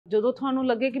ਜਦੋਂ ਤੁਹਾਨੂੰ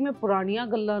ਲੱਗੇ ਕਿ ਮੈਂ ਪੁਰਾਣੀਆਂ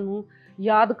ਗੱਲਾਂ ਨੂੰ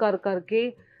ਯਾਦ ਕਰ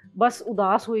ਕਰਕੇ ਬਸ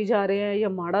ਉਦਾਸ ਹੋਈ ਜਾ ਰਿਹਾ ਹੈ ਜਾਂ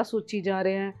ਮਾੜਾ ਸੋਚੀ ਜਾ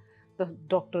ਰਿਹਾ ਹੈ ਤਾਂ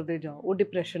ਡਾਕਟਰ ਦੇ ਜਾਓ, ਉਹ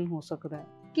ਡਿਪਰੈਸ਼ਨ ਹੋ ਸਕਦਾ ਹੈ।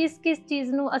 ਕਿਸ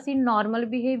ਚੀਜ਼ ਨੂੰ ਅਸੀਂ ਨਾਰਮਲ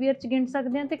ਬਿਹੇਵੀਅਰ ਚ ਗਿਣ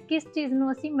ਸਕਦੇ ਹਾਂ ਤੇ ਕਿਸ ਚੀਜ਼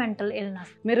ਨੂੰ ਅਸੀਂ ਮੈਂਟਲ ਇਲਨੈਸ?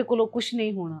 ਮੇਰੇ ਕੋਲੋਂ ਕੁਝ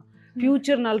ਨਹੀਂ ਹੋਣਾ,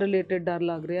 ਫਿਊਚਰ ਨਾਲ ਰਿਲੇਟਡ ਡਰ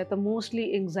ਲੱਗ ਰਿਹਾ ਤਾਂ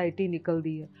ਮੋਸਟਲੀ ਐਂਗਜ਼ਾਇਟੀ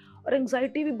ਨਿਕਲਦੀ ਹੈ। ਔਰ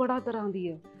ਐਂਗਜ਼ਾਇਟੀ ਵੀ ਬੜਾ ਤਰ੍ਹਾਂ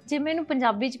ਦੀ ਹੈ। ਜੇ ਮੈਨੂੰ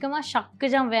ਪੰਜਾਬੀ ਚ ਕਹਾਂ ਸ਼ੱਕ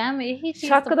ਜਾਂ ਵਹਿਮ, ਇਹੀ ਚੀਜ਼?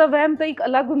 ਸ਼ੱਕ ਦਾ ਵਹਿਮ ਤਾਂ ਇੱਕ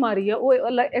ਅਲੱਗ ਬਿਮਾਰੀ ਹੈ, ਉਹ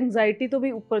ਐਂਗਜ਼ਾਇਟੀ ਤੋਂ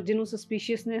ਵੀ ਉੱਪਰ, ਜਿਹਨੂੰ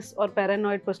ਸਸਪੀਸ਼ੀਅਸਨੈਸ ਔਰ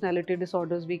ਪੈਰਾਨੋਇਡ ਪਰਸਨੈਲਿਟੀ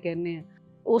ਡਿਸਆਰਡਰਸ ਵੀ ਕਹਿੰਦੇ ਆ।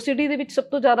 OCD ਦੇ ਵਿੱਚ ਸਭ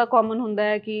ਤੋਂ ਜ਼ਿਆਦਾ ਕਾਮਨ ਹੁੰਦਾ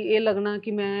ਹੈ ਕਿ ਇਹ ਲੱਗਣਾ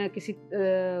ਕਿ ਮੈਂ ਕਿਸੇ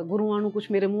ਗੁਰੂਆਂ ਨੂੰ ਕੁਝ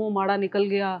ਮੇਰੇ ਮੂੰਹੋਂ ਮਾੜਾ ਨਿਕਲ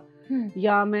ਗਿਆ,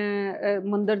 ਜਾਂ ਮੈਂ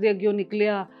ਮੰਦਿਰ ਦੇ ਅੱਗਿਓਂ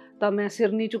ਨਿਕਲਿਆ ਤਾਂ ਮੈਂ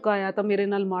ਸਿਰ ਨਹੀਂ ਝੁਕਾਇਆ ਤਾਂ ਮੇਰੇ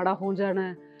ਨਾਲ ਮਾੜਾ ਹੋ ਜਾਣਾ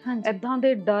ਹੈ। ਇੱਦਾਂ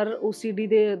ਦੇ ਡਰ OCD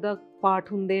ਦੇ ਦਾ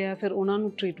ਪਾਰਟ ਹੁੰਦੇ ਆ, ਫਿਰ ਉਹਨਾਂ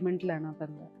ਨੂੰ ਟ੍ਰੀਟਮੈਂਟ ਲੈਣਾ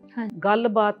ਪੈਂਦਾ।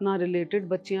 ਗੱਲਬਾਤ ਨਾਲ ਰਿਲੇਟਡ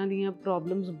ਬੱਚਿਆਂ ਦੀਆਂ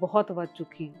ਪ੍ਰੋਬਲਮਸ ਬਹੁਤ ਵੱਧ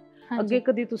ਚੁੱਕੀਆਂ। ਅੱਗੇ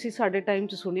ਕਦੀ ਤੁਸੀਂ ਸਾਡੇ ਟਾਈਮ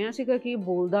 'ਚ ਸੁਣਿਆ ਸੀਗਾ ਕਿ ਇਹ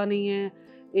ਬੋਲਦਾ ਨਹੀਂ ਹੈ,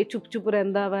 ਇਹ ਚੁੱਪ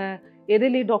ਰਹਿੰਦਾ ਵਾ, ਇਹਦੇ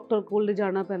ਲਈ ਡਾਕਟਰ ਕੋਲ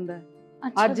ਲਿਜਾਣਾ ਪੈਂਦਾ ਹੈ?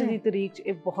 ਅੱਜ ਦੀ ਤਰੀਕ 'ਚ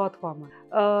ਇਹ ਬਹੁਤ ਕਾਮਨ।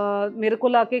 ਮੇਰੇ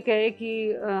ਕੋਲ ਆ ਕੇ ਕਹੇ ਕਿ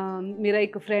ਮੇਰਾ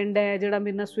ਇੱਕ ਫਰੈਂਡ ਹੈ ਜਿਹੜਾ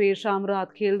ਮੇਰੇ ਨਾਲ ਸਵੇਰ ਸ਼ਾਮ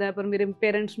ਰਾਤ ਖੇਲਦਾ ਹੈ, ਪਰ ਮੇਰੇ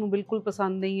ਪੇਰੈਂਟਸ ਨੂੰ ਬਿਲਕੁਲ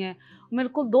ਪਸੰਦ ਨਹੀਂ ਹੈ। ਮੇਰੇ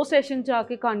ਕੋਲ 2 ਸੈਸ਼ਨ 'ਚ ਆ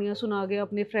ਕੇ ਕਹਾਣੀਆਂ ਸੁਣਾ ਗਿਆ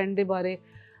ਆਪਣੇ ਫਰੈਂਡ ਦੇ ਬਾਰੇ,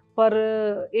 ਪਰ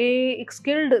ਇਹ ਇੱਕ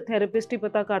ਸਕਿਲਡ ਥੈਰੇਪਿਸਟ ਹੀ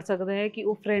ਪਤਾ ਕਰ ਸਕਦਾ ਹੈ ਕਿ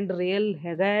ਉਹ ਫਰੈਂਡ ਰੀਅਲ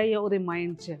ਹੈਗਾ ਹੈ ਜਾਂ ਉਹਦੇ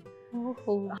ਮਾਈਂਡ 'ਚ ਹੈ।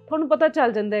 ਤੁਹਾਨੂੰ ਪਤਾ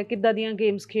ਚੱਲ ਜਾਂਦਾ ਹੈ ਕਿੱਦਾਂ ਦੀਆਂ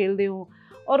ਗੇਮਸ ਖੇਲਦੇ ਹੋ।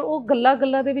 ਔਰ ਉਹ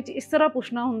ਗੱਲਾਂ ਦੇ ਵਿੱਚ ਇਸ ਤਰ੍ਹਾਂ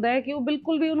ਪੁੱਛਣਾ ਹੁੰਦਾ ਹੈ ਕਿ ਉਹ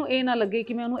ਬਿਲਕੁਲ ਵੀ ਉਹਨੂੰ ਇਹ ਨਾ ਲੱਗੇ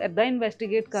ਕਿ ਮੈਂ ਉਹਨੂੰ ਇੱਦਾਂ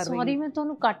ਇਨਵੈਸਟੀਗੇਟ ਕਰ ਰਹੀ ਹਾਂ। ਸੌਰੀ, ਮੈਂ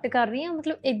ਤੁਹਾਨੂੰ ਕੱਟ ਕਰ ਰਹੀ ਹਾਂ,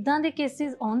 ਮਤਲਬ ਇਦਾਂ ਦੇ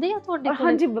ਕੇਸਿਸ ਆਉਂਦੇ ਆ ਤੁਹਾਡੇ ਕੋਲ?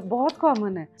 ਹਾਂਜੀ, ਬਹੁਤ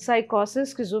ਕਾਮਨ ਹੈ।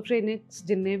 ਸਾਈਕੋਸਿਸ, ਸਕਿਜ਼ੋਫਰੇਨਿਕਸ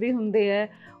ਜਿੰਨੇ ਵੀ ਹੁੰਦੇ ਹੈ,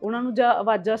 ਉਹਨਾਂ ਨੂੰ ਜਾਂ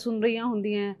ਆਵਾਜ਼ਾਂ ਸੁਣ ਰਹੀਆਂ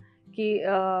ਹੁੰਦੀਆਂ ਕਿ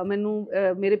ਮੈਨੂੰ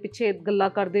ਮੇਰੇ ਪਿੱਛੇ ਗੱਲਾਂ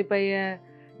ਕਰਦੇ ਪਏ ਹੈ,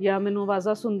 ਜਾਂ ਮੈਨੂੰ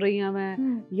ਆਵਾਜ਼ਾਂ ਸੁਣ ਰਹੀਆਂ ਮੈਂ,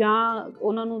 ਜਾਂ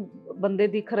ਉਹਨਾਂ ਨੂੰ ਬੰਦੇ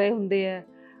ਦਿਖ ਰਹੇ ਹੁੰਦੇ ਹੈ।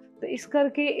 ਤੇ ਇਸ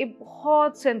ਕਰਕੇ ਇਹ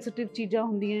ਬਹੁਤ ਸੈਂਸਿਟਿਵ ਚੀਜ਼ਾਂ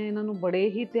ਹੁੰਦੀਆਂ, ਇਹਨਾਂ ਨੂੰ ਬੜੇ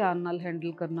ਹੀ ਧਿਆਨ ਨਾਲ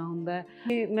ਹੈਂਡਲ ਕਰਨਾ ਹੁੰਦਾ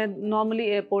ਹੈ। ਮੈਂ ਨਾਰਮਲੀ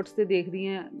에ਅਰਪੋਰਟਸ ਤੇ ਦੇਖਦੀ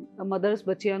ਹਾਂ ਮਦਰਸ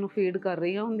ਬੱਚਿਆਂ ਨੂੰ ਫੀਡ ਕਰ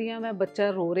ਰਹੀਆਂ ਹੁੰਦੀਆਂ, ਮੈਂ ਬੱਚਾ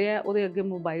ਰੋ ਰਿਹਾ ਉਹਦੇ ਅੱਗੇ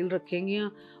ਮੋਬਾਈਲ ਰੱਖੇਗੀਆਂ,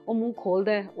 ਉਹ ਮੂੰਹ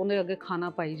ਖੋਲਦਾ ਹੈ, ਉਹਦੇ ਅੱਗੇ ਖਾਣਾ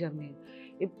ਪਾਈ ਜਾਂਦੇ ਆ।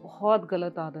 ਇਹ ਬਹੁਤ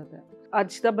ਗਲਤ ਆਦਤ ਹੈ।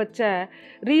 ਅੱਜ ਦਾ ਬੱਚਾ ਹੈ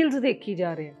ਰੀਲਸ ਦੇਖੀ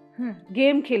ਜਾ ਰਿਹਾ,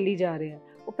 ਗੇਮ ਖੇਲੀ ਜਾ ਰਿਹਾ,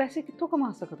 ਉਹ ਪੈਸੇ ਕਿੱਥੋਂ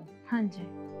ਕਮਾ ਸਕਦਾ? ਹਾਂਜੀ।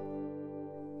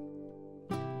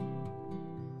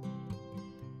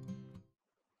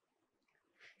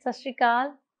 ਸਤਿ ਸ਼੍ਰੀ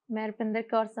ਅਕਾਲ, ਮੈਂ ਰੁਪਿੰਦਰ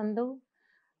ਕੌਰ ਸੰਧੂ।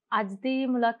 ਅੱਜ ਦੀ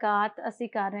ਮੁਲਾਕਾਤ ਅਸੀਂ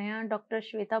ਕਰ ਰਹੇ ਹਾਂ ਡਾਕਟਰ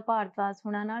ਸ਼ਵੇਤਾ ਭਾਰਦਵਾਜ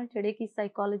ਹੁਣਾਂ ਨਾਲ, ਜਿਹੜੇ ਕਿ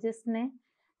ਸਾਈਕੋਲੋਜਿਸਟ ਨੇ,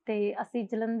 ਤੇ ਅਸੀਂ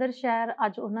ਜਲੰਧਰ ਸ਼ਹਿਰ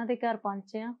ਅੱਜ ਉਹਨਾਂ ਦੇ ਘਰ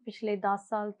ਪਹੁੰਚੇ ਹਾਂ। ਪਿਛਲੇ 10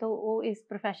 ਸਾਲ ਤੋਂ ਉਹ ਇਸ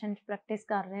ਪ੍ਰੋਫੈਸ਼ਨ 'ਚ ਪ੍ਰੈਕਟਿਸ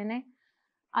ਕਰ ਰਹੇ ਨੇ।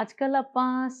 ਅੱਜ ਕੱਲ੍ਹ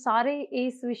ਆਪਾਂ ਸਾਰੇ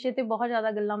ਇਸ ਵਿਸ਼ੇ 'ਤੇ ਬਹੁਤ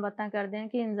ਜ਼ਿਆਦਾ ਗੱਲਾਂ ਬਾਤਾਂ ਕਰਦੇ ਹਾਂ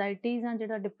ਕਿ ਐਂਜ਼ਾਇਟੀ ਜਾਂ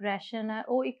ਜਿਹੜਾ ਡਿਪਰੈਸ਼ਨ ਹੈ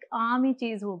ਉਹ ਇੱਕ ਆਮ ਹੀ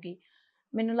ਚੀਜ਼ ਹੋ ਗਈ।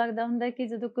 ਮੈਨੂੰ ਲੱਗਦਾ ਹੁੰਦਾ ਕਿ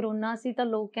ਜਦੋਂ ਕਰੋਨਾ ਸੀ ਤਾਂ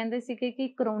ਲੋਕ ਕਹਿੰਦੇ ਸੀਗੇ ਕਿ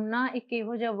ਕਰੋਨਾ ਇੱਕ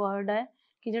ਇਹੋ ਜਿਹਾ ਵਰਡ ਹੈ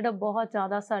ਕਿ ਜਿਹੜਾ ਬਹੁਤ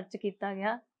ਜ਼ਿਆਦਾ ਸਰਚ ਕੀਤਾ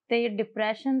ਗਿਆ, ਤੇ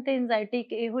ਡਿਪਰੈਸ਼ਨ ਤੇ ਐਂਜ਼ਾਇਟੀ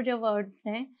ਇੱਕ ਇਹੋ ਜਿਹਾ ਵਰਡ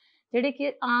ਨੇ ਜਿਹੜੇ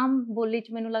ਕਿ ਆਮ ਬੋਲੀ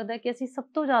 'ਚ ਮੈਨੂੰ ਲੱਗਦਾ ਕਿ ਅਸੀਂ ਸਭ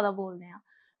ਤੋਂ ਜ਼ਿਆਦਾ ਬੋਲਦੇ ਹਾਂ।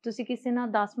 ਤੁਸੀਂ ਕਿਸੇ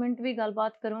ਨਾਲ 10 ਮਿੰਟ ਵੀ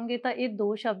ਗੱਲਬਾਤ ਕਰੋਗੇ ਤਾਂ ਇਹ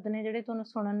 2 ਸ਼ਬਦ ਨੇ ਜਿਹੜੇ ਤੁਹਾਨੂੰ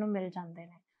ਸੁਣਨ ਨੂੰ ਮਿਲ ਜਾਂਦੇ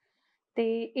ਨੇ।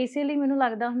 ਤੇ ਇਸੇ ਲਈ ਮੈਨੂੰ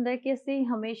ਲੱਗਦਾ ਹੁੰਦਾ ਕਿ ਅਸੀਂ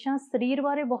ਹਮੇਸ਼ਾ ਸਰੀਰ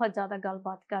ਬਾਰੇ ਬਹੁਤ ਜ਼ਿਆਦਾ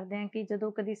ਗੱਲਬਾਤ ਕਰਦੇ ਹਾਂ ਕਿ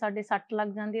ਜਦੋਂ ਕਦੀ ਸਾਡੇ ਸੱਟ ਲੱਗ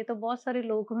ਜਾਂਦੀ ਹੈ ਤਾਂ ਬਹੁਤ ਸਾਰੇ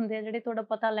ਲੋਕ ਹੁੰਦੇ ਆ ਜਿਹੜੇ ਤੁਹਾਡਾ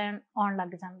ਪਤਾ ਲੈਣ ਆਉਣ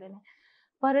ਲੱਗ ਜਾਂਦੇ ਨੇ।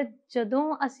 ਪਰ ਜਦੋਂ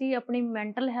ਅਸੀਂ ਆਪਣੀ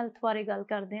ਮੈਂਟਲ ਹੈਲਥ ਬਾਰੇ ਗੱਲ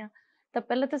ਕਰਦੇ ਹਾਂ ਤਾਂ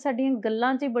ਪਹਿਲਾਂ ਤਾਂ ਸਾਡੀਆਂ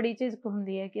ਗੱਲਾਂ 'ਚ ਹੀ ਬੜੀ ਝਿਜਕ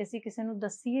ਹੁੰਦੀ ਹੈ ਕਿ ਅਸੀਂ ਕਿਸੇ ਨੂੰ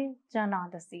ਦੱਸੀਏ ਜਾਂ ਨਾ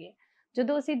ਦੱਸੀਏ।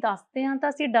 ਜਦੋਂ ਅਸੀਂ ਦੱਸਦੇ ਹਾਂ ਤਾਂ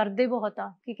ਅਸੀਂ ਡਰਦੇ ਬਹੁਤ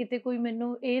ਆ ਕਿ ਕਿਤੇ ਕੋਈ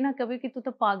ਮੈਨੂੰ ਇਹ ਨਾ ਕਵੇ ਕਿ ਤੂੰ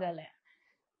ਤਾਂ ਪਾਗਲ ਹੈ।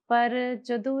 ਪਰ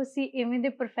ਜਦੋਂ ਅਸੀਂ ਇਵੇਂ ਦੇ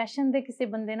ਪ੍ਰੋਫੈਸ਼ਨ ਦੇ ਕਿਸੇ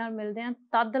ਬੰਦੇ ਨਾਲ ਮਿਲਦੇ ਹਾਂ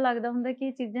ਤਦ ਲੱਗਦਾ ਹੁੰਦਾ ਕਿ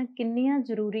ਇਹ ਚੀਜ਼ਾਂ ਕਿੰਨੀਆਂ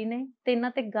ਜ਼ਰੂਰੀ ਨੇ ਤੇ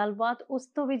ਇਹਨਾਂ 'ਤੇ ਗੱਲਬਾਤ ਉਸ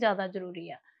ਤੋਂ ਵੀ ਜ਼ਿਆਦਾ ਜ਼ਰੂਰੀ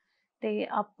ਆ। ਤੇ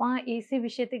ਆਪਾਂ ਇਸੇ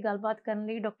ਵਿਸ਼ੇ 'ਤੇ ਗੱਲਬਾਤ ਕਰਨ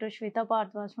ਲਈ ਡਾਕਟਰ ਸ਼ਵੇਤਾ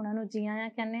ਭਾਰਦਵਾਜ ਹੁਣਾਂ ਨੂੰ ਜੀ ਆਇਆਂ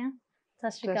ਕਹਿੰਦੇ ਹਾਂ।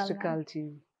 ਸਤਿ ਸ਼੍ਰੀ ਅਕਾਲ ਜੀ।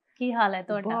 ਕੀ ਹਾਲ ਹੈ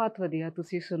ਤੁਹਾਡਾ? ਬਹੁਤ ਵਧੀਆ,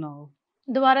 ਤੁਸੀਂ ਸੁਣਾਓ?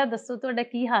 ਦੁਬਾਰਾ ਦੱਸੋ, ਤੁਹਾਡਾ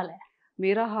ਕੀ ਹਾਲ ਹੈ?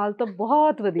 ਮੇਰਾ ਹਾਲ ਤਾਂ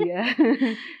ਬਹੁਤ ਵਧੀਆ ਹੈ।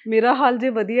 ਮੇਰਾ ਹਾਲ ਜੇ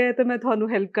ਵਧੀਆ ਹੈ ਤਾਂ ਮੈਂ ਤੁਹਾਨੂੰ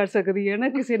ਹੈਲਪ ਕਰ ਸਕਦੀ ਹਾਂ ਨਾ,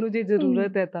 ਕਿਸੇ ਨੂੰ ਜੇ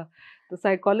ਜ਼ਰੂਰਤ ਹੈ ਤਾਂ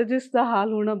ਸਾਈਕੋਲੋਜਿਸਟ ਦਾ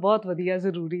ਹਾਲ ਹੋਣਾ ਬਹੁਤ ਵਧੀਆ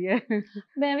ਜ਼ਰੂਰੀ ਹੈ।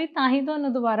 ਮੈਂ ਵੀ ਤਾਂ ਹੀ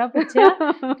ਤੁਹਾਨੂੰ ਦੁਬਾਰਾ ਪੁੱਛਿਆ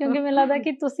ਕਿਉਂਕਿ ਮੈਨੂੰ ਲੱਗਦਾ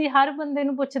ਕਿ ਤੁਸੀਂ ਹਰ ਬੰਦੇ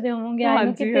ਨੂੰ ਪੁੱਛਦੇ ਹੋਵੋਗੇ ਆਏ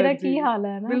ਨੂੰ ਕਿ ਤੇਰਾ ਕੀ ਹਾਲ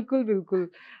ਹੈ ਨਾ। ਬਿਲਕੁਲ ਬਿਲਕੁਲ,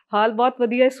 ਹਾਲ ਬਹੁਤ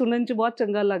ਵਧੀਆ ਹੈ, ਸੁਣਨ 'ਚ ਬਹੁਤ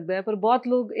ਚੰਗਾ ਲੱਗਦਾ ਹੈ, ਪਰ ਬਹੁਤ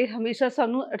ਲੋਕ ਇਹ ਹਮੇਸ਼ਾ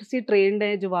ਸਾਨੂੰ ਅਸੀਂ ਟ੍ਰੇਨਡ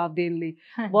ਹੈ ਜਵਾਬ ਦੇਣ ਲਈ,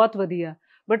 ਬਹੁਤ ਵਧੀਆ।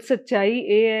 ਬਟ ਸੱਚਾਈ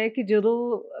ਇਹ ਹੈ ਕਿ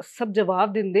ਜਦੋਂ ਸਭ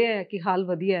ਜਵਾਬ ਦਿੰਦੇ ਹੈ ਕਿ ਹਾਲ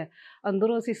ਵਧੀਆ ਹੈ,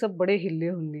 ਅੰਦਰੋਂ ਅਸੀਂ ਸਭ ਬੜੇ ਹਿੱਲੇ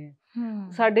ਹੁੰਦੇ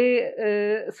ਹਾਂ।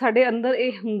 ਸਾਡੇ ਅੰਦਰ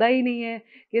ਇਹ ਹੁੰਦਾ ਹੀ ਨਹੀਂ ਹੈ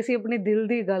ਕਿ ਅਸੀਂ ਆਪਣੇ ਦਿਲ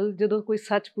ਦੀ ਗੱਲ, ਜਦੋਂ ਕੋਈ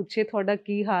ਸੱਚ ਪੁੱਛੇ ਤੁਹਾਡਾ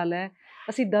ਕੀ ਹਾਲ ਹੈ,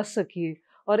 ਅਸੀਂ ਦੱਸ ਸਕੀਏ।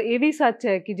 ਔਰ ਇਹ ਵੀ ਸੱਚ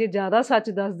ਹੈ ਕਿ ਜੇ ਜ਼ਿਆਦਾ ਸੱਚ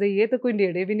ਦੱਸ ਦਈਏ ਤਾਂ ਕੋਈ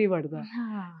ਨੇੜੇ ਵੀ ਨਹੀਂ ਵੜਦਾ।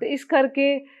 ਤੇ ਇਸ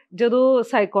ਕਰਕੇ ਜਦੋਂ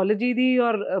ਸਾਈਕੋਲੋਜੀ ਦੀ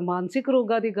ਔਰ ਮਾਨਸਿਕ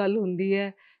ਰੋਗਾਂ ਦੀ ਗੱਲ ਹੁੰਦੀ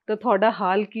ਹੈ ਤਾਂ ਤੁਹਾਡਾ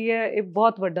ਹਾਲ ਕੀ ਹੈ, ਇਹ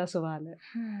ਬਹੁਤ ਵੱਡਾ ਸਵਾਲ ਹੈ,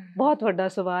 ਬਹੁਤ ਵੱਡਾ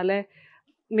ਸਵਾਲ ਹੈ।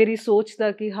 ਮੇਰੀ ਸੋਚ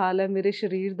ਦਾ ਕੀ ਹਾਲ ਹੈ, ਮੇਰੇ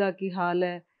ਸਰੀਰ ਦਾ ਕੀ ਹਾਲ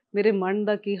ਹੈ, ਮੇਰੇ ਮਨ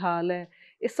ਦਾ ਕੀ ਹਾਲ ਹੈ,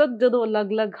 ਇਹ ਸਭ ਜਦੋਂ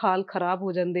ਅਲੱਗ-ਅਲੱਗ ਹਾਲ ਖਰਾਬ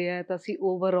ਹੋ ਜਾਂਦੇ ਹੈ ਤਾਂ ਅਸੀਂ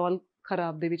ਓਵਰਆਲ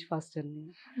ਖਰਾਬ ਦੇ ਵਿੱਚ ਫਸ ਜਾਂਦੇ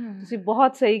ਹਾਂ। ਤੁਸੀਂ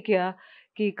ਬਹੁਤ ਸਹੀ ਕਿਹਾ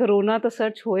ਕਿ ਕਰੋਨਾ ਤਾਂ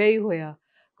ਸਰਚ ਹੋਇਆ ਹੀ ਹੋਇਆ।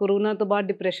 ਕਰੋਨਾ ਤੋਂ ਬਾਅਦ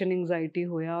ਡਿਪਰੈਸ਼ਨ, ਐਂਗਜ਼ਾਇਟੀ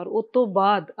ਹੋਇਆ, ਔਰ ਉਸ ਤੋਂ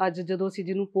ਬਾਅਦ ਅੱਜ ਜਦੋਂ ਅਸੀਂ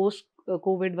ਜਿਹਨੂੰ ਪੋਸਟ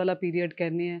ਕੋਵਿਡ ਵਾਲਾ ਪੀਰੀਅਡ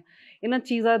ਕਹਿੰਦੇ ਆ, ਇਹਨਾਂ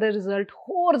ਚੀਜ਼ਾਂ ਦੇ ਰਿਜ਼ਲਟ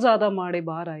ਹੋਰ ਜ਼ਿਆਦਾ ਮਾੜੇ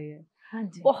ਬਾਹਰ ਆਏ ਹੈ।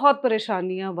 ਬਹੁਤ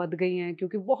ਪਰੇਸ਼ਾਨੀਆਂ ਵੱਧ ਗਈਆਂ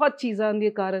ਕਿਉਂਕਿ ਬਹੁਤ ਚੀਜ਼ਾਂ ਦੇ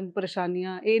ਕਾਰਨ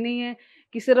ਪਰੇਸ਼ਾਨੀਆਂ, ਇਹ ਨਹੀਂ ਹੈ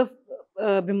ਕਿ ਸਿਰਫ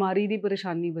ਬਿਮਾਰੀ ਦੀ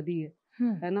ਪਰੇਸ਼ਾਨੀ ਵਧੀ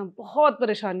ਹੈ ਨਾ, ਬਹੁਤ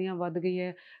ਪਰੇਸ਼ਾਨੀਆਂ ਵੱਧ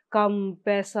ਗਈਆਂ, ਕੰਮ,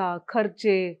 ਪੈਸਾ,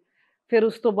 ਖਰਚੇ, ਫਿਰ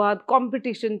ਉਸ ਤੋਂ ਬਾਅਦ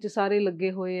ਕੰਪੀਟੀਸ਼ਨ 'ਚ ਸਾਰੇ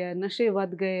ਲੱਗੇ ਹੋਏ ਹੈ, ਨਸ਼ੇ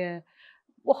ਵੱਧ ਗਏ ਹੈ,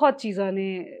 ਬਹੁਤ ਚੀਜ਼ਾਂ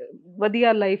ਨੇ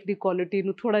ਵਧੀਆ ਲਾਈਫ ਦੀ ਕੁਆਲਿਟੀ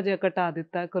ਨੂੰ ਥੋੜਾ ਜਿਹਾ ਘਟਾ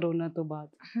ਦਿੱਤਾ ਕਰੋਨਾ ਤੋਂ ਬਾਅਦ।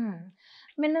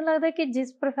 ਮੈਨੂੰ ਲੱਗਦਾ ਕਿ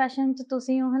ਜਿਸ ਪ੍ਰੋਫੈਸ਼ਨ 'ਚ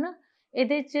ਤੁਸੀਂ ਹੋ ਹਨਾ,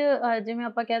 ਇਹਦੇ 'ਚ ਜਿਵੇਂ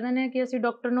ਆਪਾਂ ਕਹਿ ਦਿੰਦੇ ਹਾਂ ਕਿ ਅਸੀਂ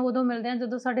ਡਾਕਟਰ ਨੂੰ ਉਦੋਂ ਮਿਲਦੇ ਹਾਂ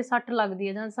ਜਦੋਂ ਸਾਡੇ ਸੱਟ ਲੱਗਦੀ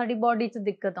ਹੈ ਜਾਂ ਸਾਡੀ ਬੋਡੀ 'ਚ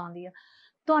ਦਿੱਕਤ ਆਉਂਦੀ ਆ।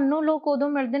 ਤੁਹਾਨੂੰ ਲੋਕ ਉਦੋਂ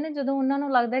ਮਿਲਦੇ ਨੇ ਜਦੋਂ ਉਹਨਾਂ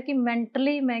ਨੂੰ ਲੱਗਦਾ ਕਿ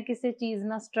ਮੈਂਟਲੀ ਮੈਂ ਕਿਸੇ ਚੀਜ਼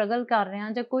ਨਾਲ ਸਟਰਗਲ ਕਰ ਰਿਹਾ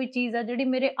ਜਾਂ ਕੋਈ ਚੀਜ਼ ਆ ਜਿਹੜੀ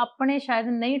ਮੇਰੇ ਆਪਣੇ ਸ਼ਾਇਦ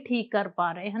ਨਹੀਂ ਠੀਕ ਕਰ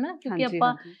ਪਾ ਰਹੇ ਹਨਾ, ਕਿਉਂਕਿ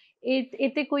ਆਪਾਂ ਇਹ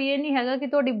ਤੇ ਕੋਈ ਇਹ ਨਹੀਂ ਹੈਗਾ ਕਿ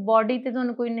ਤੁਹਾਡੀ ਬੋਡੀ ਤੇ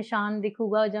ਤੁਹਾਨੂੰ ਕੋਈ ਨਿਸ਼ਾਨ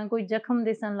ਦਿਖੂਗਾ ਜਾਂ ਕੋਈ ਜ਼ਖਮ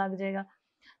ਦਿਸਣ ਲੱਗ ਜਾਏਗਾ।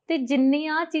 ਤੇ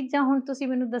ਜਿੰਨੀਆਂ ਚੀਜ਼ਾਂ ਹੁਣ ਤੁਸੀਂ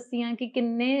ਮੈਨੂੰ ਦੱਸੀਆਂ ਕਿ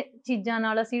ਕਿੰਨੇ ਚੀਜ਼ਾਂ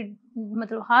ਨਾਲ ਅਸੀਂ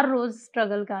ਮਤਲਬ ਹਰ ਰੋਜ਼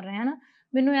ਸਟਰਗਲ ਕਰ ਰਹੇ ਹਾਂ ਨਾ,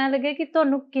 ਮੈਨੂੰ ਐਂ ਲੱਗਿਆ ਕਿ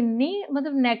ਤੁਹਾਨੂੰ ਕਿੰਨੀ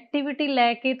ਮਤਲਬ ਨੈਗੇਟਿਵਿਟੀ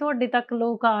ਲੈ ਕੇ ਤੁਹਾਡੇ ਤੱਕ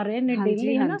ਲੋਕ ਆ ਰਹੇ ਨੇ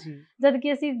ਡੇਲੀ ਹੈ ਨਾ, ਜਦ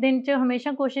ਕਿ ਅਸੀਂ ਦਿਨ 'ਚ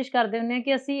ਹਮੇਸ਼ਾ ਕੋਸ਼ਿਸ਼ ਕਰਦੇ ਹੁੰਦੇ ਹਾਂ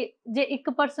ਕਿ ਅਸੀਂ ਜੇ ਇੱਕ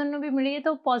ਪਰਸਨ ਨੂੰ ਵੀ ਮਿਲੀਏ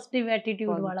ਤਾਂ ਉਹ ਪੋਜ਼ਿਟਿਵ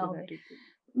ਐਟੀਟਿਊਡ ਵਾਲਾ ਹੋਵੇ।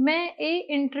 ਮੈਂ ਇਹ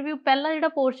ਇੰਟਰਵਿਊ ਪਹਿਲਾ ਜਿਹੜਾ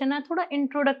ਪੋਰਸ਼ਨ ਹੈ ਥੋੜਾ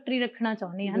ਇੰਟਰੋਡਕਟਰੀ ਰੱਖਣਾ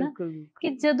ਚਾਹੁੰਦੀ ਹਾਂ ਨਾ, ਕਿ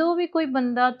ਜਦੋਂ ਵੀ ਕੋਈ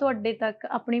ਬੰਦਾ ਤੁਹਾਡੇ ਤੱਕ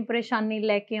ਆਪਣੀ ਪਰੇਸ਼ਾਨੀ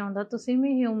ਲੈ ਕੇ ਆਉਂਦਾ, ਤੁਸੀਂ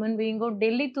ਵੀ ਹਿਊਮਨ ਬੀਇੰਗ ਹੋ,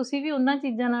 ਡੇਲੀ ਤੁਸੀਂ ਵੀ ਉਹਨਾਂ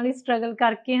ਚੀਜ਼ਾਂ ਨਾਲ ਹੀ ਸਟਰਗਲ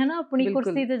ਕਰਕੇ ਹੈ ਨਾ ਆਪਣੀ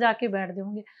ਕੁਰਸੀ ਤੇ ਜਾ ਕੇ ਬੈਠ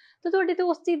ਜਾਓਗੇ, ਤਾਂ ਤੁਹਾਡੇ ਤੇ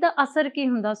ਉਸ ਚੀਜ਼ ਦਾ ਅਸਰ ਕੀ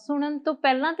ਹੁੰਦਾ ਸੁਣਨ ਤੋਂ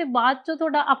ਪਹਿਲਾਂ ਤੇ ਬਾਅਦ 'ਚੋਂ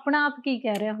ਤੁਹਾਡਾ ਆਪਣਾ ਆਪ ਕੀ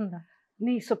ਕਹਿ ਰਿਹਾ ਹੁੰਦਾ?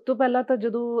 ਨਹੀਂ, ਸਭ ਤੋਂ ਪਹਿਲਾਂ ਤਾਂ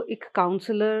ਜਦੋਂ ਇੱਕ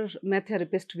ਕਾਉਂਸਲਰ, ਮੈਂ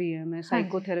ਥੈਰੇਪਿਸਟ ਵੀ ਹਾਂ, ਮੈਂ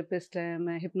ਸਾਈਕੋਥੈਰੇਪਿਸਟ ਹੈ,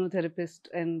 ਮੈਂ ਹਿਪਨੋਥੈਰੇਪਿਸਟ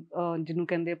ਐਂਡ ਜਿਹਨੂੰ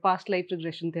ਕਹਿੰਦੇ ਪਾਸਟ ਲਾਈਫ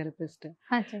ਰਿਗਰੈਸ਼ਨ ਥੈਰੇਪਿਸਟ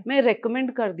ਹੈ। ਮੈਂ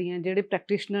ਰეკਮੈਂਡ ਕਰਦੀ ਹਾਂ ਜਿਹੜੇ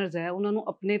ਪ੍ਰੈਕਟੀਸ਼ਨਰਸ ਹੈ ਉਹਨਾਂ ਨੂੰ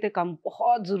ਆਪਣੇ ਤੇ ਕੰਮ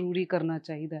ਬਹੁਤ ਜ਼ਰੂਰੀ ਕਰਨਾ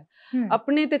ਚਾਹੀਦਾ ਹੈ।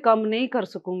 ਆਪਣੇ ਤੇ ਕੰਮ ਨਹੀਂ ਕਰ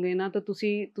ਸਕੋਗੇ ਨਾ ਤਾਂ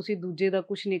ਤੁਸੀਂ ਦੂਜੇ ਦਾ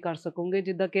ਕੁਝ ਨਹੀਂ ਕਰ ਸਕੋਗੇ।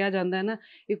 ਜਿੱਦਾਂ ਕਿਹਾ ਜਾਂਦਾ ਹੈ ਨਾ,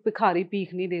 ਇੱਕ ਭਿਖਾਰੀ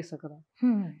ਭੀਖ ਨਹੀਂ ਦੇ ਸਕਦਾ।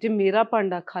 ਜੇ ਮੇਰਾ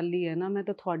ਭਾਂਡਾ ਖਾਲੀ ਹੈ ਨਾ, ਮੈਂ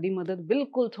ਤਾਂ ਤੁਹਾਡੀ ਮਦਦ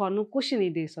ਬਿਲਕੁਲ ਤੁਹਾਨੂੰ ਕੁਝ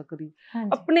ਨਹੀਂ ਦੇ ਸਕਦੀ।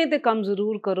 ਆਪਣੇ ਤੇ ਕੰਮ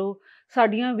ਜ਼ਰੂਰ ਕਰੋ।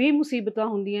 ਸਾਡੀਆਂ ਵੀ ਮੁਸੀਬਤਾਂ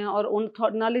ਹੁੰਦੀਆਂ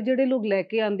ਔਰ ਨਾਲੇ ਜਿਹੜੇ ਲੋਕ ਲੈ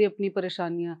ਕੇ ਆਉਂਦੇ ਆਪਣੀ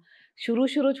ਪਰੇਸ਼ਾਨੀਆਂ, ਸ਼ੁਰੂ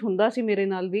 'ਚ ਹੁੰਦਾ ਸੀ ਮੇਰੇ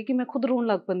ਨਾਲ ਵੀ ਕਿ ਮੈਂ ਖੁਦ ਰੋਣ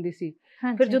ਲੱਗ ਪੈਂਦੀ ਸੀ।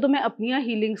 ਫਿਰ ਜਦੋਂ ਮੈਂ ਆਪਣੀਆਂ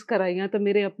ਹੀਲਿੰਗਸ ਕਰਾਈਆਂ ਤਾਂ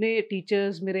ਮੇਰੇ ਆਪਣੇ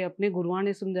ਟੀਚਰਸ, ਮੇਰੇ ਆਪਣੇ ਗੁਰੂਆਂ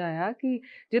ਨੇ ਸਮਝਾਇਆ ਕਿ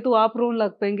ਜੇ ਤੂੰ ਆਪ ਰੋਣ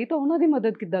ਲੱਗ ਪਏਂਗੀ ਤਾਂ ਉਹਨਾਂ ਦੀ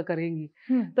ਮਦਦ ਕਿੱਦਾਂ ਕਰੇਂਗੀ।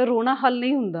 ਤਾਂ ਰੋਣਾ ਹੱਲ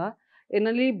ਨਹੀਂ ਹੁੰਦਾ।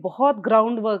 ਇਹਨਾਂ ਲਈ ਬਹੁਤ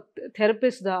ਗਰਾਊਂਡ ਵਰਕ,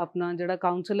 ਥੈਰੇਪਿਸਟ ਦਾ ਆਪਣਾ ਜਿਹੜਾ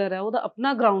ਕਾਉਂਸਲਰ ਹੈ ਉਹਦਾ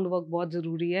ਆਪਣਾ ਗਰਾਊਂਡ ਵਰਕ ਬਹੁਤ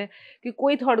ਜ਼ਰੂਰੀ ਹੈ ਕਿ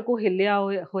ਕੋਈ ਤੁਹਾਡੇ ਕੋਲ ਹਿੱਲਿਆ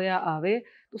ਹੋਇਆ ਆਵੇ,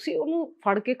 ਤੁਸੀਂ ਉਹਨੂੰ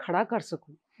ਫੜ ਕੇ ਖੜਾ ਕਰ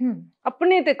ਸਕੋ।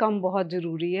 ਆਪਣੇ ਤੇ ਕੰਮ ਬਹੁਤ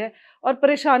ਜ਼ਰੂਰੀ ਹੈ ਔਰ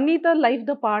ਪਰੇਸ਼ਾਨੀ ਤਾਂ ਲਾਈਫ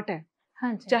ਦਾ ਪਾਰਟ ਹੈ।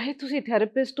 ਚਾਹੇ ਤੁਸੀਂ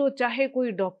ਥੈਰੇਪਿਸਟ ਹੋ, ਚਾਹੇ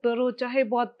ਕੋਈ ਡਾਕਟਰ ਹੋ, ਚਾਹੇ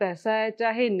ਬਹੁਤ ਪੈਸਾ ਹੈ,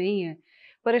 ਚਾਹੇ ਨਹੀਂ ਹੈ,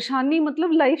 ਪਰੇਸ਼ਾਨੀ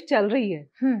ਮਤਲਬ ਲਾਈਫ ਚੱਲ ਰਹੀ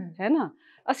ਹੈ ਨਾ।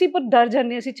 ਅਸੀਂ ਪਰ ਡਰ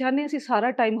ਜਾਂਦੇ, ਅਸੀਂ ਚਾਹੁੰਦੇ ਅਸੀਂ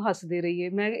ਸਾਰਾ ਟਾਈਮ ਹੱਸਦੇ ਰਹੀਏ।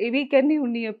 ਮੈਂ ਇਹ ਵੀ ਕਹਿੰਦੀ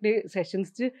ਹੁੰਦੀ ਆਪਣੇ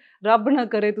ਸੈਸ਼ਨਸ 'ਚ, ਰੱਬ ਨਾ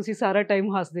ਕਰੇ ਤੁਸੀਂ ਸਾਰਾ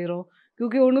ਟਾਈਮ ਹੱਸਦੇ ਰਹੋ,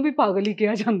 ਕਿਉਂਕਿ ਉਹਨੂੰ ਵੀ ਪਾਗਲ ਹੀ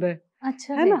ਕਿਹਾ ਜਾਂਦਾ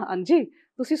ਹੈ ਨਾ। ਹਾਂਜੀ,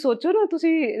 ਤੁਸੀਂ ਸੋਚੋ ਨਾ,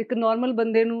 ਤੁਸੀਂ ਇੱਕ ਨੋਰਮਲ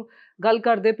ਬੰਦੇ ਨੂੰ ਗੱਲ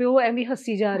ਕਰਦੇ ਪਏ ਹੋ, ਐਵੇਂ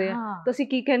ਹੱਸੀ ਜਾ ਰਿਹਾ ਤਾਂ ਅਸੀਂ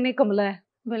ਕੀ ਕਹਿੰਦੇ, ਕਮਲਾ ਹੈ।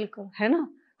 ਬਿਲਕੁਲ, ਹੈ ਨਾ,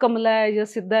 ਕਮਲਾ ਹੈ ਜਾਂ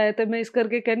ਸਿੱਧਾ ਹੈ। ਤੇ ਮੈਂ ਇਸ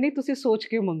ਕਰਕੇ ਕਹਿੰਦੀ ਤੁਸੀਂ ਸੋਚ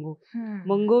ਕੇ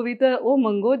ਮੰਗੋ ਵੀ ਤਾਂ ਉਹ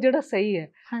ਮੰਗੋ ਜਿਹੜਾ ਸਹੀ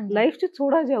ਹੈ। ਲਾਈਫ 'ਚ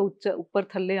ਥੋੜਾ ਜਿਹਾ ਉੱਪਰ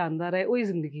ਥੱਲੇ ਆਉਂਦਾ ਰਹੇ, ਉਹੀ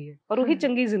ਜ਼ਿੰਦਗੀ ਹੈ ਔਰ ਉਹੀ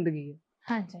ਚੰਗੀ ਜ਼ਿੰਦਗੀ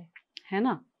ਹੈ। ਹੈ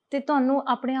ਨਾ। ਤੇ ਤੁਹਾਨੂੰ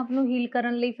ਆਪਣੇ ਆਪ ਨੂੰ ਹੀਲ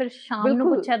ਕਰਨ ਲਈ ਫਿਰ ਸ਼ਾਮ ਨੂੰ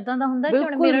ਕੁਝ ਏਦਾਂ ਦਾ ਹੁੰਦਾ ਕਿ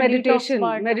ਹੁਣ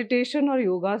ਮੇਰਾ ਮੈਡੀਟੇਸ਼ਨ ਔਰ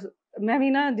ਯੋਗਾ। ਮੈਂ ਵੀ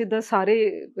ਨਾ, ਜਿੱਦਾਂ ਸਾਰੇ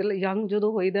ਯੰਗ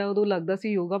ਜਦੋਂ ਹੋਈਦਾ ਉਦੋਂ ਲੱਗਦਾ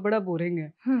ਸੀ ਯੋਗਾ ਬੜਾ ਬੋਰਿੰਗ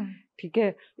ਹੈ। ਠੀਕ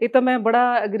ਹੈ, ਇਹ ਤਾਂ ਮੈਂ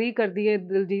ਬੜਾ ਅਗਰੀ ਕਰਦੀ ਹੈ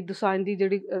ਦਿਲਜੀਤ ਦੋਸਾਂਝ ਦੀ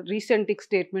ਜਿਹੜੀ ਰੀਸੈਂਟ ਇੱਕ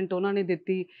ਸਟੇਟਮੈਂਟ ਉਹਨਾਂ ਨੇ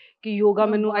ਦਿੱਤੀ ਕਿ ਯੋਗਾ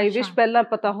ਮੈਨੂੰ ਆਈ ਵਿਸ਼ ਪਹਿਲਾਂ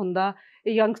ਪਤਾ ਹੁੰਦਾ।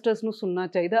 ਇਹ ਯੰਗਸਟਰਸ ਨੂੰ ਸੁਣਨਾ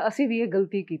ਚਾਹੀਦਾ। ਅਸੀਂ ਵੀ ਇਹ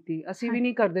ਗਲਤੀ ਕੀਤੀ, ਅਸੀਂ ਵੀ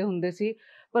ਨਹੀਂ ਕਰਦੇ ਹੁੰਦੇ ਸੀ।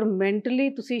 ਪਰ ਮੈਂਟਲੀ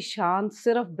ਤੁਸੀਂ ਸ਼ਾਂਤ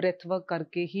ਸਿਰਫ ਬ੍ਰੈਥ ਵਰਕ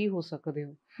ਕਰਕੇ ਹੀ ਹੋ ਸਕਦੇ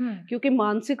ਹੋ। ਕਿਉਂਕਿ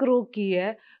ਮਾਨਸਿਕ ਰੋਗ ਕੀ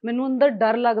ਹੈ, ਮੈਨੂੰ ਅੰਦਰ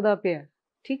ਡਰ ਲੱਗਦਾ ਪਿਆ,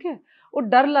 ਠੀਕ ਹੈ, ਉਹ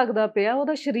ਡਰ ਲੱਗਦਾ ਪਿਆ,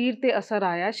 ਉਹਦਾ ਸਰੀਰ ਤੇ ਅਸਰ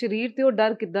ਆਇਆ। ਸਰੀਰ ਤੇ ਉਹ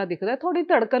ਡਰ ਕਿੱਦਾਂ ਦਿਖਦਾ, ਥੋੜੀ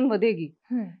ਧੜਕਨ ਵਧੇਗੀ,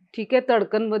 ਠੀਕ ਹੈ,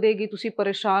 ਧੜਕਨ ਵਧੇਗੀ, ਤੁਸੀਂ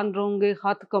ਪਰੇਸ਼ਾਨ ਰਹੋਗੇ,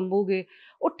 ਹੱਥ ਕੰਬੋਗੇ।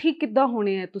 ਉਹ ਠੀਕ ਕਿੱਦਾਂ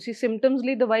ਹੋਣੇ ਹੈ? ਤੁਸੀਂ ਸਿੰਪਟਮਸ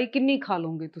ਲਈ ਦਵਾਈ ਕਿੰਨੀ ਖਾ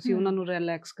ਲਓਗੇ ਤੁਸੀਂ ਉਹਨਾਂ ਨੂੰ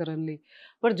ਰਿਲੈਕਸ ਕਰਨ ਲਈ?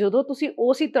 ਪਰ ਜਦੋਂ ਤੁਸੀਂ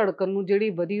ਉਸੇ ਧੜਕਨ ਨੂੰ ਜਿਹੜੀ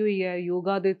ਵਧੀ ਹੋਈ ਹੈ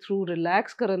ਯੋਗਾ ਦੇ ਥਰੂ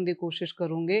ਰਿਲੈਕਸ ਕਰਨ ਦੀ ਕੋਸ਼ਿਸ਼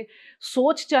ਕਰੋਗੇ,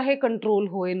 ਸੋਚ ਚਾਹੇ ਕੰਟਰੋਲ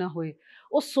ਹੋਏ ਨਾ ਹੋਏ,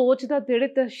 ਉਹ ਸੋਚ ਦਾ ਜਿਹੜੇ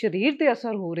ਤੇ ਸਰੀਰ ਤੇ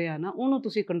ਅਸਰ ਹੋ ਰਿਹਾ ਨਾ, ਉਹਨੂੰ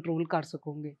ਤੁਸੀਂ ਕੰਟਰੋਲ ਕਰ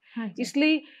ਸਕੋਗੇ। ਇਸ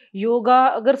ਲਈ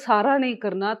ਯੋਗਾ ਅਗਰ ਸਾਰਾ ਨਹੀਂ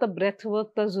ਕਰਨਾ ਤਾਂ ਬ੍ਰੈਥ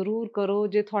ਵਰਕ ਤਾਂ ਜ਼ਰੂਰ ਕਰੋ।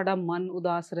 ਜੇ ਤੁਹਾਡਾ ਮਨ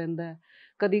ਉਦਾਸ ਰਹਿੰਦਾ ਹੈ,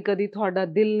 ਕਦੀ ਕਦੀ ਤੁਹਾਡਾ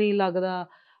ਦਿਲ ਨਹੀਂ ਲੱਗਦਾ,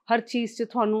 ਹਰ ਚੀਜ਼ 'ਚ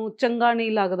ਤੁਹਾਨੂੰ ਚੰਗਾ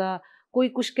ਨਹੀਂ ਲੱਗਦਾ, ਕੋਈ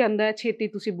ਕੁਛ ਕਹਿੰਦਾ ਹੈ ਛੇਤੀ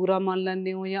ਤੁਸੀਂ ਬੁਰਾ ਮੰਨ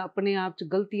ਲੈਂਦੇ ਹੋ ਜਾਂ ਆਪਣੇ ਆਪ 'ਚ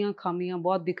ਗਲਤੀਆਂ ਖਾਮੀਆਂ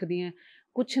ਬਹੁਤ ਦਿਖਦੀਆਂ,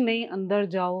 ਕੁਛ ਨਹੀਂ, ਅੰਦਰ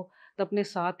ਜਾਓ ਤਾਂ ਆਪਣੇ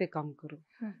ਸਾਹ 'ਤੇ ਕੰਮ ਕਰੋ।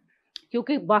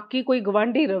 ਕਿਉਂਕਿ ਬਾਕੀ ਕੋਈ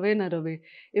ਗਵਾਂਢੀ ਰਵੇ ਨਾ ਰਵੇ,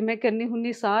 ਇਹ ਮੈਂ ਕਹਿੰਦੀ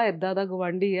ਹੁੰਦੀ, ਸਾਹ ਇੱਦਾਂ ਦਾ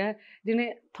ਗਵਾਂਢੀ ਹੈ ਜਿਹਨੇ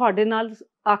ਤੁਹਾਡੇ ਨਾਲ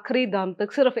ਆਖਰੀ ਦਮ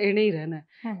ਤੱਕ ਸਿਰਫ ਇਹਨੇ ਹੀ ਰਹਿਣਾ।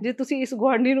 ਜੇ ਤੁਸੀਂ ਇਸ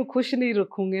ਗਵਾਂਢੀ ਨੂੰ ਖੁਸ਼ ਨਹੀਂ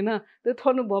ਰੱਖੋਗੇ ਨਾ ਤੇ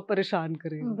ਤੁਹਾਨੂੰ ਬਹੁਤ ਪਰੇਸ਼ਾਨ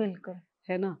ਕਰੇਗਾ। ਬਿਲਕੁਲ,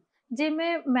 ਹੈ ਨਾ। ਜੇ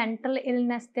ਮੈਂ ਮੈਂਟਲ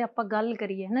ਇਲਨੈਸ ਤੇ ਆਪਾਂ ਗੱਲ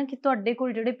ਕਰੀਏ ਨਾ, ਕਿ ਤੁਹਾਡੇ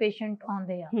ਕੋਲ ਜਿਹੜੇ ਪੇਸ਼ੈਂਟ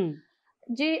ਆਉਂਦੇ ਆ,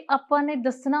 ਜੇ ਆਪਾਂ ਨੇ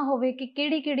ਦੱਸਣਾ ਹੋਵੇ ਕਿ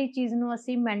ਕਿਹੜੀ ਚੀਜ਼ ਨੂੰ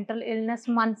ਅਸੀਂ ਮੈਂਟਲ ਇਲਨੈਸ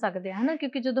ਮੰਨ ਸਕਦੇ ਹਾਂ, ਹੈ ਨਾ,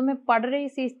 ਕਿਉਂਕਿ ਜਦੋਂ ਮੈਂ ਪੜ੍ਹ ਰਹੀ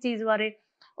ਸੀ ਇਸ ਚੀਜ਼ ਬਾਰੇ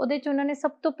ਉਹਦੇ 'ਚ ਉਹਨਾਂ ਨੇ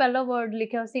ਸਭ ਤੋਂ ਪਹਿਲਾ ਵਰਡ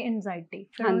ਲਿਖਿਆ ਸੀ ਐਂਜ਼ਾਇਟੀ,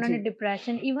 ਫਿਰ ਉਹਨਾਂ ਨੇ ਹਾਂਜੀ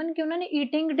ਡਿਪਰੈਸ਼ਨ, ਈਵਨ ਕਿ ਉਹਨਾਂ ਨੇ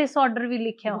ਈਟਿੰਗ ਡਿਸਆਰਡਰ ਵੀ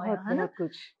ਲਿਖਿਆ ਹੋਇਆ ਬਹੁਤ ਹੈ ਨਾ। ਬਹੁਤ ਕੁਝ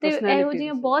ਤੇ ਇਹੋ ਪਰਸਨੈਲਿਟੀ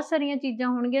ਜਿਹੀਆਂ ਡਿਸਆਰਡਰ। ਬਹੁਤ ਸਾਰੀਆਂ ਚੀਜ਼ਾਂ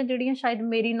ਹੋਣਗੀਆਂ ਜਿਹੜੀਆਂ ਸ਼ਾਇਦ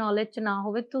ਮੇਰੀ ਨੌਲੇਜ 'ਚ ਨਾ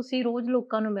ਹੋਵੇ, ਤੁਸੀਂ ਰੋਜ਼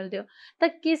ਲੋਕਾਂ ਨੂੰ ਮਿਲਦੇ ਹੋ, ਤਾਂ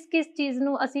ਕਿਸ ਚੀਜ਼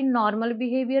ਨੂੰ ਅਸੀਂ ਨਾਰਮਲ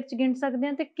ਬਿਹੇਵੀਅਰ 'ਚ ਗਿਣ ਸਕਦੇ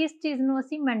ਹਾਂ ਤੇ ਕਿਸ ਚੀਜ਼ ਨੂੰ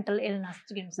ਅਸੀਂ ਮੈਂਟਲ ਇਲਨੈਸ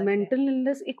 'ਚ ਗਿਣ ਸਕਦੇ ਹਾਂ? ਮੈਂਟਲ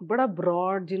ਇਲਨੈਸ ਇੱਕ ਬੜਾ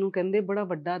ਬ੍ਰੌਡ, ਜਿਹਨੂੰ ਕਹਿੰਦੇ ਬੜਾ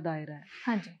ਵੱਡਾ ਦਾਇਰਾ ਹੈ।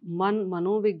 ਹਾਂਜੀ।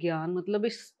 ਮਨੋਵਿਗਿਆਨ ਮਤਲਬ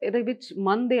ਇਹਦੇ ਵਿੱਚ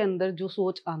ਮਨ ਦੇ ਅੰਦਰ ਜੋ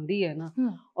ਸੋਚ ਆਉਂਦੀ ਹੈ ਨਾ,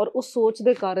 ਹੂੰ। ਔਰ ਉਸ ਸੋਚ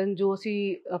ਦੇ ਕਾਰਨ ਜੋ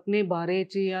ਅਸੀਂ ਆਪਣੇ ਬਾਰੇ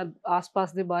 'ਚ ਜਾਂ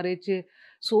ਆਸ-ਪਾਸ ਦੇ ਬਾਰੇ 'ਚ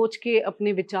ਸੋਚ ਕੇ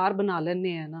ਆਪਣੇ ਵਿਚਾਰ ਬਣਾ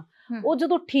ਲੈਂਦੇ ਆ ਨਾ, ਉਹ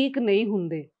ਜਦੋਂ ਠੀਕ ਨਹੀਂ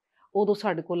ਹੁੰਦੇ ਉਦੋਂ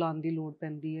ਸਾਡੇ ਕੋਲ ਆਉਣ ਦੀ ਲੋੜ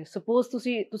ਪੈਂਦੀ ਹੈ। ਸਪੋਜ਼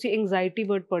ਤੁਸੀਂ ਐਂਜ਼ਾਈਟੀ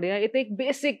ਵਰਡ ਪੜ੍ਹਿਆ, ਇਹ ਤਾਂ ਇੱਕ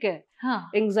ਬੇਸਿਕ ਹੈ। ਹਾਂ।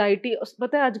 ਐਂਜ਼ਾਈਟੀ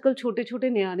ਪਤਾ ਹੈ, ਅੱਜ ਕੱਲ੍ਹ ਛੋਟੇ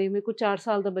ਨਿਆਣੇ, ਮੇਰੇ ਕੋਲ 4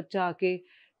 ਸਾਲ ਦਾ ਬੱਚਾ ਆ ਕੇ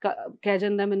ਕਹਿ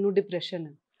ਜਾਂਦਾ ਮੈਨੂੰ ਡਿਪਰੈਸ਼ਨ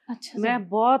ਹੈ। ਅੱਛਾ ਜੀ। ਮੈਂ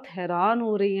ਬਹੁਤ ਹੈਰਾਨ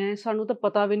ਹੋ ਰਹੀ ਹਾਂ, ਸਾਨੂੰ ਤਾਂ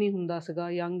ਪਤਾ ਵੀ ਨਹੀਂ ਹੁੰਦਾ ਸੀਗਾ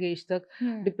ਯੰਗ ਏਜ ਤੱਕ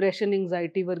ਡਿਪਰੈਸ਼ਨ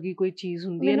ਐਂਜ਼ਾਈਟੀ ਵਰਗੀ ਕੋਈ ਚੀਜ਼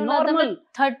ਹੁੰਦੀ ਹੈ। ਨਾਰਮਲ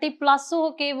 30 ਪਲੱਸ ਹੋ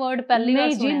ਕੇ ਵਰਡ ਪਹਿਲੀ ਵਾਰ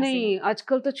ਸੁਣਿਆ ਸੀ। ਨਹੀਂ, ਅੱਜ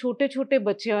ਕੱਲ੍ਹ ਤਾਂ ਛੋਟੇ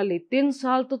ਬੱਚਿਆਂ ਲਈ 3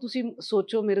 ਸਾਲ ਤੋਂ ਤੁਸੀਂ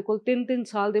ਸੋਚੋ, ਮੇਰੇ ਕੋਲ 3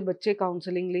 ਸਾਲ ਦੇ ਬੱਚੇ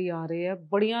ਕਾਉਂਸਲਿੰਗ ਲਈ ਆ ਰਹੇ ਆ,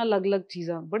 ਬੜੀਆਂ ਅਲੱਗ-ਅਲੱਗ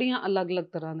ਚੀਜ਼ਾਂ, ਬੜੀਆਂ ਅਲੱਗ-ਅਲੱਗ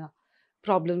ਤਰ੍ਹਾਂ ਦਾ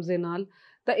ਪ੍ਰੋਬਲਮਸ ਦੇ ਨਾਲ।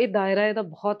 ਤਾਂ ਇਹ ਦਾਇਰਾ ਇਹਦਾ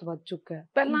ਬਹੁਤ ਵੱਧ ਚੁੱਕਾ ਹੈ।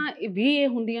 ਪਹਿਲਾਂ ਵੀ ਇਹ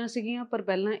ਹੁੰਦੀਆਂ ਸੀਗੀਆਂ, ਪਰ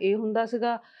ਪਹਿਲਾਂ ਇਹ ਹੁੰਦਾ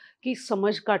ਸੀਗਾ ਕਿ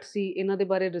ਸਮਝ ਘੱਟ ਸੀ, ਇਹਨਾਂ ਦੇ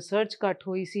ਬਾਰੇ ਰਿਸਰਚ ਘੱਟ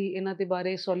ਹੋਈ ਸੀ, ਇਹਨਾਂ ਦੇ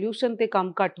ਬਾਰੇ ਸੋਲਿਊਸ਼ਨ ਤੇ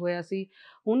ਕੰਮ ਘੱਟ ਹੋਇਆ ਸੀ।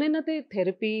 ਹੁਣ ਇਹਨਾਂ ਤੇ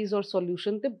ਥੈਰੇਪੀਜ਼ ਔਰ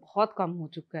ਸੋਲਿਊਸ਼ਨ ਤੇ ਬਹੁਤ ਕੰਮ ਹੋ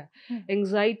ਚੁੱਕਾ ਹੈ।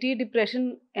 ਐਂਜ਼ਾਈਟੀ ਡਿਪਰੈਸ਼ਨ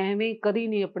ਐਵੇਂ ਕਦੀ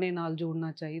ਨਹੀਂ ਆਪਣੇ ਨਾਲ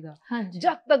ਜੋੜਨਾ ਚਾਹੀਦਾ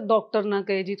ਜਦ ਤੱਕ ਡਾਕਟਰ ਨਾ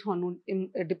ਕਹੇ ਜੀ ਤੁਹਾਨੂੰ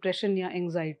ਡਿਪਰੈਸ਼ਨ ਜਾਂ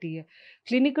ਐਂਜ਼ਾਈਟੀ ਹੈ।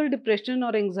 ਕਲੀਨਿਕਲ ਡਿਪਰੈਸ਼ਨ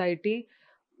ਔਰ ਐਂਜ਼ਾਈਟੀ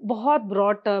ਬਹੁਤ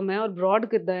ਬਰੌਡ ਟਰਮ ਹੈ, ਔਰ ਬਰੌਡ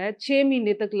ਕਿੱਦਾਂ ਹੈ, 6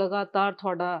 ਮਹੀਨੇ ਤੱਕ ਲਗਾਤਾਰ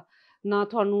ਤੁਹਾਡਾ ਨਾ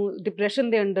ਤੁਹਾਨੂੰ ਡਿਪਰੈਸ਼ਨ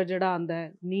ਦੇ ਅੰਡਰ ਜਿਹੜਾ ਆਉਂਦਾ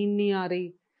ਹੈ, ਨੀਂਦ ਨਹੀਂ ਆ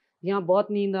ਰਹੀ ਜਾਂ ਬਹੁਤ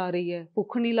ਨੀਂਦ ਆ ਰਹੀ ਹੈ,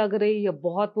 ਭੁੱਖ ਨਹੀਂ ਲੱਗ ਰਹੀ ਜਾਂ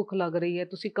ਬਹੁਤ ਭੁੱਖ ਲੱਗ ਰਹੀ ਹੈ,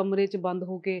 ਤੁਸੀਂ ਕਮਰੇ 'ਚ ਬੰਦ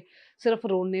ਹੋ ਕੇ ਸਿਰਫ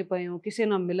ਰੋਣੇ ਪਏ ਹੋ, ਕਿਸੇ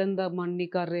ਨਾਲ ਮਿਲਣ ਦਾ ਮਨ ਨਹੀਂ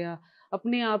ਕਰ ਰਿਹਾ,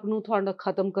 ਆਪਣੇ ਆਪ ਨੂੰ ਤੁਹਾਡਾ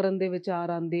ਖ਼ਤਮ ਕਰਨ ਦੇ ਵਿਚਾਰ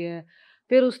ਆਉਂਦੇ ਹੈ।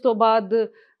 ਫਿਰ ਉਸ ਤੋਂ ਬਾਅਦ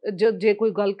ਜੇ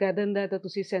ਕੋਈ ਗੱਲ ਕਹਿ ਦਿੰਦਾ ਤਾਂ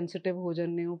ਤੁਸੀਂ ਸੈਂਸਿਟਿਵ ਹੋ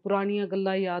ਜਾਂਦੇ ਹੋ, ਪੁਰਾਣੀਆਂ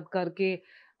ਗੱਲਾਂ ਯਾਦ ਕਰਕੇ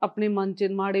ਆਪਣੇ ਮਨ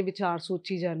 'ਚ ਮਾੜੇ ਵਿਚਾਰ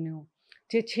ਸੋਚੀ ਜਾਂਦੇ ਹੋ।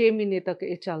 ਜੇ 6 ਮਹੀਨੇ ਤੱਕ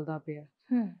ਇਹ ਚੱਲਦਾ ਪਿਆ,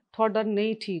 ਤੁਹਾਡਾ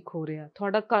ਨਹੀਂ ਠੀਕ ਹੋ ਰਿਹਾ,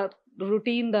 ਤੁਹਾਡਾ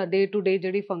routine the day to day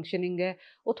ਜਿਹੜੀ ਫੰਕਸ਼ਨਿੰਗ ਹੈ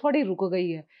ਉਹ ਤੁਹਾਡੀ ਰੁਕ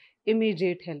ਗਈ ਹੈ,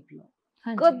 ਇਮੀਡੀਏਟ ਹੈਲਪ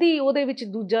ਲਓ। ਕਦੀ ਉਹਦੇ ਵਿੱਚ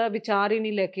ਦੂਜਾ ਵਿਚਾਰ ਹੀ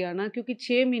ਨਹੀਂ ਲੈ ਕੇ ਆਉਣਾ, ਕਿਉਂਕਿ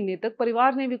 6 ਮਹੀਨੇ ਤੱਕ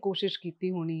ਪਰਿਵਾਰ ਨੇ ਵੀ ਕੋਸ਼ਿਸ਼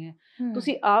ਕੀਤੀ ਹੋਣੀ ਹੈ,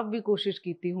 ਤੁਸੀਂ ਆਪ ਵੀ ਕੋਸ਼ਿਸ਼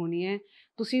ਕੀਤੀ ਹੋਣੀ ਹੈ,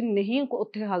 ਤੁਸੀਂ ਨਹੀਂ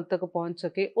ਉੱਥੇ ਹਾਲ ਤੱਕ ਪਹੁੰਚ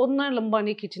ਸਕੇ। ਉਹਨਾਂ ਲੰਬਾ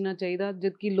ਨਹੀਂ ਖਿੱਚਣਾ ਚਾਹੀਦਾ,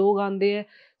 ਜਦਕਿ ਲੋਕ ਆਉਂਦੇ ਹੈ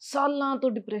ਸਾਲਾਂ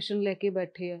ਤੋਂ ਡਿਪਰੈਸ਼ਨ ਲੈ ਕੇ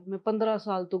ਬੈਠੇ ਹੈ, ਮੈਂ 15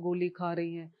 ਸਾਲ ਤੋਂ ਗੋਲੀ ਖਾ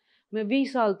ਰਹੀ ਹਾਂ, ਮੈਂ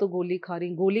 20 ਸਾਲ ਤੋਂ ਗੋਲੀ ਖਾ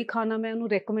ਰਹੀ। ਗੋਲੀ ਖਾਣਾ ਮੈਂ ਉਹਨੂੰ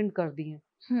ਰੈਕਮੈਂਡ ਕਰਦੀ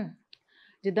ਹਾਂ।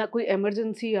 ਜਿੱਦਾਂ ਕੋਈ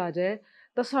ਐਮਰਜੈਂਸੀ ਆ ਜਾਏ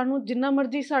ਤਾਂ ਸਾਨੂੰ ਜਿੰਨਾ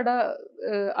ਮਰਜ਼ੀ ਸਾਡਾ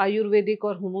ਆਯੁਰਵੈਦਿਕ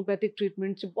ਔਰ ਹੋਮੋਪੈਥਿਕ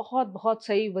ਟ੍ਰੀਟਮੈਂਟ 'ਚ ਬਹੁਤ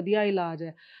ਸਹੀ ਵਧੀਆ ਇਲਾਜ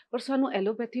ਹੈ, ਪਰ ਸਾਨੂੰ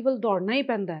ਐਲੋਪੈਥੀ ਵੱਲ ਦੌੜਨਾ ਹੀ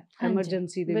ਪੈਂਦਾ ਹੈ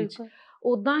ਐਮਰਜੈਂਸੀ ਦੇ ਵਿੱਚ।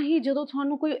 ਉੱਦਾਂ ਹੀ ਜਦੋਂ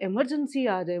ਤੁਹਾਨੂੰ ਕੋਈ ਐਮਰਜੈਂਸੀ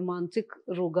ਆ ਜਾਏ ਮਾਨਸਿਕ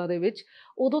ਰੋਗਾਂ ਦੇ ਵਿੱਚ,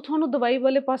 ਉਦੋਂ ਤੁਹਾਨੂੰ ਦਵਾਈ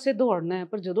ਵਾਲੇ ਪਾਸੇ ਦੌੜਨਾ ਹੈ,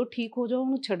 ਪਰ ਜਦੋਂ ਠੀਕ ਹੋ ਜਾਓ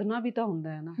ਉਹਨੂੰ ਛੱਡਣਾ ਵੀ ਤਾਂ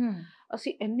ਹੁੰਦਾ ਹੈ ਨਾ।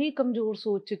 ਅਸੀਂ ਇੰਨੀ ਕਮਜ਼ੋਰ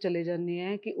ਸੋਚ 'ਚ ਚਲੇ ਜਾਂਦੇ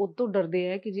ਹਾਂ ਕਿ ਉਦੋਂ ਡਰਦੇ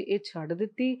ਹੈ ਕਿ ਜੇ ਇਹ ਛੱਡ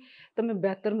ਦਿੱਤੀ ਤਾਂ ਮੈਂ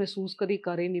ਬਿਹਤਰ ਮਹਿਸੂਸ ਕਦੀ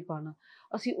ਕਰ ਹੀ ਨਹੀਂ ਪਾਉਣਾ।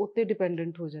 ਅਸੀਂ ਉੱਤੇ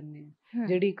ਡਿਪੈਂਡੈਂਟ ਹੋ ਜਾਂਦੇ ਹਾਂ,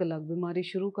 ਜਿਹੜੀ ਇੱਕ ਅਲੱਗ ਬਿਮਾਰੀ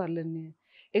ਸ਼ੁਰੂ ਕਰ ਲੈਂਦੇ ਹਾਂ।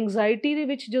 ਐਂਜ਼ਾਈਟੀ ਦੇ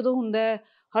ਵਿੱਚ ਜਦੋਂ ਹੁੰਦਾ ਹੈ,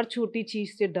 ਹਰ ਛੋਟੀ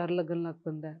ਚੀਜ਼ 'ਤੇ ਡਰ ਲੱਗਣ ਲੱਗ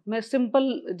ਪੈਂਦਾ। ਮੈਂ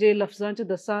ਸਿੰਪਲ ਜੇ ਲਫ਼ਜ਼ਾਂ 'ਚ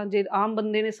ਦੱਸਾਂ, ਜੇ ਆਮ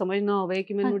ਬੰਦੇ ਨੇ ਸਮਝਣਾ ਹੋਵੇ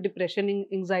ਕਿ ਮੈਨੂੰ ਡਿਪਰੈਸ਼ਨ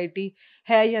ਐਂਜ਼ਾਈਟੀ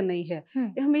ਹੈ ਜਾਂ ਨਹੀਂ ਹੈ,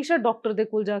 ਇਹ ਹਮੇਸ਼ਾ ਡਾਕਟਰ ਦੇ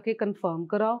ਕੋਲ ਜਾ ਕੇ ਕਨਫਰਮ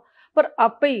ਕਰਾਓ। ਪਰ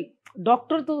ਆਪੇ ਹੀ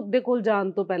ਡਾਕਟਰ ਦੇ ਕੋਲ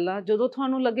ਜਾਣ ਤੋਂ ਪਹਿਲਾਂ ਜਦੋਂ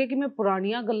ਤੁਹਾਨੂੰ ਲੱਗੇ ਕਿ ਮੈਂ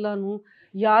ਪੁਰਾਣੀਆਂ ਗੱਲਾਂ ਨੂੰ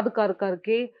ਯਾਦ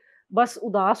ਕਰਕੇ ਬਸ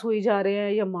ਉਦਾਸ ਹੋਈ ਜਾ ਰਿਹਾ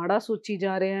ਹੈ ਜਾਂ ਮਾੜਾ ਸੋਚੀ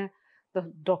ਜਾ ਰਿਹਾ ਹੈ, ਤਾਂ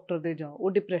ਡਾਕਟਰ ਦੇ ਜਾਓ।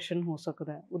 ਉਹ ਡਿਪਰੈਸ਼ਨ ਹੋ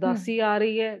ਸਕਦਾ ਹੈ, ਉਦਾਸੀ ਆ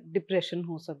ਰਹੀ ਹੈ, ਡਿਪਰੈਸ਼ਨ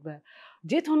ਹੋ ਸਕਦਾ ਹੈ।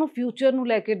 ਜੇ ਤੁਹਾਨੂੰ ਫਿਊਚਰ ਨੂੰ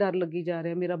ਲੈ ਕੇ ਡਰ ਲੱਗੀ ਜਾ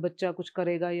ਰਿਹਾ, ਮੇਰਾ ਬੱਚਾ ਕੁਝ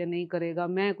ਕਰੇਗਾ ਜਾਂ ਨਹੀਂ ਕਰੇਗਾ,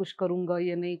 ਮੈਂ ਕੁਝ ਕਰੂੰਗਾ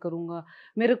ਜਾਂ ਨਹੀਂ ਕਰੂੰਗਾ,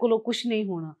 ਮੇਰੇ ਕੋਲੋਂ ਕੁਝ ਨਹੀਂ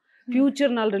ਹੋਣਾ, ਫਿਊਚਰ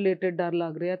ਨਾਲ ਰਿਲੇਟਡ ਡਰ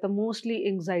ਲੱਗ ਰਿਹਾ, ਤਾਂ ਮੋਸਟਲੀ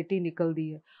ਐਂਜ਼ਾਈਟੀ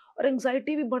ਨਿਕਲਦੀ ਹੈ। ਔਰ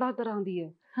ਐਂਜ਼ਾਈਟੀ ਵੀ ਬੜਾ ਤਰ੍ਹਾਂ ਦੀ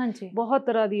ਹੈ, ਬਹੁਤ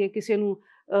ਤਰ੍ਹਾਂ ਦੀ ਹੈ। ਕਿਸੇ ਨੂੰ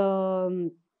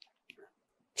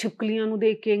ਛਿਪਕਲੀਆਂ ਨੂੰ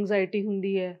ਦੇਖ ਕੇ ਐਂਜ਼ਾਈਟੀ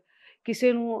ਹੁੰਦੀ ਹੈ,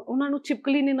 ਕਿਸੇ ਨੂੰ ਉਹਨਾਂ ਨੂੰ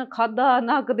ਛਿਪਕਲੀ ਨੇ ਨਾ ਖਾਧਾ,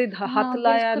 ਨਾ ਕਦੇ ਹੱਥ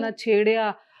ਲਾਇਆ, ਨਾ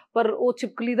ਛੇੜਿਆ, ਪਰ ਉਹ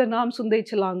ਛਿਪਕਲੀ ਦਾ ਨਾਮ ਸੁਣਦੇ ਹੀ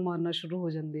ਛਲਾਂਗ ਮਾਰਨਾ ਸ਼ੁਰੂ ਹੋ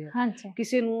ਜਾਂਦੇ ਆ।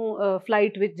 ਕਿਸੇ ਨੂੰ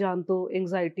ਫਲਾਈਟ ਵਿੱਚ ਜਾਣ ਤੋਂ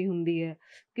ਐਂਜ਼ਾਈਟੀ ਹੁੰਦੀ ਹੈ,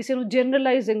 ਕਿਸੇ ਨੂੰ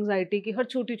ਜਨਰਲਾਈਜ਼ ਐਂਜ਼ਾਈਟੀ ਕਿ ਹਰ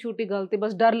ਛੋਟੀ ਗੱਲ ਤੇ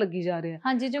ਬਸ ਡਰ ਲੱਗੀ ਜਾ ਰਿਹਾ।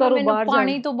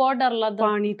 ਪਾਣੀ ਤੋਂ ਬਹੁਤ ਡਰ ਲੱਗਦਾ,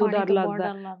 ਪਾਣੀ ਤੋਂ ਡਰ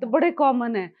ਲੱਗਦਾ ਤੇ ਬੜੇ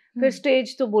ਕਾਮਨ ਹੈ। ਫਿਰ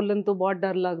ਸਟੇਜ ਤੋਂ ਬੋਲਣ ਤੋਂ ਬਹੁਤ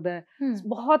ਡਰ ਲੱਗਦਾ ਹੈ।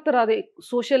 ਬਹੁਤ ਤਰ੍ਹਾਂ ਦੇ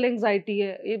ਸੋਸ਼ਲ ਐਂਜ਼ਾਈਟੀ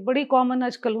ਹੈ, ਇਹ ਬੜੀ ਕਾਮਨ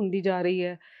ਅੱਜ ਕੱਲ੍ਹ ਹੁੰਦੀ ਜਾ ਰਹੀ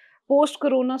ਹੈ। ਪੋਸਟ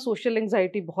ਕਰੋਨਾ ਸੋਸ਼ਲ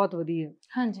ਐਂਜ਼ਾਈਟੀ ਬਹੁਤ ਵਧੀ ਹੈ।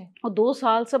 ਉਹ 2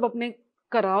 ਸਾਲ ਸਭ ਆਪਣੇ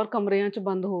ਘਰਾਂ ਔਰ ਕਮਰਿਆਂ 'ਚ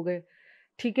ਬੰਦ ਹੋ ਗਏ,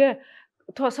 ਠੀਕ ਹੈ।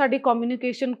 ਸਾਡੀ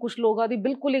ਕਮਿਊਨੀਕੇਸ਼ਨ ਕੁਛ ਲੋਕਾਂ ਦੀ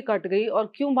ਬਿਲਕੁਲ ਹੀ ਘੱਟ ਗਈ। ਔਰ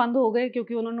ਕਿਉਂ ਬੰਦ ਹੋ ਗਏ?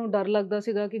 ਕਿਉਂਕਿ ਉਹਨਾਂ ਨੂੰ ਡਰ ਲੱਗਦਾ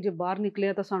ਸੀਗਾ ਕਿ ਜੇ ਬਾਹਰ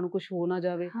ਨਿਕਲਿਆ ਤਾਂ ਸਾਨੂੰ ਕੁਛ ਹੋ ਨਾ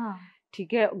ਜਾਵੇ,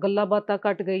 ਠੀਕ ਹੈ। ਗੱਲਾਂ ਬਾਤਾਂ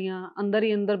ਘੱਟ ਗਈਆਂ, ਅੰਦਰ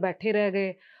ਹੀ ਅੰਦਰ ਬੈਠੇ ਰਹਿ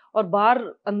ਗਏ, ਔਰ ਬਾਹਰ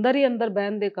ਅੰਦਰ ਹੀ ਅੰਦਰ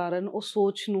ਬਹਿਣ ਦੇ ਕਾਰਨ ਉਹ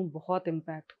ਸੋਚ ਨੂੰ ਬਹੁਤ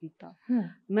ਇੰਪੈਕਟ ਕੀਤਾ।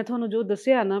 ਮੈਂ ਤੁਹਾਨੂੰ ਜੋ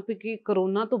ਦੱਸਿਆ ਨਾ ਕਿ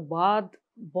ਕਰੋਨਾ ਤੋਂ ਬਾਅਦ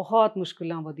ਬਹੁਤ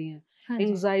ਮੁਸ਼ਕਿਲਾਂ ਵਧੀਆਂ,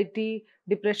 ਐਂਜ਼ਾਈਟੀ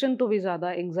ਡਿਪਰੈਸ਼ਨ ਤੋਂ ਵੀ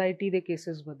ਜ਼ਿਆਦਾ ਐਂਜ਼ਾਈਟੀ ਦੇ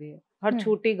ਕੇਸਿਸ ਵਧੇ ਹੈ। ਹਰ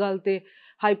ਛੋਟੀ ਗੱਲ ਤੇ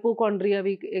ਹਾਈਪੋਕੌਂਡਰੀਆ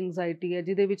ਵੀ ਇੱਕ ਐਂਜ਼ਾਈਟੀ ਹੈ,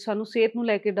 ਜਿਹਦੇ ਵਿੱਚ ਸਾਨੂੰ ਸਿਹਤ ਨੂੰ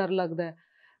ਲੈ ਕੇ ਡਰ ਲੱਗਦਾ ਹੈ।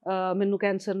 ਮੈਨੂੰ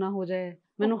ਕੈਂਸਰ ਨਾ ਹੋ ਜਾਏ,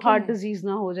 ਮੈਨੂੰ ਹਾਰਟ ਡਿਜ਼ੀਜ਼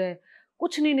ਨਾ ਹੋ ਜਾਏ,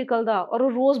 ਕੁਛ ਨਹੀਂ ਨਿਕਲਦਾ। ਔਰ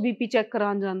ਉਹ ਰੋਜ਼ ਬੀਪੀ ਚੈੱਕ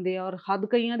ਕਰਾਉਣ ਜਾਂਦੇ ਆ, ਔਰ ਹੱਦ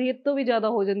ਕਈਆਂ ਦੀ ਇਹ ਤੋਂ ਵੀ ਜ਼ਿਆਦਾ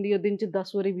ਹੋ ਜਾਂਦੀ ਹੈ, ਦਿਨ 'ਚ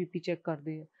 10 ਵਾਰੀ ਬੀਪੀ ਚੈੱਕ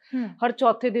ਕਰਦੇ ਆ। ਹਰ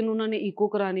ਚੌਥੇ ਦਿਨ ਉਹਨਾਂ ਨੇ ਈਕੋ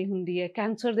ਕਰਾਉਣੀ ਹੁੰਦੀ ਹੈ,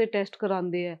 ਕੈਂਸਰ ਦੇ ਟੈਸਟ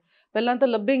ਕਰਾਉਂਦੇ ਆ। ਪਹਿਲਾਂ ਤਾਂ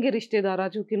ਲੱਭेंगे ਰਿਸ਼ਤੇਦਾਰਾਂ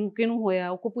 'ਚ ਕਿਹਨੂੰ ਹੋਇਆ,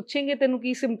 ਉਹ ਕੋ ਪੁੱਛेंगे ਤੈਨੂੰ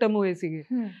ਕੀ ਸਿੰਪਟਮ ਹੋਏ ਸੀਗੇ।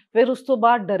 ਫਿਰ ਉਸ ਤੋਂ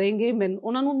ਬਾਅਦ ਡਰेंगे। ਮੈਨੂੰ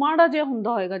ਉਹਨਾਂ ਨੂੰ ਮਾੜਾ ਜਿਹਾ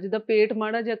ਹੁੰਦਾ ਹੋਏਗਾ, ਜਿੱਦਾਂ ਪੇਟ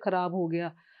ਮਾੜਾ ਜਿਹਾ ਖਰਾਬ ਹੋ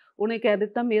ਗਿਆ, ਉਹਨੇ ਕਹਿ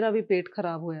ਦਿੱਤਾ ਮੇਰਾ ਵੀ ਪੇਟ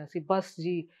ਖਰਾਬ ਹੋਇਆ ਸੀ, ਬਸ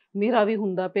ਜੀ ਮੇਰਾ ਵੀ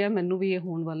ਹੁੰਦਾ ਪਿਆ, ਮੈਨੂੰ ਵੀ ਇਹ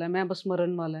ਹੋਣ ਵਾਲਾ, ਮੈਂ ਬਸ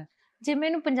ਮਰਨ ਵਾਲਾ ਹੈ। ਜੇ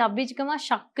ਮੈਨੂੰ ਪੰਜਾਬੀ 'ਚ ਕਹਾਂ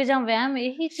ਸ਼ੱਕ ਜਾਂ ਵਹਿਮ,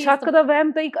 ਇਹੀ ਚੀਜ਼। ਸ਼ੱਕ ਦਾ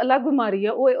ਵਹਿਮ ਤਾਂ ਇੱਕ ਅਲੱਗ ਬਿਮਾਰੀ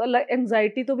ਹੈ, ਉਹ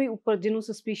ਐਂਗਜ਼ਾਇਟੀ ਤੋਂ ਵੀ ਉੱਪਰ, ਜਿਹਨੂੰ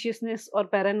ਸਸਪੀਸ਼ੀਅਸਨੈਸ ਔਰ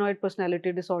ਪੈਰਾਨੋਇਡ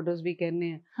ਪਰਸਨੈਲਿਟੀ ਡਿਸਆਰਡਰਸ ਵੀ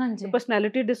ਕਹਿੰਦੇ ਆ। ਹਾਂਜੀ,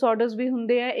 ਪਰਸਨੈਲਿਟੀ ਡਿਸਆਰਡਰਸ ਵੀ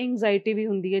ਹੁੰਦੇ ਆ, ਐਂਗਜ਼ਾਇਟੀ ਵੀ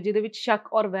ਹੁੰਦੀ ਹੈ, ਜਿਹਦੇ ਵਿੱਚ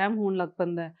ਸ਼ੱਕ ਔਰ ਵਹਿਮ ਹੋਣ ਲੱਗ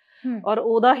ਪੈਂਦਾ ਹੈ। ਔਰ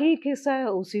ਉਹਦਾ ਹੀ ਇੱਕ ਹਿੱਸਾ ਹੈ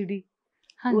OCD।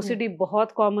 OCD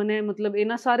ਬਹੁਤ ਕਾਮਨ ਹੈ। ਮਤਲਬ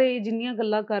ਇਹਨਾਂ ਸਾਰੇ ਜਿੰਨੀਆਂ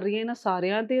ਗੱਲਾਂ ਕਰ ਰਹੀਆਂ, ਇਹਨਾਂ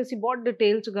ਸਾਰਿਆਂ ਤੇ ਅਸੀਂ ਬਹੁਤ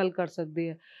ਡਿਟੇਲ 'ਚ ਗੱਲ ਕਰ ਸਕਦੇ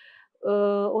ਹਾਂ।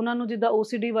 ਉਹਨਾਂ ਨੂੰ ਜਿੱਦਾਂ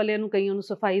OCD ਵਾਲਿਆਂ ਨੂੰ, ਕਈਆਂ ਨੂੰ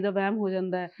ਸਫਾਈ ਦਾ ਵਹਿਮ ਹੋ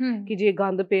ਜਾਂਦਾ ਹੈ ਕਿ ਜੇ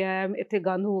ਗੰਦ ਪਿਆ ਹੈ, ਇੱਥੇ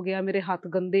ਗੰਦ ਹੋ ਗਿਆ, ਮੇਰੇ ਹੱਥ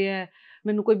ਗੰਦੇ ਹੈ,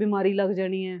 ਮੈਨੂੰ ਕੋਈ ਬਿਮਾਰੀ ਲੱਗ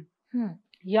ਜਾਣੀ ਹੈ।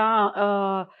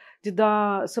 ਜਾਂ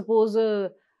ਜਿੱਦਾਂ ਸਪੋਜ਼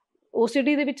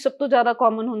OCD ਦੇ ਵਿੱਚ ਸਭ ਤੋਂ ਜ਼ਿਆਦਾ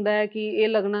ਕਾਮਨ ਹੁੰਦਾ ਹੈ ਕਿ ਇਹ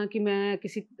ਲੱਗਣਾ ਕਿ ਮੈਂ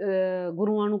ਕਿਸੇ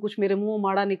ਗੁਰੂਆਂ ਨੂੰ ਕੁਛ ਮੇਰੇ ਮੂੰਹੋਂ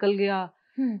ਮਾੜਾ ਨਿਕਲ ਗਿਆ,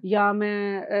 ਜਾਂ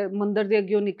ਮੈਂ ਮੰਦਿਰ ਦੇ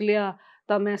ਅੱਗਿਓਂ ਨਿਕਲਿਆ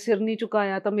ਤਾਂ ਮੈਂ ਸਿਰ ਨਹੀਂ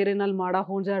ਝੁਕਾਇਆ ਤਾਂ ਮੇਰੇ ਨਾਲ ਮਾੜਾ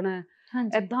ਹੋ ਜਾਣਾ ਹੈ।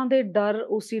 ਏਦਾਂ ਦੇ ਡਰ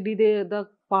OCD ਦੇ ਦਾ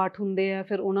ਪਾਰਟ ਹੁੰਦੇ ਆ।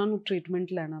 ਫਿਰ ਉਹਨਾਂ ਨੂੰ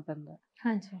ਟ੍ਰੀਟਮੈਂਟ ਲੈਣਾ ਪੈਂਦਾ।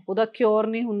 ਉਹਦਾ ਕਿਉਰ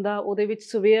ਨਹੀਂ ਹੁੰਦਾ, ਉਹਦੇ ਵਿੱਚ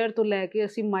ਸਵੇਅਰ ਤੋਂ ਲੈ ਕੇ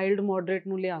ਅਸੀਂ ਮਾਈਲਡ ਮੋਡਰੇਟ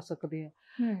ਨੂੰ ਲਿਆ ਸਕਦੇ ਆ।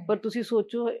 ਪਰ ਤੁਸੀਂ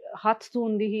ਸੋਚੋ, ਹੱਥ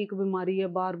ਧੋਣ ਦੀ ਹੀ ਇੱਕ ਬਿਮਾਰੀ ਹੈ,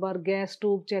 ਬਾਰ-ਬਾਰ ਗੈਸ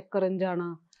ਸਟੋਵ ਚੈੱਕ ਕਰਨ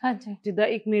ਜਾਣਾ। ਜਿੱਦਾਂ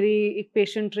ਮੇਰੀ ਇੱਕ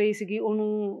ਪੇਸ਼ੈਂਟ ਰਹੀ ਸੀਗੀ,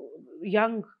 ਉਹਨੂੰ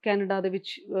ਯੰਗ ਕੈਨੇਡਾ ਦੇ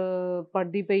ਵਿੱਚ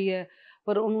ਪੜ੍ਹਦੀ ਪਈ ਹੈ,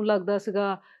 ਪਰ ਉਹਨੂੰ ਲੱਗਦਾ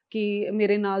ਸੀਗਾ ਕਿ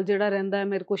ਮੇਰੇ ਨਾਲ ਜਿਹੜਾ ਰਹਿੰਦਾ ਹੈ,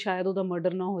 ਮੇਰੇ ਕੋਲ ਸ਼ਾਇਦ ਉਹਦਾ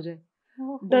ਮਰਡਰ ਨਾ ਹੋ ਜਾਏ।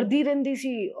 ਡਰਦੀ ਰਹਿੰਦੀ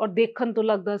ਸੀ, ਔਰ ਦੇਖਣ ਤੋਂ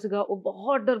ਲੱਗਦਾ ਸੀਗਾ ਉਹ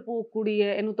ਬਹੁਤ ਡਰਪੋਕ ਕੁੜੀ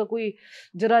ਹੈ, ਇਹਨੂੰ ਤਾਂ ਕੋਈ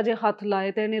ਜਰਾ ਜੇ ਹੱਥ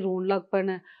ਲਾਏ ਤਾਂ ਇਹਨੇ ਰੋਣ ਲੱਗ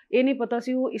ਪੈਣਾ। ਇਹ ਨਹੀਂ ਪਤਾ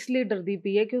ਸੀ ਉਹ ਇਸ ਲਈ ਡਰਦੀ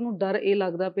ਪਈ ਹੈ ਕਿ ਉਹਨੂੰ ਡਰ ਇਹ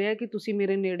ਲੱਗਦਾ ਪਿਆ ਕਿ ਤੁਸੀਂ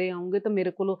ਮੇਰੇ ਨੇੜੇ ਆਉਂਗੇ ਤਾਂ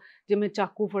ਮੇਰੇ ਕੋਲੋਂ ਜੇ ਮੈਂ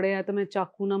ਚਾਕੂ ਫੜਿਆ ਤਾਂ ਮੈਂ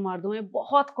ਚਾਕੂ ਨਾ ਮਾਰ ਦਵਾਂ। ਇਹ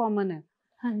ਬਹੁਤ ਕਾਮਨ ਹੈ,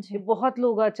 ਇਹ ਬਹੁਤ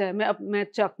ਲੋਕਾਂ 'ਚ ਹੈ। ਮੈਂ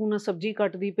ਚਾਕੂ ਨਾਲ ਸਬਜ਼ੀ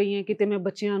ਕੱਟਦੀ ਪਈ ਹਾਂ, ਕਿਤੇ ਮੈਂ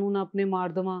ਬੱਚਿਆਂ ਨੂੰ ਨਾ ਆਪਣੇ ਮਾਰ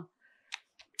ਦੇਵਾਂ,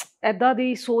 ਇੱਦਾਂ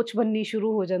ਦੀ ਸੋਚ ਬਣਨੀ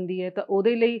ਸ਼ੁਰੂ ਹੋ ਜਾਂਦੀ ਹੈ। ਤਾਂ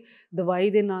ਉਹਦੇ ਲਈ ਦਵਾਈ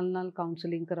ਦੇ ਨਾਲ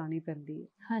ਕਾਉਂਸਲਿੰਗ ਕਰਾਉਣੀ ਪੈਂਦੀ ਹੈ।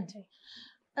 ਹਾਂਜੀ,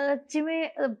 ਜਿਵੇਂ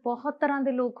ਬਹੁਤ ਤਰ੍ਹਾਂ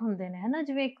ਦੇ ਲੋਕ ਹੁੰਦੇ ਨੇ, ਹਨਾ।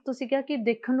 ਜਿਵੇਂ ਇੱਕ ਤੁਸੀਂ ਕਿਹਾ ਕਿ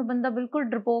ਦੇਖਣ ਨੂੰ ਬੰਦਾ ਬਿਲਕੁਲ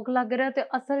ਡਰਪੋਕ ਲੱਗ ਰਿਹਾ ਤੇ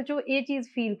ਅਸਲ 'ਚ ਇਹ ਚੀਜ਼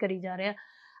ਫੀਲ ਕਰੀ ਜਾ ਰਿਹਾ।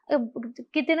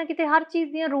 ਕਿਤੇ ਨਾ ਕਿਤੇ ਹਰ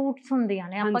ਚੀਜ਼ ਦੀਆਂ ਰੂਟਸ ਹੁੰਦੀਆਂ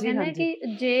ਨੇ। ਆਪਾਂ ਕਹਿੰਦੇ ਹਾਂ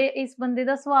ਕਿ ਜੇ ਇਸ ਬੰਦੇ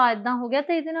ਦਾ ਸੁਭਾਅ ਏਦਾਂ ਹੋ ਗਿਆ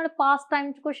ਤਾਂ ਇਹਦੇ ਨਾਲ ਪਾਸਟ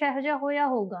ਟਾਈਮ 'ਚ ਕੁਛ ਇਹੋ ਜਿਹਾ ਹੋਇਆ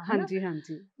ਹੋਊਗਾ।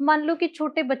 ਮੰਨ ਲਓ ਕਿ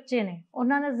ਛੋਟੇ ਬੱਚੇ ਨੇ,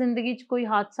 ਉਹਨਾਂ ਨਾਲ ਜ਼ਿੰਦਗੀ 'ਚ ਕੋਈ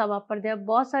ਹਾਦਸਾ ਵਾਪਰਦਾ।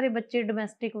 ਬਹੁਤ ਸਾਰੇ ਬੱਚੇ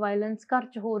ਡੋਮੈਸਟਿਕ ਵਾਇਲੈਂਸ ਘਰ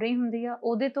 'ਚ ਹੋ ਰਹੀ ਹੁੰਦੀ ਆ,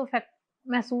 ਉਹਦੇ ਤੋਂ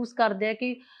ਮਹਿਸੂਸ ਕਰਦੇ ਆ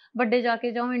ਕਿ ਵੱਡੇ ਜਾ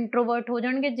ਕੇ ਜਾਂ ਉਹ ਇੰਟਰੋਵਰਟ ਹੋ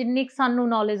ਜਾਣਗੇ, ਜਿੰਨੀ ਕੁ ਸਾਨੂੰ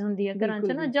ਨੌਲੇਜ ਹੁੰਦੀ ਹੈ ਘਰਾਂ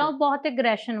 'ਚ ਨਾ, ਜਾਂ ਉਹ ਬਹੁਤ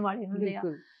ਐਗਰੈਸ਼ਨ ਵਾਲੇ ਹੁੰਦੇ ਆ।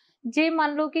 ਜੇ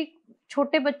ਮੰਨ ਲਓ ਕਿ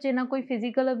ਛੋਟੇ ਬੱਚੇ ਨਾਲ ਕੋਈ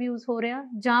ਫਿਜ਼ੀਕਲ ਅਬਿਊਜ਼ ਹੋ ਰਿਹਾ,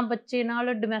 ਜਾਂ ਬੱਚੇ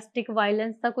ਨਾਲ ਡੋਮੈਸਟਿਕ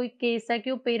ਵਾਇਲੈਂਸ ਦਾ ਕੋਈ ਕੇਸ ਹੈ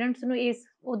ਕਿ ਉਹ ਪੇਰੈਂਟਸ ਨੂੰ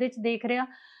ਉਹਦੇ 'ਚ ਦੇਖ ਰਿਹਾ,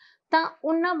 ਤਾਂ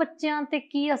ਉਹਨਾਂ ਬੱਚਿਆਂ 'ਤੇ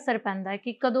ਕੀ ਅਸਰ ਪੈਂਦਾ ਹੈ?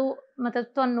 ਕਿ ਕਦੋਂ ਮਤਲਬ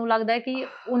ਤੁਹਾਨੂੰ ਲੱਗਦਾ ਹੈ ਕਿ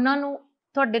ਉਹਨਾਂ ਨੂੰ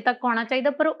ਤੁਹਾਡੇ ਤੱਕ ਆਉਣਾ ਚਾਹੀਦਾ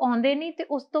ਪਰ ਉਹ ਆਉਂਦੇ ਨਹੀਂ, ਤੇ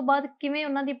ਉਸ ਤੋਂ ਬਾਅਦ ਕਿਵੇਂ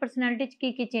ਉਹਨਾਂ ਦੀ ਪਰਸਨੈਲਿਟੀ 'ਚ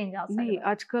ਕੀ ਚੇਂਜ ਆ ਸਕਦਾ? ਨਹੀਂ,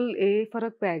 ਅੱਜ ਕੱਲ੍ਹ ਇਹ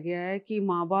ਫਰਕ ਪੈ ਗਿਆ ਹੈ ਕਿ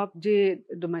ਮਾਂ-ਬਾਪ ਜੇ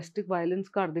ਡੋਮੈਸਟਿਕ ਵਾਇਲੈਂਸ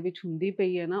ਘਰ ਦੇ ਵਿੱਚ ਹੁੰਦੀ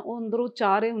ਪਈ ਹੈ ਨਾ, ਉਹ ਅੰਦਰੋਂ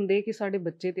ਚਾਹ ਰਹੇ ਹੁੰਦੇ ਕਿ ਸਾਡੇ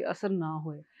ਬੱਚੇ 'ਤੇ ਅਸਰ ਨਾ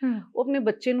ਹੋਏ। ਉਹ ਆਪਣੇ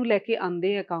ਬੱਚੇ ਨੂੰ ਲੈ ਕੇ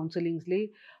ਆਉਂਦੇ ਆ ਕਾਉਂਸਲਿੰਗਸ ਲਈ,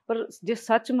 ਪਰ ਜੇ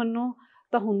ਸੱਚ ਮੰਨੋ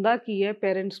ਤਾਂ ਹੁੰਦਾ ਕੀ ਹੈ,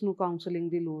 ਪੇਰੈਂਟਸ ਨੂੰ ਕਾਉਂਸਲਿੰਗ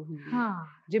ਦੀ ਲੋੜ ਹੁੰਦੀ ਹੈ।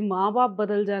 ਜੇ ਮਾਂ-ਬਾਪ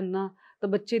ਬਦਲ ਜਾਣ ਨਾ ਤਾਂ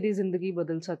ਬੱਚੇ ਦੀ ਜ਼ਿੰਦਗੀ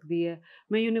ਬਦਲ ਸਕਦੀ ਹੈ।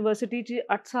 ਮੈਂ ਯੂਨੀਵਰਸਿਟੀ 'ਚ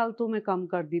 8 ਸਾਲ ਤੋਂ ਮੈਂ ਕੰਮ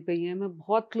ਕਰਦੀ ਪਈ ਹਾਂ। ਮੈਂ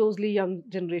ਬਹੁਤ ਕਲੋਜ਼ਲੀ ਯੰਗ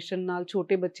ਜਨਰੇਸ਼ਨ ਨਾਲ,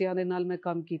 ਛੋਟੇ ਬੱਚਿਆਂ ਦੇ ਨਾਲ ਮੈਂ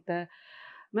ਕੰਮ ਕੀਤਾ ਹੈ।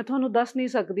 ਮੈਂ ਤੁਹਾਨੂੰ ਦੱਸ ਨਹੀਂ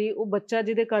ਸਕਦੀ, ਉਹ ਬੱਚਾ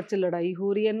ਜਿਹਦੇ ਘਰ 'ਚ ਲੜਾਈ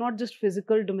ਹੋ ਰਹੀ ਹੈ, note just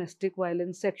physical domestic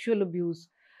violence, sexual abuse.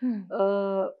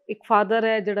 ਇੱਕ ਫਾਦਰ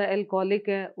ਹੈ ਜਿਹੜਾ ਐਲਕੋਹਲਿਕ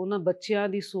ਹੈ, ਉਹਨਾਂ ਬੱਚਿਆਂ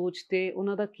ਦੀ ਸੋਚ 'ਤੇ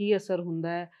ਉਹਨਾਂ ਦਾ ਕੀ ਅਸਰ ਹੁੰਦਾ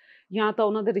ਹੈ? ਜਾਂ ਤਾਂ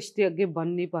ਉਹਨਾਂ ਦੇ ਰਿਸ਼ਤੇ ਅੱਗੇ ਬਣ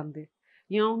ਨਹੀਂ ਪਾਉਂਦੇ,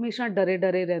 ਜਾਂ ਉਹ ਹਮੇਸ਼ਾ ਡਰੇ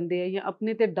ਰਹਿੰਦੇ ਆ, ਜਾਂ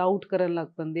ਆਪਣੇ 'ਤੇ ਡਾਊਟ ਕਰਨ ਲੱਗ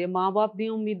ਪੈਂਦੇ ਆ। ਮਾਂ-ਬਾਪ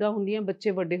ਦੀਆਂ ਉਮੀਦਾਂ ਹੁੰਦੀਆਂ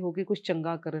ਬੱਚੇ ਵੱਡੇ ਹੋ ਕੇ ਕੁਛ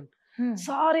ਚੰਗਾ ਕਰਨ।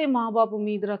 ਸਾਰੇ ਮਾਂ-ਬਾਪ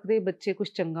ਉਮੀਦ ਰੱਖਦੇ ਬੱਚੇ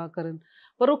ਕੁਛ ਚੰਗਾ ਕਰਨ,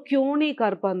 ਪਰ ਉਹ ਕਿਉਂ ਨਹੀਂ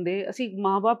ਕਰ ਪਾਉਂਦੇ? ਅਸੀਂ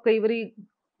ਮਾਂ-ਬਾਪ ਕਈ ਵਾਰੀ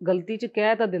ਗਲਤੀ 'ਚ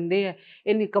ਕਹਿ ਤਾਂ ਦਿੰਦੇ ਆ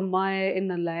ਇਹ ਨਿਕੰਮਾ ਹੈ, ਇਹ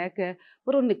ਨਲਾਇਕ ਹੈ,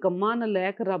 ਪਰ ਉਹ ਨਿਕੰਮਾ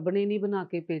ਨਲਾਇਕ ਰੱਬ ਨੇ ਨਹੀਂ ਬਣਾ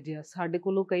ਕੇ ਭੇਜਿਆ। ਸਾਡੇ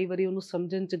ਕੋਲੋਂ ਕਈ ਵਾਰੀ ਉਹਨੂੰ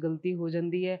ਸਮਝਣ 'ਚ ਗਲਤੀ ਹੋ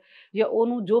ਜਾਂਦੀ ਹੈ, ਜਾਂ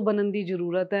ਉਹਨੂੰ ਜੋ ਬਣਨ ਦੀ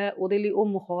ਜ਼ਰੂਰਤ ਹੈ ਉਹਦੇ ਲਈ ਉਹ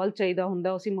ਮਾਹੌਲ ਚਾਹੀਦਾ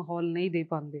ਹੁੰਦਾ, ਅਸੀਂ ਮਾਹੌਲ ਨਹੀਂ ਦੇ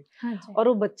ਪਾਉਂਦੇ। ਔਰ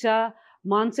ਉਹ ਬੱਚਾ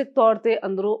ਮਾਨਸਿਕ ਤੌਰ 'ਤੇ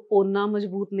ਅੰਦਰੋਂ ਓਨਾ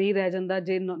ਮਜ਼ਬੂਤ ਨਹੀਂ ਰਹਿ ਜਾਂਦਾ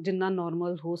ਜਿੰਨਾ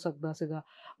ਨੋਰਮਲ ਹੋ ਸਕਦਾ ਸੀਗਾ।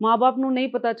 ਮਾਂ-ਬਾਪ ਨੂੰ ਨਹੀਂ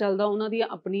ਪਤਾ ਚੱਲਦਾ, ਉਹਨਾਂ ਦੀਆਂ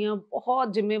ਆਪਣੀਆਂ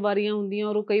ਬਹੁਤ ਜ਼ਿੰਮੇਵਾਰੀਆਂ ਹੁੰਦੀਆਂ,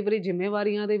 ਔਰ ਉਹ ਕਈ ਵਾਰੀ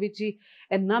ਜ਼ਿੰਮੇਵਾਰੀਆਂ ਦੇ ਵਿੱਚ ਹੀ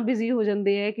ਇੰਨਾ ਬਿਜ਼ੀ ਹੋ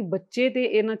ਜਾਂਦੇ ਹੈ ਕਿ ਬੱਚੇ 'ਤੇ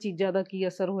ਇਹਨਾਂ ਚੀਜ਼ਾਂ ਦਾ ਕੀ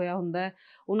ਅਸਰ ਹੋਇਆ ਹੁੰਦਾ ਹੈ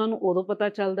ਉਹਨਾਂ ਨੂੰ ਉਦੋਂ ਪਤਾ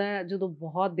ਚੱਲਦਾ ਹੈ ਜਦੋਂ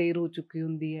ਬਹੁਤ ਦੇਰ ਹੋ ਚੁੱਕੀ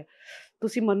ਹੁੰਦੀ ਹੈ।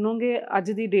 ਤੁਸੀਂ ਮੰਨੋਗੇ,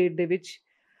 ਅੱਜ ਦੀ ਡੇਟ ਦੇ ਵਿੱਚ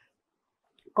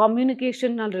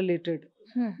ਕਮਿਊਨੀਕੇਸ਼ਨ ਨਾਲ ਰਿਲੇਟਡ,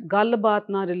 ਗੱਲਬਾਤ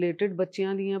ਨਾਲ ਰਿਲੇਟਡ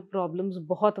ਬੱਚਿਆਂ ਦੀਆਂ ਪ੍ਰੋਬਲਮਸ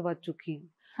ਬਹੁਤ ਵੱਧ ਚੁੱਕੀਆਂ।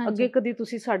 ਅੱਗੇ ਕਦੀ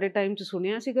ਤੁਸੀਂ ਸਾਡੇ ਟਾਈਮ 'ਚ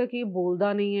ਸੁਣਿਆ ਸੀਗਾ ਕਿ ਇਹ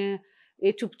ਬੋਲਦਾ ਨਹੀਂ ਹੈ,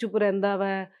 ਇਹ ਚੁੱਪ ਰਹਿੰਦਾ ਵਾ,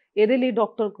 ਇਹਦੇ ਲਈ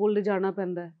ਡਾਕਟਰ ਕੋਲ ਲਿਜਾਣਾ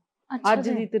ਪੈਂਦਾ ਹੈ? ਅੱਛਾ ਅੱਜ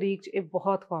ਜੀ। ਦੀ ਤਰੀਕ 'ਚ ਇਹ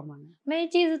ਬਹੁਤ ਕਾਮਨ ਹੈ। ਮੈਂ ਇਹ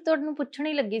ਚੀਜ਼ ਤੁਹਾਨੂੰ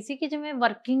ਪੁੱਛਣੀ ਲੱਗੀ ਸੀ ਕਿ ਜਿਵੇਂ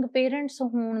ਵਰਕਿੰਗ ਪੇਰੈਂਟਸ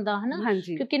ਹੋਣ ਦਾ ਹਨਾ,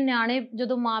 ਹਾਂਜੀ, ਕਿਉਂਕਿ ਨਿਆਣੇ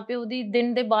ਜਦੋਂ ਮਾਂ-ਪਿਓ ਦੀ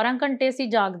ਦਿਨ ਦੇ 12 ਘੰਟੇ ਅਸੀਂ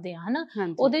ਜਾਗਦੇ ਹਾਂ ਹਨਾ,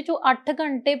 ਹਾਂਜੀ। ਉਹਦੇ ਚੋਂ 8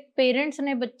 ਘੰਟੇ ਪੇਰੈਂਟਸ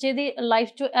ਨੇ ਬੱਚੇ ਦੀ ਲਾਈਫ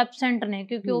 'ਚੋਂ ਐਬਸੈਂਟ ਨੇ,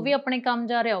 ਕਿਉਂਕਿ ਉਹ ਵੀ ਆਪਣੇ ਕੰਮ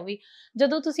ਜਾ ਰਿਹਾ, ਉਹ ਵੀ।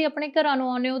 ਜਦੋਂ ਤੁਸੀਂ ਆਪਣੇ ਘਰਾਂ ਨੂੰ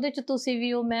ਆਉਂਦੇ ਹੋ, ਉਹਦੇ 'ਚ ਤੁਸੀਂ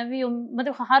ਵੀ ਹੋ, ਮੈਂ ਵੀ ਹੋ,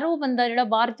 ਮਤਲਬ ਹਰ ਉਹ ਬੰਦਾ ਜਿਹੜਾ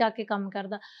ਬਾਹਰ ਜਾ ਕੇ ਕੰਮ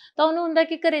ਕਰਦਾ, ਤਾਂ ਉਹਨੂੰ ਹੁੰਦਾ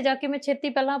ਕਿ ਘਰੇ ਜਾ ਕੇ ਮੈਂ ਛੇਤੀ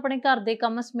ਪਹਿਲਾਂ ਆਪਣੇ ਘਰ ਦੇ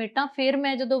ਕੰਮ ਸਮੇਟਾਂ, ਫਿਰ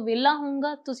ਮੈਂ ਜਦੋਂ ਵਿਹਲਾ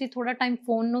ਹੋਊਂਗਾ, ਤੁਸੀਂ ਥੋੜਾ ਟਾਈਮ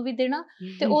ਫੋਨ ਨੂੰ ਵੀ ਦੇਣਾ,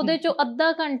 ਤੇ ਉਹਦੇ 'ਚੋਂ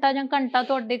ਅੱਧਾ ਘੰਟਾ ਜਾਂ ਘੰਟਾ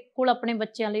ਤੁਹਾਡੇ ਕੋਲ ਆਪਣੇ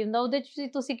ਬੱਚਿਆਂ ਲਈ ਹੁੰਦਾ। ਉਹਦੇ 'ਚ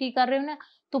ਤੁਸੀਂ ਕੀ ਕਰ ਰਹੇ ਹੋ ਨਾ,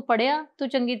 ਤੂੰ ਪੜ੍ਹਿਆ, ਤੂੰ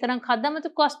ਚੰਗੀ ਤਰ੍ਹਾਂ ਖਾਧਾ,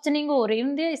 ਮਤਲਬ ਕੁਐਸਚਨਿੰਗ ਹੋ ਰਹੀ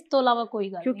ਹੁੰਦੀ ਹੈ, ਇਸ ਤੋਂ ਇਲਾਵਾ ਕੋਈ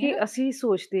ਗੱਲ ਨਹੀਂ, ਕਿਉਂਕਿ ਹੈ ਨਾ? ਅਸੀਂ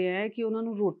ਸੋਚਦੇ ਹਾਂ ਕਿ ਉਹਨਾਂ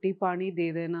ਨੂੰ ਰੋਟੀ ਪਾਣੀ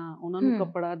ਦੇ ਦੇਣਾ, ਉਹਨਾਂ ਨੂੰ ਹੂੰ,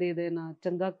 ਕੱਪੜਾ ਦੇ ਦੇਣਾ,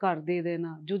 ਚੰਗਾ ਘਰ ਦੇ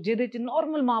ਦੇਣਾ, ਜੋ ਜਿਹਦੇ 'ਚ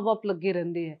ਨਾਰਮਲ ਮਾਂ-ਬਾਪ ਲੱਗੇ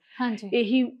ਰਹਿੰਦੇ ਹੈ, ਹਾਂਜੀ।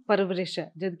 ਇਹੀ ਪਰਵਰਿਸ਼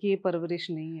ਹੈ, ਜਦਕਿ ਇਹ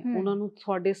ਪਰਵਰਿਸ਼ ਨਹੀਂ ਹੈ। ਉਹਨਾਂ ਨੂੰ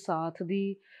ਤੁਹਾਡੇ ਸਾਥ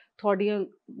ਦੀ, ਤੁਹਾਡੀਆਂ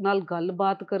ਨਾਲ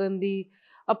ਗੱਲਬਾਤ ਕਰਨ ਦੀ,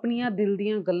 ਆਪਣੀਆਂ ਦਿਲ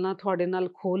ਦੀਆਂ ਗੱਲਾਂ ਤੁਹਾਡੇ ਨਾਲ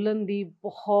ਖੋਲ੍ਹਣ ਦੀ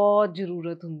ਬਹੁਤ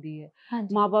ਜ਼ਰੂਰਤ ਹੁੰਦੀ ਹੈ।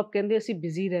 ਹਾਂਜੀ। ਮਾਂ-ਬਾਪ ਕਹਿੰਦੇ ਅਸੀਂ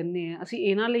ਬਿਜ਼ੀ ਰਹਿੰਦੇ ਹਾਂ, ਅਸੀਂ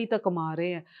ਇਹਨਾਂ ਲਈ ਤਾਂ ਕਮਾ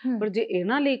ਰਹੇ ਹਾਂ, ਪਰ ਜੇ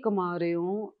ਇਹਨਾਂ ਲਈ ਕਮਾ ਰਹੇ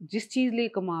ਹੋ, ਜਿਸ ਚੀਜ਼ ਲਈ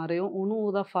ਕਮਾ ਰਹੇ ਹੋ, ਉਹਨੂੰ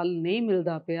ਉਹਦਾ ਫਲ ਨਹੀਂ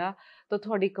ਮਿਲਦਾ ਪਿਆ, ਤਾਂ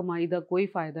ਤੁਹਾਡੀ ਕਮਾਈ ਦਾ ਕੋਈ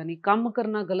ਫਾਇਦਾ ਨਹੀਂ। ਕੰਮ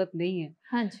ਕਰਨਾ ਗਲਤ ਨਹੀਂ ਹੈ,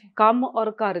 ਹਾਂਜੀ। ਕੰਮ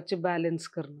ਔਰ ਘਰ 'ਚ ਬੈਲੈਂਸ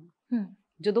ਕਰਨਾ। ਹੂੰ,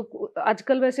 ਜਦੋਂ ਅੱਜ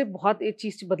ਕੱਲ੍ਹ ਵੈਸੇ ਬਹੁਤ ਇਹ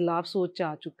ਚੀਜ਼ 'ਚ ਬਦਲਾਵ ਸੋਚ 'ਚ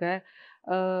ਆ ਚੁੱਕਾ ਹੈ।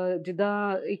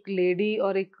 ਜਿੱਦਾਂ ਇੱਕ ਲੇਡੀ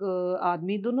ਔਰ ਇੱਕ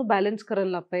ਆਦਮੀ ਦੋਨੋਂ ਬੈਲੈਂਸ ਕਰਨ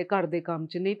ਲੱਗ ਪਏ ਘਰ ਦੇ ਕੰਮ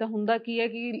 'ਚ। ਨਹੀਂ ਤਾਂ ਹੁੰਦਾ ਕੀ ਹੈ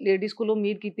ਕਿ ਲੇਡੀਜ਼ ਕੋਲੋਂ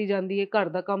ਉਮੀਦ ਕੀਤੀ ਜਾਂਦੀ ਹੈ ਘਰ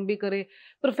ਦਾ ਕੰਮ ਵੀ ਕਰੇ,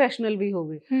 ਪ੍ਰੋਫੈਸ਼ਨਲ ਵੀ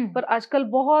ਹੋਵੇ। ਪਰ ਅੱਜ ਕੱਲ੍ਹ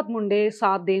ਬਹੁਤ ਮੁੰਡੇ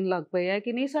ਸਾਥ ਦੇਣ ਲੱਗ ਪਏ ਹੈ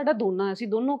ਕਿ ਨਹੀਂ, ਸਾਡਾ ਦੋਨਾਂ, ਅਸੀਂ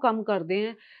ਦੋਨੋਂ ਕੰਮ ਕਰਦੇ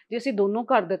ਹਾਂ, ਜੇ ਅਸੀਂ ਦੋਨੋਂ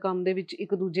ਘਰ ਦੇ ਕੰਮ ਦੇ ਵਿੱਚ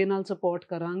ਇੱਕ ਦੂਜੇ ਨਾਲ ਸਪੋਰਟ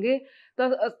ਕਰਾਂਗੇ ਤਾਂ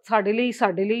ਸਾਡੇ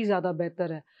ਲਈ ਜ਼ਿਆਦਾ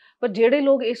ਬਿਹਤਰ ਹੈ। ਪਰ ਜਿਹੜੇ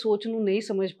ਲੋਕ ਇਹ ਸੋਚ ਨੂੰ ਨਹੀਂ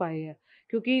ਸਮਝ ਪਾਏ ਹੈ,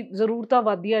 ਕਿਉਂਕਿ ਜ਼ਰੂਰਤਾਂ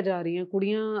ਵੱਧਦੀਆਂ ਜਾ ਰਹੀਆਂ,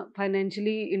 ਕੁੜੀਆਂ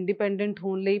ਫਾਈਨੈਂਸ਼ੀਅਲੀ ਇੰਡੀਪੈਂਡੈਂਟ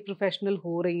ਹੋਣ ਲਈ ਪ੍ਰੋਫੈਸ਼ਨਲ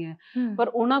ਹੋ ਰਹੀਆਂ, ਪਰ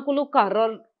ਉਹਨਾਂ ਕੋਲੋਂ ਘਰ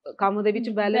ਔਰ ਕੰਮ ਦੇ ਵਿੱਚ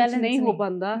ਬੈਲੈਂਸ ਨਹੀਂ ਹੋ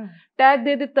ਪਾਉਂਦਾ। ਟੈਗ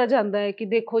ਦੇ ਦਿੱਤਾ ਜਾਂਦਾ ਹੈ ਕਿ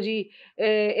ਦੇਖੋ ਜੀ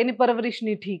ਇਹਨੇ ਪਰਵਰਿਸ਼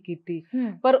ਨਹੀਂ ਠੀਕ ਕੀਤੀ,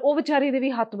 ਪਰ ਉਹ ਵਿਚਾਰੀ ਦੇ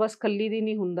ਵੀ ਹੱਥ ਬਸ ਕੱਲੀ ਦੀ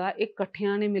ਨਹੀਂ ਹੁੰਦਾ, ਇਹ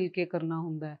ਇਕੱਠਿਆਂ ਨੇ ਮਿਲ ਕੇ ਕਰਨਾ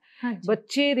ਹੁੰਦਾ ਹੈ।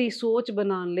 ਬੱਚੇ ਦੀ ਸੋਚ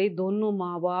ਬਣਾਉਣ ਲਈ ਦੋਨੋਂ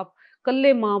ਮਾਂ-ਬਾਪ,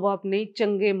 ਕੱਲੇ ਮਾਂ-ਬਾਪ ਨਹੀਂ,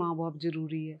 ਚੰਗੇ ਮਾਂ-ਬਾਪ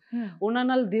ਜ਼ਰੂਰੀ ਹੈ। ਉਹਨਾਂ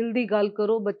ਨਾਲ ਦਿਲ ਦੀ ਗੱਲ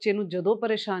ਕਰੋ। ਬੱਚੇ ਨੂੰ ਜਦੋਂ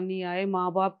ਪਰੇਸ਼ਾਨੀ ਆਏ,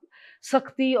 ਮਾਂ-ਬਾਪ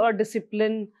ਸਖਤੀ ਔਰ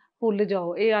ਡਿਸਿਪਲਿਨ ਭੁੱਲ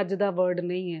ਜਾਓ, ਇਹ ਅੱਜ ਦਾ ਵਰਡ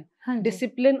ਨਹੀਂ ਹੈ।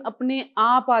 ਡਿਸਿਪਲਿਨ ਆਪਣੇ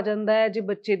ਆਪ ਆ ਜਾਂਦਾ ਹੈ ਜੇ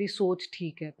ਬੱਚੇ ਦੀ ਸੋਚ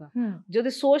ਠੀਕ ਹੈ ਤਾਂ।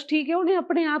 ਜਦੋਂ ਸੋਚ ਠੀਕ ਹੈ, ਉਹਨੇ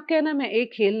ਆਪਣੇ ਆਪ ਕਹਿਣਾ ਮੈਂ ਇਹ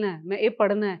ਖੇਲਣਾ ਹੈ, ਮੈਂ ਇਹ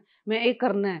ਪੜ੍ਹਨਾ ਹੈ, ਮੈਂ ਇਹ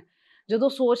ਕਰਨਾ ਹੈ। ਜਦੋਂ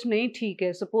ਸੋਚ ਨਹੀਂ ਠੀਕ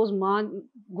ਹੈ, ਸਪੋਜ਼ ਮਾਂ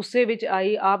ਗੁੱਸੇ ਵਿੱਚ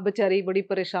ਆਈ, ਆਪ ਵਿਚਾਰੀ ਬੜੀ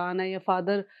ਪਰੇਸ਼ਾਨ ਹੈ, ਜਾਂ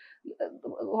ਫਾਦਰ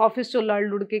ਆਫਿਸ ਚੋਂ ਲੜ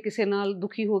ਲੁੜ ਕੇ ਕਿਸੇ ਨਾਲ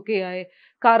ਦੁਖੀ ਹੋ ਕੇ ਆਏ,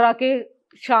 ਘਰ ਆ ਕੇ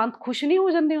ਸ਼ਾਂਤ ਖੁਸ਼ ਨਹੀਂ ਹੋ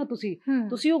ਜਾਂਦੇ ਹੋ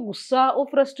ਤੁਸੀਂ ਉਹ ਗੁੱਸਾ, ਉਹ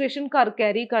ਫਰਸਟ੍ਰੇਸ਼ਨ ਘਰ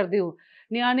ਕੈਰੀ ਕਰਦੇ ਹੋ।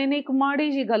 ਨਿਆਣੇ ਨੇ ਇੱਕ ਮਾੜੀ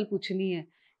ਜੀ ਗੱਲ ਪੁੱਛਣੀ ਹੈ,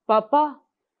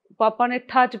 ਪਾਪਾ ਨੇ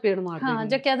ਠਾ ਚਪੇੜ ਮਾਰ ਦੇਣੀ, ਹਾਂ,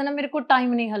 ਜਾਂ ਕਹਿ ਦੇਣਾ ਮੇਰੇ ਕੋਲ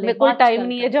ਟਾਈਮ ਨਹੀਂ, ਹਲੇ ਮੇਰੇ ਕੋਲ ਟਾਈਮ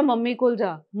ਨਹੀਂ ਹੈ, ਜਾਂ ਮੰਮੀ ਕੋਲ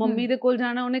ਜਾ, ਮੰਮੀ ਦੇ ਕੋਲ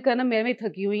ਜਾਣਾ, ਉਹਨੇ ਕਹਿਣਾ ਮੈਂ ਵੀ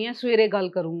ਥਕੀ ਹੋਈ ਹਾਂ, ਸਵੇਰੇ ਗੱਲ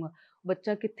ਕਰੂੰਗਾ।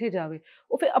 ਬੱਚਾ ਕਿੱਥੇ ਜਾਵੇ?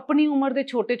 ਉਹ ਫਿਰ ਆਪਣੀ ਉਮਰ ਦੇ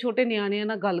ਛੋਟੇ ਛੋਟੇ ਨਿਆਣਿਆਂ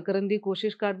ਨਾਲ ਗੱਲ ਕਰਨ ਦੀ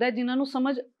ਕੋਸ਼ਿਸ਼ ਕਰਦਾ, ਜਿਨ੍ਹਾਂ ਨੂੰ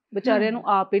ਸਮਝ ਵਿਚਾਰਿਆਂ ਨੂੰ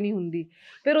ਆਪ ਹੀ ਨਹੀਂ ਹੁੰਦੀ।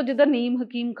 ਫਿਰ ਉਹ ਜਿੱਦਾਂ ਨੀਮ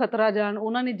ਹਕੀਮ ਖਤਰਾ ਜਾਣ,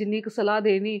 ਉਹਨਾਂ ਨੇ ਜਿੰਨੀ ਕੁ ਸਲਾਹ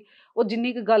ਦੇਣੀ, ਉਹ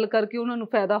ਜਿੰਨੀ ਕੁ ਗੱਲ ਕਰਕੇ ਉਹਨਾਂ ਨੂੰ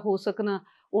ਫਾਇਦਾ ਹੋ ਸਕਣਾ,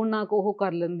 ਉਹਨਾਂ ਕੁ ਉਹ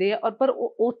ਕਰ ਲੈਂਦੇ ਆ। ਪਰ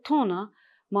ਉਹ ਉੱਥੋਂ ਨਾ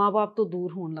ਮਾਂ-ਬਾਪ ਤੋਂ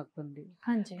ਦੂਰ ਹੋਣ ਲੱਗ ਪੈਂਦੇ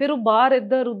ਆ। ਫਿਰ ਉਹ ਬਾਹਰ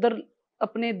ਇੱਧਰ ਉੱਧਰ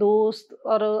ਆਪਣੇ ਦੋਸਤ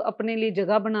ਔਰ ਆਪਣੇ ਲਈ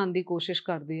ਜਗ੍ਹਾ ਬਣਾਉਣ ਦੀ ਕੋਸ਼ਿਸ਼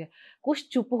ਕਰਦੇ ਆ। ਕੁਛ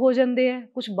ਚੁੱਪ ਹੋ ਜਾਂਦੇ ਆ,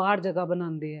 ਕੁਛ ਬਾਹਰ ਜਗ੍ਹਾ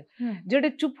ਬਣਾਉਂਦੇ ਆ। ਜਿਹੜੇ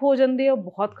ਚੁੱਪ ਹੋ ਜਾਂਦੇ ਆ ਉਹ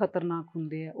ਬਹੁਤ ਖਤਰਨਾਕ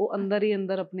ਹੁੰਦੇ ਆ, ਉਹ ਅੰਦਰ ਹੀ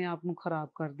ਅੰਦਰ ਆਪਣੇ ਆਪ ਨੂੰ ਖਰਾਬ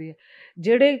ਕਰਦੇ ਆ।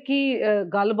 ਜਿਹੜੇ ਕਿ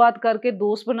ਗੱਲਬਾਤ ਕਰਕੇ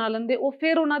ਦੋਸਤ ਬਣਾ ਲੈਂਦੇ, ਉਹ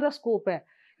ਫਿਰ ਉਹਨਾਂ ਦਾ ਸਕੋਪ ਹੈ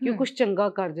ਕਿ ਉਹ ਕੁਛ ਚੰਗਾ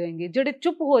ਕਰ ਜਾਏਂਗੇ। ਜਿਹੜੇ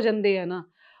ਚੁੱਪ ਹੋ ਜਾਂਦੇ ਆ ਨਾ,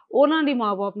 ਉਹਨਾਂ ਦੀ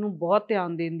ਮਾਂ-ਬਾਪ ਨੂੰ ਬਹੁਤ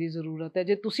ਧਿਆਨ ਦੇਣ ਦੀ ਜ਼ਰੂਰਤ ਹੈ।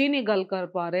 ਜੇ ਤੁਸੀਂ ਨਹੀਂ ਗੱਲ ਕਰ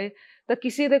ਪਾ ਰਹੇ ਤਾਂ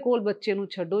ਕਿਸੇ ਦੇ ਕੋਲ ਬੱਚੇ ਨੂੰ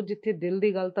ਛੱਡੋ ਜਿੱਥੇ ਦਿਲ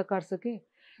ਦੀ ਗੱਲ ਤਾਂ ਕਰ ਸਕੇ,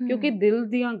 ਕਿਉਂਕਿ ਦਿਲ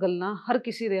ਦੀਆਂ ਗੱਲਾਂ ਹਰ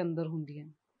ਕਿਸੇ ਦੇ ਅੰਦਰ ਹੁੰਦੀਆਂ।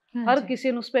 ਹਰ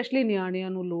ਕਿਸੇ ਨੂੰ, ਸਪੈਸ਼ਲੀ ਨਿਆਣਿਆਂ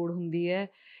ਨੂੰ ਲੋੜ ਹੁੰਦੀ ਹੈ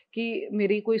ਕਿ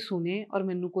ਮੇਰੀ ਕੋਈ ਸੁਣੇ ਔਰ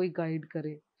ਮੈਨੂੰ ਕੋਈ ਗਾਈਡ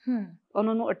ਕਰੇ।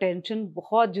 ਉਹਨਾਂ ਨੂੰ ਅਟੈਂਸ਼ਨ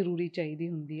ਬਹੁਤ ਜ਼ਰੂਰੀ ਚਾਹੀਦੀ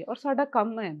ਹੁੰਦੀ ਹੈ, ਔਰ ਸਾਡਾ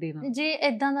ਕੰਮ ਹੈ ਦੇਣਾ। ਜੇ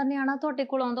ਏਦਾਂ ਦਾ ਨਿਆਣਾ ਤੁਹਾਡੇ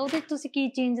ਕੋਲ ਆਉਂਦਾ, ਉਹਦੇ ਤੁਸੀਂ ਕੀ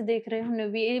ਚੇਂਜ ਦੇਖ ਰਹੇ ਹੁੰਦੇ ਹੋ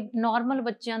ਵੀ ਇਹ ਨਾਰਮਲ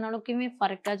ਬੱਚਿਆਂ ਨਾਲੋਂ ਕਿਵੇਂ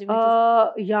ਫਰਕ ਹੈ?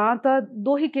 ਜਿਵੇਂ ਜਾਂ ਤਾਂ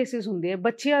ਦੋ ਹੀ ਕੇਸਿਸ ਹੁੰਦੇ ਆ।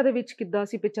 ਬੱਚਿਆਂ ਦੇ ਵਿੱਚ ਕਿੱਦਾਂ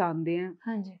ਅਸੀਂ ਪਛਾਣਦੇ ਹਾਂ,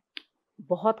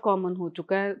 ਬਹੁਤ ਕਾਮਨ ਹੋ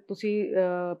ਚੁੱਕਾ ਹੈ। ਤੁਸੀਂ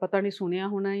ਪਤਾ ਨਹੀਂ ਸੁਣਿਆ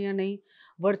ਹੋਣਾ ਜਾਂ ਨਹੀਂ,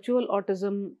 ਵਰਚੁਅਲ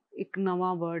ਆਟਿਜ਼ਮ ਇੱਕ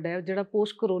ਨਵਾਂ ਵਰਡ ਹੈ ਜਿਹੜਾ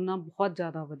ਪੋਸਟ ਕਰੋਨਾ ਬਹੁਤ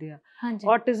ਜ਼ਿਆਦਾ ਵਧਿਆ।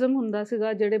 ਆਟਿਜ਼ਮ ਹੁੰਦਾ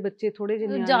ਸੀਗਾ ਜਿਹੜੇ ਬੱਚੇ ਥੋੜੇ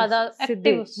ਜਿਹੇ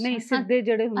ਸਿੱਧੇ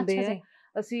ਜਿਹੜੇ ਹੁੰਦੇ ਆ,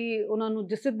 ਅਸੀਂ ਉਹਨਾਂ ਨੂੰ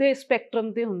ਸਿੱਧੇ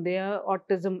ਸਪੈਕਟਰਮ ਤੇ ਹੁੰਦੇ ਆ।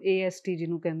 ਆਟਿਜ਼ਮ AST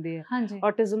ਜਿਹਨੂੰ ਕਹਿੰਦੇ ਆ,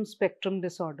 ਆਟਿਜ਼ਮ ਸਪੈਕਟਰਮ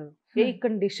ਡਿਸਆਰਡਰ। ਇਹ ਇੱਕ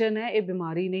ਕੰਡੀਸ਼ਨ ਹੈ, ਇਹ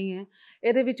ਬਿਮਾਰੀ ਨਹੀਂ ਹੈ।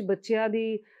 ਇਹਦੇ ਵਿੱਚ ਬੱਚਿਆਂ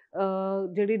ਦੀ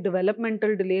ਜਿਹੜੀ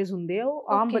ਡਿਵੈਲਪਮੈਂਟਲ ਡਿਲੇਜ਼ ਹੁੰਦੇ ਆ, ਉਹ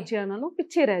ਆਮ ਬੱਚਿਆਂ ਨਾਲੋਂ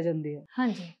ਪਿੱਛੇ ਰਹਿ ਜਾਂਦੇ ਆ।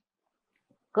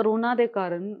 ਕਰੋਨਾ ਦੇ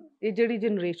ਕਾਰਨ ਇਹ ਜਿਹੜੀ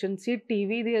ਜਨਰੇਸ਼ਨ ਸੀ,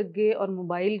 ਟੀਵੀ ਦੇ ਅੱਗੇ ਔਰ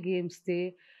ਮੋਬਾਈਲ ਗੇਮਸ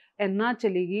ਤੇ ਇੰਨਾ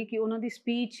ਚਲੀ ਗਈ ਕਿ ਉਹਨਾਂ ਦੀ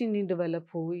ਸਪੀਚ ਹੀ ਨਹੀਂ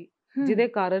ਡਿਵੈਲਪ ਹੋਈ, ਜਿਹਦੇ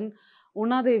ਕਾਰਨ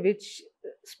ਉਹਨਾਂ ਦੇ ਵਿੱਚ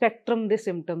ਸਪੈਕਟਰਮ ਦੇ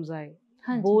ਸਿੰਪਟਮਸ ਆਏ।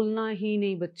 ਬੋਲਣਾ ਹੀ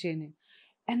ਨਹੀਂ ਬੱਚੇ ਨੇ।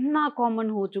 ਇੰਨਾ ਕਾਮਨ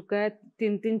ਹੋ ਚੁੱਕਾ ਹੈ।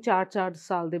 3-3, 4-4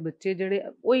 ਸਾਲ ਦੇ ਬੱਚੇ ਜਿਹੜੇ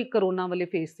ਉਹੀ ਕਰੋਨਾ ਵਾਲੇ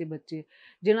ਫੇਸ ਦੇ ਬੱਚੇ,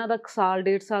 ਜਿਨ੍ਹਾਂ ਦਾ ਸਾਲ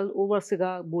 1.5 ਸਾਲ ਓਵਰ ਸੀਗਾ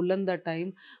ਬੋਲਣ ਦਾ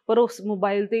ਟਾਈਮ, ਪਰ ਉਹ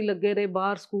ਮੋਬਾਈਲ ਤੇ ਹੀ ਲੱਗੇ ਰਹੇ,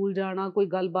 ਬਾਹਰ ਸਕੂਲ ਜਾਣਾ, ਕੋਈ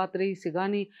ਗੱਲਬਾਤ ਰਹੀ ਸੀਗਾ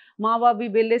ਨਹੀਂ। ਮਾਂ-ਬਾਪ ਵੀ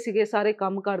ਵਿਹਲੇ ਸੀਗੇ, ਸਾਰੇ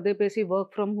ਕੰਮ ਕਰਦੇ ਪਏ ਸੀ,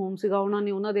 ਵਰਕ ਫਰਮ ਹੋਮ ਸੀਗਾ, ਉਹਨਾਂ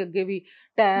ਨੇ ਉਹਨਾਂ ਦੇ ਅੱਗੇ ਵੀ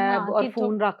ਟੈਬ ਔਰ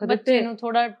ਫੋਨ ਰੱਖ ਦਿੱਤੇ। ਬੱਚੇ ਨੂੰ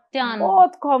ਥੋੜਾ ਧਿਆਨ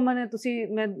ਬਹੁਤ ਕਾਮਨ ਹੈ, ਤੁਸੀਂ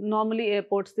ਮੈਂ ਨਾਰਮਲੀ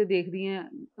에ਅਰਪੋਰਟਸ ਤੇ ਦੇਖਦੀ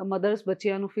ਹਾਂ ਮਦਰਸ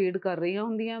ਬੱਚਿਆਂ ਨੂੰ ਫੀਡ ਕਰ ਰਹੀਆਂ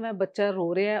ਹੁੰਦੀਆਂ, ਮੈਂ ਬੱਚਾ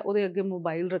ਰੋ ਰਿਹਾ ਉਹਦੇ ਅੱਗੇ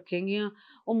ਮੋਬਾਈਲ ਰੱਖੇਗੀਆਂ,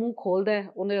 ਉਹ ਮੂੰਹ ਖੋਲਦਾ ਹੈ,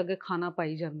 ਉਹਦੇ ਅੱਗੇ ਖਾਣਾ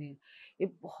ਪਾਈ ਜਾਂਦੀਆਂ। ਇਹ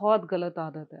ਬਹੁਤ ਗਲਤ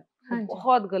ਆਦਤ ਹੈ,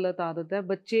 ਬਹੁਤ ਗਲਤ ਆਦਤ ਹੈ।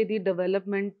 ਬੱਚੇ ਦੀ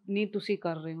ਡਿਵੈਲਪਮੈਂਟ ਨਹੀਂ ਤੁਸੀਂ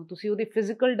ਕਰ ਰਹੇ ਹੋ, ਤੁਸੀਂ ਉਹਦੀ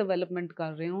ਫਿਜ਼ੀਕਲ ਡਿਵੈਲਪਮੈਂਟ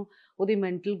ਕਰ ਰਹੇ ਹੋ, ਉਹਦੀ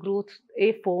ਮੈਂਟਲ ਗਰੋਥ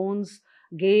ਇਹ ਫੋਨਸ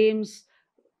ਗੇਮਸ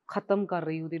ਖਤਮ ਕਰ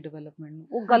ਰਹੀ ਉਹਦੀ ਡਿਵੈਲਪਮੈਂਟ ਨੂੰ।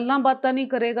 ਉਹ ਗੱਲਾਂ ਬਾਤਾਂ ਨਹੀਂ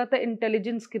ਕਰੇਗਾ ਤਾਂ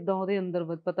ਇੰਟੈਲੀਜੈਂਸ ਕਿੱਦਾਂ ਉਹਦੇ ਅੰਦਰ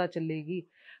ਪਤਾ ਚੱਲੇਗੀ।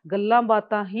 ਗੱਲਾਂ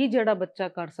ਬਾਤਾਂ ਹੀ ਜਿਹੜਾ ਬੱਚਾ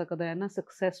ਕਰ ਸਕਦਾ ਹੈ ਨਾ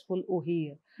ਸਕਸੈਸਫੁਲ ਉਹੀ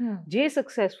ਹੈ। ਜੇ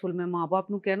ਸਕਸੈਸਫੁਲ, ਮੈਂ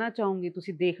ਮਾਂ-ਬਾਪ ਨੂੰ ਕਹਿਣਾ ਚਾਹੂੰਗੀ,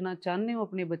 ਤੁਸੀਂ ਦੇਖਣਾ ਚਾਹੁੰਦੇ ਹੋ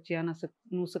ਆਪਣੇ ਬੱਚਿਆਂ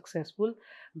ਨੂੰ ਸਕਸੈਸਫੁਲ,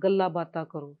 ਗੱਲਾਂ ਬਾਤਾਂ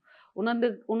ਕਰੋ,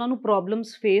 ਉਹਨਾਂ ਨੂੰ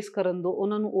ਪ੍ਰੋਬਲਮਸ ਫੇਸ ਕਰਨ ਦਿਓ,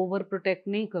 ਉਹਨਾਂ ਨੂੰ ਓਵਰ ਪ੍ਰੋਟੈਕਟ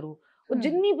ਨਹੀਂ ਕਰੋ। ਉਹ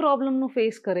ਜਿੰਨੀ ਪ੍ਰੋਬਲਮ ਨੂੰ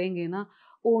ਫੇਸ ਕਰਨਗੇ ਨਾ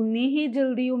ਓਨੀ ਹੀ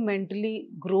ਜਲਦੀ ਉਹ ਮੈਂਟਲੀ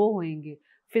ਗਰੋ ਹੋਏਗੇ।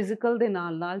 ਫਿਜ਼ੀਕਲ ਦੇ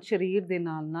ਨਾਲ ਨਾਲ, ਸਰੀਰ ਦੇ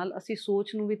ਨਾਲ ਨਾਲ ਅਸੀਂ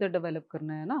ਸੋਚ ਨੂੰ ਵੀ ਤਾਂ ਡਿਵੈਲਪ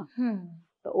ਕਰਨਾ ਹੈ ਨਾ।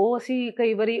 ਤਾਂ ਉਹ ਅਸੀਂ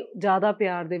ਕਈ ਵਾਰੀ ਜ਼ਿਆਦਾ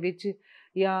ਪਿਆਰ ਦੇ ਵਿੱਚ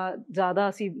ਜਾਂ ਜ਼ਿਆਦਾ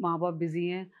ਅਸੀਂ ਮਾਂ-ਬਾਪ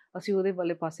ਬਿਜ਼ੀ ਹੈ, ਅਸੀਂ ਉਹਦੇ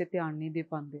ਵਾਲੇ ਪਾਸੇ ਧਿਆਨ ਨਹੀਂ ਦੇ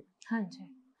ਪਾਉਂਦੇ। ਹਾਂਜੀ,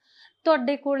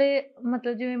 ਤੁਹਾਡੇ ਕੋਲੇ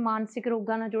ਮਤਲਬ ਜਿਵੇਂ ਮਾਨਸਿਕ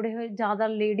ਰੋਗਾਂ ਨਾਲ ਜੁੜੇ ਹੋਏ ਜ਼ਿਆਦਾ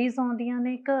ਲੇਡੀਜ਼ ਆਉਂਦੀਆਂ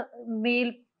ਨੇ, ਇੱਕ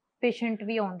ਮੇਲ ਪੇਸ਼ੈਂਟ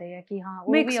ਵੀ ਆਉਂਦੇ ਆ ਕਿ ਹਾਂ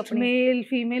ਉਹ ਵੀ ਆਪਣੀ ਮੇਲ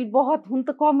ਫੀਮੇਲ ਬਹੁਤ ਹੁਣ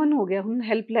ਤਾਂ ਕਾਮਨ ਹੋ ਗਿਆ, ਹੁਣ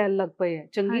ਹੈਲਪ ਲੈਣ ਲੱਗ ਪਏ ਹੈ।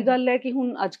 ਚੰਗੀ ਗੱਲ ਹੈ ਕਿ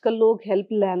ਹੁਣ ਅੱਜ ਕੱਲ੍ਹ ਲੋਕ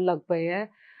ਹੈਲਪ ਲੈਣ ਲੱਗ ਪਏ ਹੈ।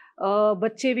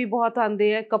 ਬੱਚੇ ਵੀ ਬਹੁਤ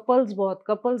ਆਉਂਦੇ ਹੈ,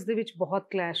 ਕਪਲਸ ਦੇ ਵਿੱਚ ਬਹੁਤ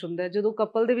ਕਲੈਸ਼ ਹੁੰਦਾ ਹੈ। ਜਦੋਂ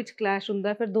ਕਪਲ ਦੇ ਵਿੱਚ ਕਲੈਸ਼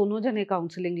ਹੁੰਦਾ ਫਿਰ ਦੋਨੋਂ ਜਣੇ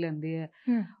ਕਾਉਂਸਲਿੰਗ ਲੈਂਦੇ ਹੈ।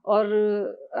 ਔਰ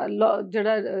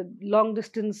ਜਿਹੜਾ ਲੌਂਗ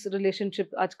ਡਿਸਟੈਂਸ ਰਿਲੇਸ਼ਨਸ਼ਿਪ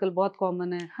ਅੱਜ ਕੱਲ੍ਹ ਬਹੁਤ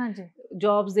ਕਾਮਨ ਹੈ,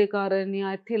 ਜੌਬਸ ਦੇ ਕਾਰਨ,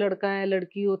 ਜਾਂ ਇੱਥੇ ਲੜਕਾ ਹੈ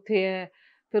ਲੜਕੀ ਉੱਥੇ ਹੈ,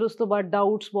 ਫਿਰ ਉਸ ਤੋਂ ਬਾਅਦ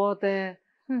ਡਾਊਟਸ ਬਹੁਤ ਹੈ,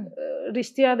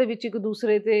 ਰਿਸ਼ਤਿਆਂ ਦੇ ਵਿੱਚ ਇੱਕ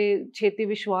ਦੂਸਰੇ ਤੇ ਛੇਤੀ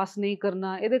ਵਿਸ਼ਵਾਸ ਨਹੀਂ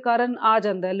ਕਰਨਾ, ਇਹਦੇ ਕਾਰਨ ਆ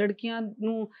ਜਾਂਦਾ ਹੈ ਲੜਕੀਆਂ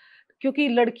ਨੂੰ। ਕਿਉਂਕਿ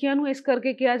ਲੜਕੀਆਂ ਨੂੰ ਇਸ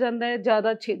ਕਰਕੇ ਕਿਹਾ ਜਾਂਦਾ ਹੈ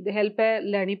ਜ਼ਿਆਦਾ ਹੈਲਪ ਹੈ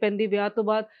ਲੈਣੀ ਪੈਂਦੀ ਵਿਆਹ ਤੋਂ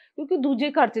ਬਾਅਦ, ਕਿਉਂਕਿ ਦੂਜੇ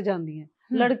ਘਰ 'ਚ ਜਾਂਦੀਆਂ।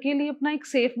 ਲੜਕੇ ਲਈ ਆਪਣਾ ਇੱਕ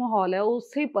ਸੇਫ ਮਾਹੌਲ ਹੈ, ਉਹ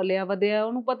ਉੱਥੇ ਹੀ ਪਲਿਆ ਵਧਿਆ,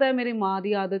 ਉਹਨੂੰ ਪਤਾ ਹੈ ਮੇਰੀ ਮਾਂ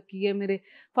ਦੀ ਆਦਤ ਕੀ ਹੈ, ਮੇਰੇ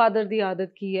ਫਾਦਰ ਦੀ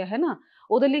ਆਦਤ ਕੀ ਹੈ ਨਾ।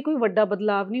 ਉਹਦੇ ਲਈ ਕੋਈ ਵੱਡਾ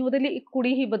ਬਦਲਾਵ ਨਹੀਂ, ਉਹਦੇ ਲਈ ਇੱਕ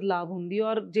ਕੁੜੀ ਹੀ ਬਦਲਾਵ ਹੁੰਦੀ ਹੈ।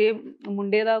 ਔਰ ਜੇ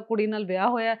ਮੁੰਡੇ ਦਾ ਕੁੜੀ ਨਾਲ ਵਿਆਹ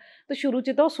ਹੋਇਆ ਤਾਂ ਸ਼ੁਰੂ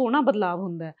 'ਚ ਤਾਂ ਉਹ ਸੋਹਣਾ ਬਦਲਾਵ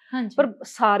ਹੁੰਦਾ ਹੈ, ਪਰ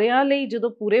ਸਾਰਿਆਂ ਲਈ ਜਦੋਂ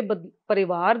ਪੂਰੇ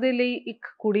ਪਰਿਵਾਰ ਦੇ ਲਈ ਇੱਕ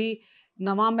ਕੁੜੀ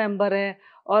ਨਵਾਂ ਮੈਂਬਰ ਹੈ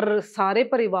ਔਰ ਸਾਰੇ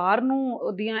ਪਰਿਵਾਰ ਨੂੰ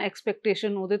ਉਹਦੀਆਂ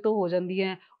ਐਕਸਪੈਕਟੇਸ਼ਨ ਉਹਦੇ ਤੋਂ ਹੋ ਜਾਂਦੀ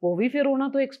ਹੈ, ਉਹ ਵੀ ਫਿਰ ਉਹਨਾਂ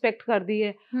ਤੋਂ ਐਕਸਪੈਕਟ ਕਰਦੀ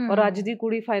ਹੈ। ਔਰ ਅੱਜ ਦੀ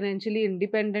ਕੁੜੀ ਫਾਈਨੈਂਸ਼ੀਅਲੀ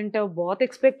ਇੰਡੀਪੈਂਡੈਂਟ ਹੈ, ਉਹ ਬਹੁਤ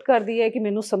ਐਕਸਪੈਕਟ ਕਰਦੀ ਹੈ ਕਿ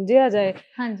ਮੈਨੂੰ ਸਮਝਿਆ ਜਾਏ।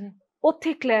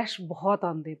 ਉੱਥੇ ਕਲੈਸ਼ ਬਹੁਤ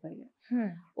ਆਉਂਦੇ ਪਏ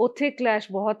ਹੈ, ਉੱਥੇ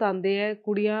ਕਲੈਸ਼ ਬਹੁਤ ਆਉਂਦੇ ਹੈ।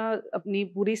 ਕੁੜੀਆਂ ਆਪਣੀ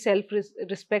ਪੂਰੀ ਸੈਲਫ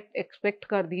ਰਿਸਪੈਕਟ ਐਕਸਪੈਕਟ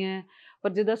ਕਰਦੀਆਂ ਹੈ, ਪਰ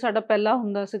ਜਿੱਦਾਂ ਸਾਡਾ ਪਹਿਲਾਂ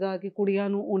ਹੁੰਦਾ ਸੀਗਾ ਕਿ ਕੁੜੀਆਂ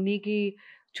ਨੂੰ ਉਨੀ ਕੀ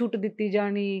ਛੁੱਟ ਦਿੱਤੀ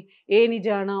ਜਾਣੀ, ਇਹ ਨਹੀਂ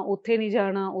ਜਾਣਾ, ਉੱਥੇ ਨਹੀਂ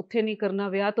ਜਾਣਾ, ਉੱਥੇ ਨਹੀਂ ਕਰਨਾ,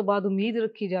 ਵਿਆਹ ਤੋਂ ਬਾਅਦ ਉਮੀਦ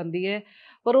ਰੱਖੀ ਜਾਂਦੀ ਹੈ,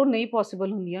 ਪਰ ਉਹ ਨਹੀਂ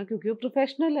ਪੋਸੀਬਲ ਹੁੰਦੀਆਂ ਕਿਉਂਕਿ ਉਹ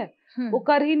ਪ੍ਰੋਫੈਸ਼ਨਲ ਹੈ, ਉਹ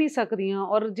ਕਰ ਹੀ ਨਹੀਂ ਸਕਦੀਆਂ।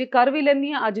 ਔਰ ਜੇ ਕਰ ਵੀ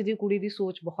ਲੈਂਦੀਆਂ, ਅੱਜ ਦੀ ਕੁੜੀ ਦੀ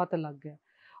ਸੋਚ ਬਹੁਤ ਅਲੱਗ ਹੈ,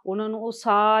 ਉਹਨਾਂ ਨੂੰ ਉਹ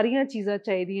ਸਾਰੀਆਂ ਚੀਜ਼ਾਂ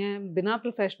ਚਾਹੀਦੀਆਂ ਬਿਨਾਂ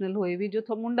ਪ੍ਰੋਫੈਸ਼ਨਲ ਹੋਏ ਵੀ। ਜੋ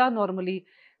ਮੁੰਡਾ ਨੋਰਮਲੀ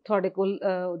ਤੁਹਾਡੇ ਕੋਲ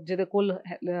ਜਿਹਦੇ ਕੋਲ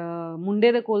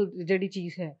ਮੁੰਡੇ ਦੇ ਕੋਲ ਜਿਹੜੀ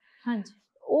ਚੀਜ਼ ਹੈ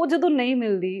ਉਹ ਜਦੋਂ ਨਹੀਂ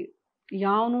ਮਿਲਦੀ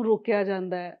ਜਾਂ ਉਹਨੂੰ ਰੋਕਿਆ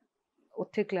ਜਾਂਦਾ ਹੈ,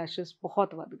 ਉੱਥੇ ਕਲੈਸ਼ਸ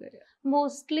ਬਹੁਤ ਵੱਧ ਗਏ ਆ।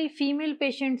 ਮੋਸਟਲੀ ਫੀਮੇਲ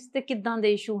ਪੇਸ਼ੈਂਟਸ ਤੇ ਕਿੱਦਾਂ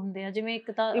ਦੇ ਇਸ਼ੂ ਹੁੰਦੇ ਆ? ਜਿਵੇਂ ਇੱਕ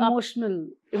ਤਾਂ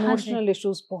ਇਮੋਸ਼ਨਲ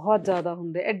ਇਸ਼ੂਜ਼ ਬਹੁਤ ਜ਼ਿਆਦਾ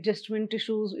ਹੁੰਦੇ, ਐਡਜਸਟਮੈਂਟ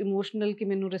ਇਸ਼ੂਜ਼, ਇਮੋਸ਼ਨਲ ਕਿ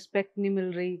ਮੈਨੂੰ ਰਿਸਪੈਕਟ ਨਹੀਂ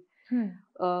ਮਿਲ ਰਹੀ,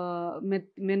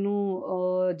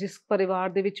 ਮੈਨੂੰ ਜਿਸ ਪਰਿਵਾਰ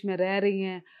ਦੇ ਵਿੱਚ ਮੈਂ ਰਹਿ ਰਹੀ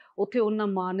ਹਾਂ ਉੱਥੇ ਉਹਨਾਂ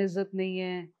ਮਾਨ ਇੱਜ਼ਤ ਨਹੀਂ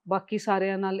ਹੈ, ਬਾਕੀ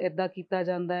ਸਾਰਿਆਂ ਨਾਲ ਇੱਦਾਂ ਕੀਤਾ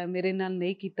ਜਾਂਦਾ ਹੈ, ਮੇਰੇ ਨਾਲ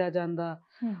ਨਹੀਂ ਕੀਤਾ ਜਾਂਦਾ।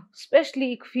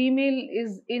 ਸਪੈਸ਼ਲੀ ਇੱਕ ਫੀਮੇਲ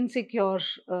ਇਜ਼ ਇਨਸਿਕਿਉਰ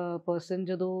ਪਰਸਨ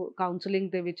ਜਦੋਂ ਕਾਉਂਸਲਿੰਗ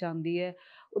ਦੇ ਵਿੱਚ ਆਉਂਦੀ ਹੈ,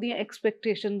 ਉਹਦੀਆਂ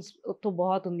ਐਕਸਪੈਕਟੇਸ਼ਨਸ ਉੱਥੋਂ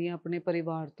ਬਹੁਤ ਹੁੰਦੀਆਂ ਆਪਣੇ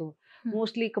ਪਰਿਵਾਰ ਤੋਂ।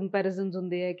 ਮੋਸਟਲੀ ਕੰਪੈਰੀਜ਼ਨਸ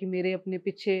ਹੁੰਦੇ ਹੈ ਕਿ ਮੇਰੇ ਆਪਣੇ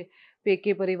ਪਿੱਛੇ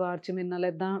ਪੇਕੇ ਪਰਿਵਾਰ 'ਚ ਮੇਰੇ ਨਾਲ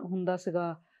ਇੱਦਾਂ ਹੁੰਦਾ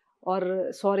ਸੀਗਾ ਔਰ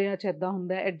ਸਹੁਰਿਆਂ 'ਚ ਇੱਦਾਂ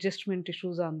ਹੁੰਦਾ, ਐਡਜਸਟਮੈਂਟ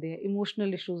ਇਸ਼ੂਜ਼ ਆਉਂਦੇ ਹੈ,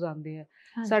 ਇਮੋਸ਼ਨਲ ਇਸ਼ੂਜ਼ ਆਉਂਦੇ ਹੈ।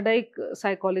 ਸਾਡਾ ਇੱਕ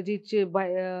ਸਾਈਕੋਲੋਜੀ 'ਚ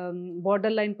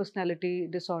ਬਾਰਡਰਲਾਈਨ ਪਰਸਨੈਲਿਟੀ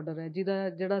ਡਿਸਆਰਡਰ ਹੈ,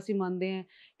 ਜਿਹੜਾ ਅਸੀਂ ਮੰਨਦੇ ਹਾਂ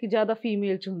ਕਿ ਜ਼ਿਆਦਾ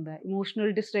ਫੀਮੇਲ 'ਚ ਹੁੰਦਾ ਹੈ।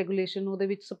 ਇਮੋਸ਼ਨਲ ਡਿਸਰੈਗੂਲੇਸ਼ਨ ਉਹਦੇ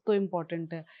ਵਿੱਚ ਸਭ ਤੋਂ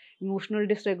ਇੰਪੋਰਟੈਂਟ ਹੈ। ਇਮੋਸ਼ਨਲ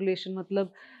ਡਿਸਰੈਗੂਲੇਸ਼ਨ ਮਤਲਬ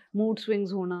ਮੂਡ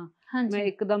ਸਵਿੰਗਸ ਹੋਣਾ, ਮੈਂ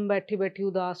ਇੱਕਦਮ ਬੈਠੀ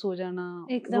ਉਦਾਸ ਹੋ ਜਾਣਾ,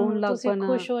 ਰੋਣ ਲੱਗ ਪੈਣਾ,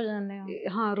 ਖੁਸ਼ ਹੋ ਜਾਂਦੇ ਹੋ,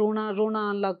 ਹਾਂ ਰੋਣਾ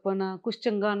ਆਉਣ ਲੱਗ ਪੈਣਾ, ਕੁਛ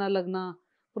ਚੰਗਾ ਨਾ ਲੱਗਣਾ,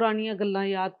 ਪੁਰਾਣੀਆਂ ਗੱਲਾਂ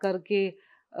ਯਾਦ ਕਰਕੇ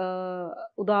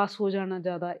ਉਦਾਸ ਹੋ ਜਾਣਾ,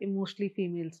 ਜ਼ਿਆਦਾ ਇਮੋਸ਼ਨਲੀ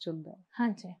ਫੀਮੇਲਸ 'ਚ ਹੁੰਦਾ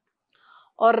ਹੈ।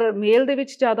 ਔਰ ਮੇਲ ਦੇ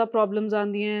ਵਿੱਚ ਜ਼ਿਆਦਾ ਪ੍ਰੋਬਲਮਸ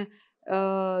ਆਉਂਦੀਆਂ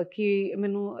ਕਿ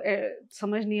ਮੈਨੂੰ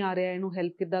ਸਮਝ ਨਹੀਂ ਆ ਰਿਹਾ ਇਹਨੂੰ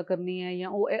ਹੈਲਪ ਕਿੱਦਾਂ ਕਰਨੀ ਹੈ, ਜਾਂ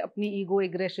ਉਹ ਆਪਣੀ ਈਗੋ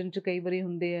ਐਗਰੈਸ਼ਨ 'ਚ ਕਈ ਵਾਰੀ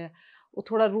ਹੁੰਦੇ ਹੈ, ਉਹ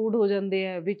ਥੋੜਾ ਰੂਡ ਹੋ ਜਾਂਦੇ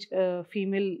ਹੈ, ਵਿਚ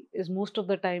female is most of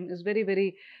the time is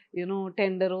very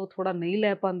tender, ਉਹ ਥੋੜਾ ਨਹੀਂ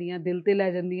ਲੈ ਪਾਉਂਦੀਆਂ, ਦਿਲ ਤੇ ਲੈ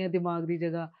ਜਾਂਦੀਆਂ ਦਿਮਾਗ ਦੀ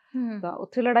ਜਗ੍ਹਾ, ਤਾਂ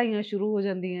ਉੱਥੇ ਲੜਾਈਆਂ ਸ਼ੁਰੂ ਹੋ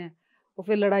ਜਾਂਦੀਆਂ। ਉਹ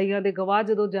ਫਿਰ ਲੜਾਈਆਂ ਦੇ ਗਵਾਹ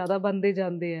ਜਦੋਂ ਜ਼ਿਆਦਾ ਬਣਦੇ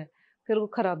ਜਾਂਦੇ ਹੈ, ਫਿਰ ਉਹ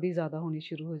ਖਰਾਬੀ ਜ਼ਿਆਦਾ ਹੋਣੀ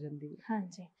ਸ਼ੁਰੂ ਹੋ ਜਾਂਦੀ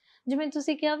ਹੈ। ਜਿਵੇਂ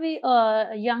ਤੁਸੀਂ ਕਿਹਾ ਵੀ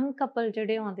ਯੰਗ ਕਪਲ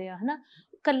ਜਿਹੜੇ ਆਉਂਦੇ ਆ ਹਨਾ,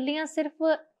 ਕੱਲੀਆਂ ਸਿਰਫ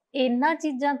ਇਹਨਾਂ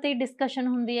ਚੀਜ਼ਾਂ ਤੇ ਡਿਸਕਸ਼ਨ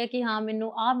ਹੁੰਦੀ ਹੈ ਕਿ ਹਾਂ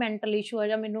ਮੈਨੂੰ ਆਹ ਮੈਂਟਲ ਇਸ਼ੂ ਆ,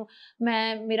 ਜਾਂ ਮੈਨੂੰ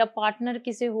ਮੇਰਾ ਪਾਰਟਨਰ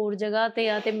ਕਿਸੇ ਹੋਰ ਜਗ੍ਹਾ ਤੇ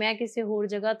ਆ ਤੇ ਮੈਂ ਕਿਸੇ ਹੋਰ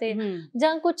ਜਗ੍ਹਾ ਤੇ,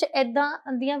 ਜਾਂ ਕੁਝ ਏਦਾਂ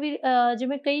ਦੀਆਂ ਵੀ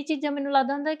ਜਿਵੇਂ ਕਈ ਚੀਜ਼ਾਂ ਮੈਨੂੰ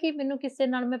ਲੱਗਦਾ ਹੁੰਦਾ ਕਿ ਮੈਨੂੰ ਕਿਸੇ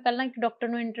ਨਾਲ, ਮੈਂ ਪਹਿਲਾਂ ਇੱਕ ਡਾਕਟਰ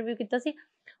ਨੂੰ ਇੰਟਰਵਿਊ ਕੀਤਾ ਸੀ,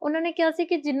 ਉਹਨਾਂ ਨੇ ਕਿਹਾ ਸੀ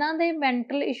ਕਿ ਜਿਨ੍ਹਾਂ ਦੇ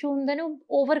ਮੈਂਟਲ ਇਸ਼ੂ ਹੁੰਦੇ ਨੇ ਉਹ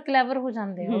ਓਵਰ ਕਲੈਵਰ ਹੋ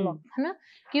ਜਾਂਦੇ ਆ ਉਹ ਲੋਕ, ਹਨਾ,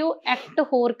 ਕਿ ਉਹ ਐਕਟ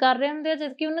ਹੋਰ ਕਰ ਰਹੇ ਹੁੰਦੇ ਆ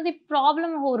ਜਦਕਿ ਉਹਨਾਂ ਦੀ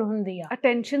ਪ੍ਰੋਬਲਮ ਹੋਰ ਹੁੰਦੀ ਆ।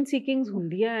 ਅਟੈਂਸ਼ਨ ਸੀਕਿੰਗਸ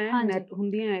ਹੁੰਦੀਆਂ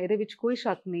ਹੁੰਦੀਆਂ, ਇਹਦੇ ਵਿੱਚ ਕੋਈ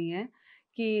ਸ਼ੱਕ ਨਹੀਂ ਹੈ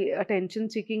ਕਿ ਅਟੈਂਸ਼ਨ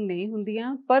ਸੀਕਿੰਗ ਨਹੀਂ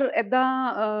ਹੁੰਦੀਆਂ, ਪਰ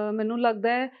ਇੱਦਾਂ ਮੈਨੂੰ ਲੱਗਦਾ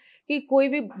ਹੈ ਕਿ ਕੋਈ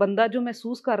ਵੀ ਬੰਦਾ ਜੋ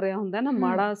ਮਹਿਸੂਸ ਕਰ ਰਿਹਾ ਹੁੰਦਾ ਨਾ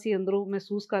ਮਾੜਾ, ਅਸੀਂ ਅੰਦਰੋਂ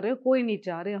ਮਹਿਸੂਸ ਕਰ ਰਹੇ, ਕੋਈ ਨਹੀਂ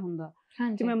ਚਾਹ ਰਿਹਾ ਹੁੰਦਾ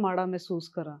ਕਿ ਮੈਂ ਮਾੜਾ ਮਹਿਸੂਸ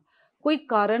ਕਰਾਂ। ਕੋਈ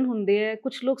ਕਾਰਨ ਹੁੰਦੇ ਹੈ,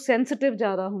 ਕੁਛ ਲੋਕ ਸੈਂਸਿਟਿਵ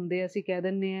ਜ਼ਿਆਦਾ ਹੁੰਦੇ ਆ, ਅਸੀਂ ਕਹਿ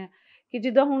ਦਿੰਦੇ ਹਾਂ ਕਿ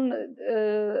ਜਿੱਦਾਂ ਹੁਣ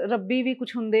ਰੱਬੀ ਵੀ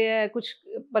ਕੁਛ ਹੁੰਦੇ ਹੈ, ਕੁਛ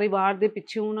ਪਰਿਵਾਰ ਦੇ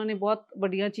ਪਿੱਛੇ ਉਹਨਾਂ ਨੇ ਬਹੁਤ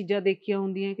ਵੱਡੀਆਂ ਚੀਜ਼ਾਂ ਦੇਖੀਆਂ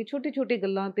ਹੁੰਦੀਆਂ ਕਿ ਛੋਟੀ ਛੋਟੀ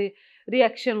ਗੱਲਾਂ ਤੇ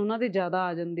ਰਿਐਕਸ਼ਨ ਉਹਨਾਂ ਦੇ ਜ਼ਿਆਦਾ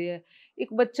ਆ ਜਾਂਦੇ ਹੈ।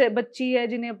 ਇੱਕ ਬੱਚੀ ਹੈ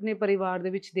ਜਿਹਨੇ ਆਪਣੇ ਪਰਿਵਾਰ ਦੇ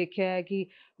ਵਿੱਚ ਦੇਖਿਆ ਹੈ ਕਿ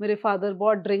ਮੇਰੇ ਫਾਦਰ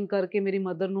ਬਹੁਤ ਡਰਿੰਕ ਕਰਕੇ ਮੇਰੀ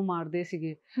ਮਦਰ ਨੂੰ ਮਾਰਦੇ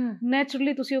ਸੀਗੇ,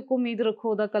 ਨੈਚੁਰਲੀ ਤੁਸੀਂ ਉਹ ਉਮੀਦ ਰੱਖੋ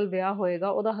ਉਹਦਾ ਕੱਲ ਵਿਆਹ ਹੋਏਗਾ,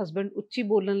 ਉਹਦਾ ਹਸਬੈਂਡ ਉੱਚੀ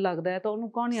ਬੋਲਣ ਲੱਗਦਾ ਹੈ ਤਾਂ ਉਹਨੂੰ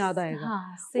ਕੌਣ ਯਾਦ ਆਏਗਾ?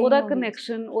 ਉਹਦਾ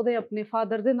ਕਨੈਕਸ਼ਨ ਉਹਦੇ ਆਪਣੇ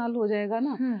ਫਾਦਰ ਦੇ ਨਾਲ ਹੋ ਜਾਏਗਾ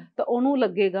ਨਾ, ਤਾਂ ਉਹਨੂੰ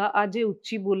ਲੱਗੇਗਾ ਅੱਜ ਇਹ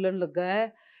ਉੱਚੀ ਬੋਲਣ ਲੱਗਾ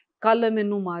ਹੈ, ਕੱਲ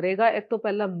ਮੈਨੂੰ ਮਾਰੇਗਾ, ਇਸ ਤੋਂ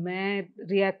ਪਹਿਲਾਂ ਮੈਂ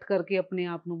ਰਿਐਕਟ ਕਰਕੇ ਆਪਣੇ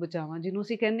ਆਪ ਨੂੰ ਬਚਾਵਾਂ, ਜਿਹਨੂੰ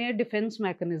ਅਸੀਂ ਕਹਿੰਦੇ ਹਾਂ ਡਿਫੈਂਸ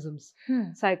ਮੈਕੈਨਿਜ਼ਮਸ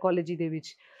ਸਾਈਕੋਲੋਜੀ ਦੇ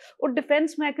ਵਿੱਚ। ਉਹ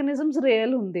ਡਿਫੈਂਸ ਮੈਕੈਨਿਜ਼ਮਸ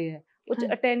ਰੀਅਲ ਹੁੰਦੇ ਹੈ, ਉਹ 'ਚ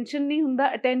ਅਟੈਂਸ਼ਨ ਨਹੀਂ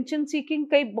ਹੁੰਦਾ। ਅਟੈਂਸ਼ਨ ਸੀਕਿੰਗ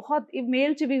ਕਈ ਬਹੁਤ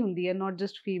ਮੇਲ 'ਚ ਵੀ ਹੁੰਦੀ ਹੈ, ਨਾਟ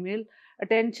ਜਸਟ ਫੀਮੇਲ।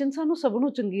 ਅਟੈਂਸ਼ਨ ਸਾਨੂੰ ਸਭ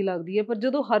ਨੂੰ ਚੰਗੀ ਲੱਗਦੀ ਹੈ, ਪਰ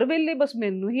ਜਦੋਂ ਹਰ ਵੇਲੇ ਬਸ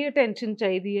ਮੈਨੂੰ ਹੀ ਅਟੈਂਸ਼ਨ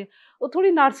ਚਾਹੀਦੀ ਹੈ, ਉਹ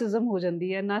ਥੋੜ੍ਹੀ ਨਾਰਸਿਜ਼ਮ ਹੋ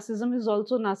ਜਾਂਦੀ ਹੈ। ਨਾਰਸਿਜ਼ਮ is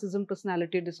also ਨਾਰਸਿਜ਼ਮ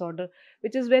personality disorder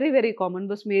which is very very common.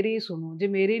 ਬਸ ਮੇਰੀ ਹੀ ਸੁਣੋ, ਜੇ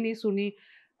ਮੇਰੀ ਨਹੀਂ ਸੁਣੀ,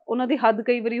 ਉਹਨਾਂ ਦੀ ਹੱਦ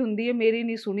ਕਈ ਵਾਰੀ ਹੁੰਦੀ ਹੈ, ਮੇਰੀ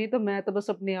ਨਹੀਂ ਸੁਣੀ ਤਾਂ ਮੈਂ ਤਾਂ ਬਸ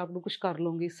ਆਪਣੇ ਆਪ ਨੂੰ ਕੁਛ ਕਰ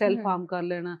ਲਵਾਂਗੀ, ਸੈਲਫ ਹਾਰਮ ਕਰ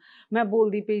ਲੈਣਾ। ਮੈਂ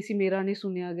ਬੋਲਦੀ ਪਈ ਸੀ, ਮੇਰਾ ਨਹੀਂ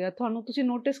ਸੁਣਿਆ ਗਿਆ। ਤੁਸੀਂ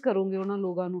ਨੋਟਿਸ ਕਰੋਗੇ ਉਹਨਾਂ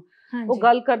ਲੋਕਾਂ ਨੂੰ, ਉਹ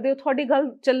ਗੱਲ ਕਰਦੇ ਹੋ, ਤੁਹਾਡੀ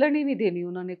ਗੱਲ ਚੱਲਣ ਹੀ ਨਹੀਂ ਦੇਣੀ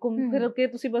ਉਹਨਾਂ ਨੇ। ਘੁੰਮ ਫਿਰ ਕੇ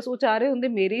ਤੁਸੀਂ ਬਸ ਉਹ ਚਾਹ ਰਹੇ ਹੁੰਦੇ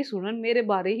ਮੇਰੀ ਹੀ ਸੁਣਨ, ਮੇਰੇ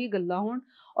ਬਾਰੇ ਹੀ ਗੱਲਾਂ ਹੋਣ,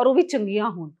 ਔਰ ਉਹ ਵੀ ਚੰਗੀਆਂ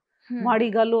ਹੋਣ। ਮਾੜੀ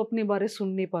ਗੱਲ ਉਹ ਆਪਣੇ ਬਾਰੇ ਸੁਣ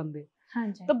ਨਹੀਂ ਪਾਉਂਦੇ।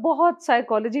 ਤਾਂ ਬਹੁਤ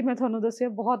ਸਾਈਕੋਲੋਜੀ ਮੈਂ ਤੁਹਾਨੂੰ ਦੱਸਿਆ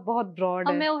ਬਹੁਤ ਬ੍ਰੌਡ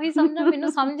ਹੈ। ਮੈਂ ਉਹੀ ਸਮਝਾਂ,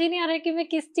 ਮੈਨੂੰ ਸਮਝ ਹੀ ਨਹੀਂ ਆ ਰਿਹਾ ਕਿ ਮੈਂ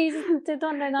ਕਿਸ ਚੀਜ਼ ਤੇ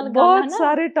ਤੁਹਾਡੇ ਨਾਲ ਗੱਲ, ਬਹੁਤ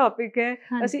ਸਾਰੇ ਟੌਪਿਕ ਹੈ।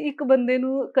 ਅਸੀਂ ਇੱਕ ਬੰਦੇ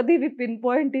ਨੂੰ ਕਦੀ ਵੀ ਪਿਨ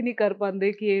ਪੁਆਇੰਟ ਹੀ ਨਹੀਂ ਕਰ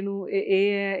ਪਾਉਂਦੇ ਕਿ ਇਹਨੂੰ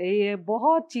ਇਹ ਹੈ।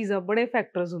 ਬਹੁਤ ਚੀਜ਼ਾਂ, ਬੜੇ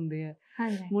ਫੈਕਟਰਸ ਹੁੰਦੇ ਆ।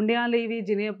 ਮੁੰਡਿਆਂ ਲਈ ਵੀ,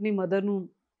 ਜਿਹਨੇ ਆਪਣੀ ਮਦਰ ਨੂੰ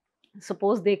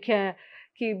ਸਪੋਜ਼ ਦੇਖਿਆ ਹੈ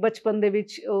ਕਿ ਬਚਪਨ ਦੇ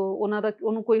ਵਿੱਚ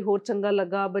ਉਹਨੂੰ ਕੋਈ ਹੋਰ ਚੰਗਾ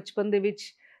ਲੱਗਾ, ਬਚਪਨ ਦੇ ਵਿੱਚ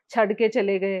ਛੱਡ ਕੇ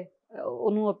ਚਲੇ ਗਏ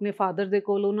ਉਹਨੂੰ ਆਪਣੇ ਫਾਦਰ ਦੇ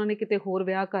ਕੋਲ, ਉਹਨਾਂ ਨੇ ਕਿਤੇ ਹੋਰ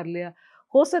ਵਿਆਹ ਕਰ ਲਿਆ।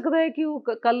 ਹੋ ਸਕਦਾ ਹੈ ਕਿ ਉਹ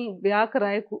ਕੱਲ ਵਿਆਹ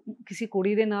ਕਰਾਏ ਕਿਸੇ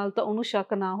ਕੁੜੀ ਦੇ ਨਾਲ ਤਾਂ ਉਹਨੂੰ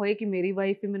ਸ਼ੱਕ ਨਾ ਹੋਏ ਕਿ ਮੇਰੀ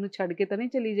ਵਾਈਫ ਵੀ ਮੈਨੂੰ ਛੱਡ ਕੇ ਤਾਂ ਨਹੀਂ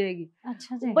ਚਲੀ ਜਾਏਗੀ।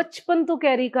 ਬਚਪਨ ਤੋਂ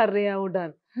ਕੈਰੀ ਕਰ ਰਿਹਾ ਉਹ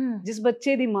ਡਰ। ਜਿਸ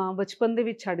ਬੱਚੇ ਦੀ ਮਾਂ ਬਚਪਨ ਦੇ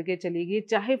ਵਿੱਚ ਛੱਡ ਕੇ ਚਲੀ ਗਈ,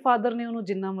 ਚਾਹੇ ਫਾਦਰ ਨੇ ਉਹਨੂੰ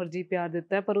ਜਿੰਨਾ ਮਰਜ਼ੀ ਪਿਆਰ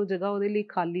ਦਿੱਤਾ ਹੈ, ਪਰ ਉਹ ਜਗ੍ਹਾ ਉਹਦੇ ਲਈ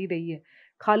ਖਾਲੀ ਰਹੀ ਹੈ।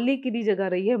 ਖਾਲੀ ਕਿਹਦੀ ਜਗ੍ਹਾ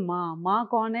ਰਹੀ ਹੈ? ਮਾਂ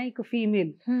ਕੌਣ ਹੈ? ਇੱਕ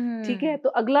ਫੀਮੇਲ, ਠੀਕ ਹੈ।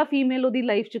 ਤਾਂ ਅਗਲਾ ਫੀਮੇਲ ਉਹਦੀ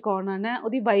ਲਾਈਫ 'ਚ ਕੌਣ ਆਉਣਾ?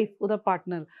 ਉਹਦੀ ਵਾਈਫ, ਉਹਦਾ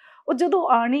ਪਾਰਟਨਰ। ਉਹ ਜਦੋਂ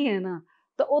ਆਉਣੀ ਹੈ ਨਾ,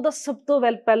 ਤਾਂ ਉਹਦਾ ਸਭ ਤੋਂ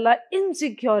ਪਹਿਲਾਂ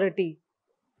ਇਨਸਿਕਿਉਰਿਟੀ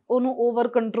ਉਹਨੂੰ ਓਵਰ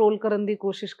ਕੰਟਰੋਲ ਕਰਨ ਦੀ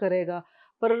ਕੋਸ਼ਿਸ਼ ਕਰੇਗਾ।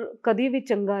 ਪਰ ਕਦੀ ਵੀ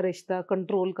ਚੰਗਾ ਰਿਸ਼ਤਾ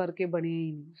ਕੰਟਰੋਲ ਕਰਕੇ ਬਣਿਆ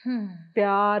ਹੀ ਨਹੀਂ।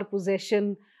 ਪਿਆਰ,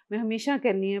 ਪੋਜੈਸ਼ਨ, ਮੈਂ ਹਮੇਸ਼ਾ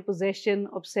ਕਹਿੰਦੀ ਹਾਂ ਪੋਜੈਸ਼ਨ,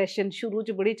 ਓਬਸੈਸ਼ਨ ਸ਼ੁਰੂ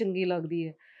 'ਚ ਬੜੀ ਚੰਗੀ ਲੱਗਦੀ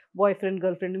ਹੈ। ਬॉयਫ੍ਰੈਂਡ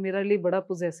ਗਰਲਫ੍ਰੈਂਡ ਮੇਰੇ ਲਈ ਬੜਾ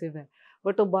ਪੋਜੈਸਿਵ ਹੈ,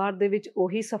 ਬਟ ਉਹ ਬਾਅਦ ਦੇ ਵਿੱਚ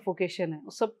ਉਹੀ ਸਫੋਕੇਸ਼ਨ ਹੈ।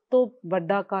 ਉਹ ਸਭ ਤੋਂ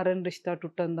ਵੱਡਾ ਕਾਰਨ ਰਿਸ਼ਤਾ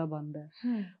ਟੁੱਟਣ ਦਾ ਬਣਦਾ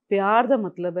ਹੈ। ਪਿਆਰ ਦਾ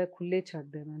ਮਤਲਬ ਹੈ ਖੁੱਲ੍ਹੇ ਛੱਡ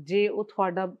ਦੇਣਾ। ਜੇ ਉਹ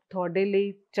ਤੁਹਾਡੇ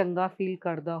ਲਈ ਚੰਗਾ ਫੀਲ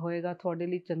ਕਰਦਾ ਹੋਏਗਾ, ਤੁਹਾਡੇ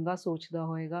ਲਈ ਚੰਗਾ ਸੋਚਦਾ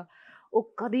ਹੋਏਗਾ,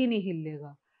 ਉਹ ਕਦੀ ਨਹੀਂ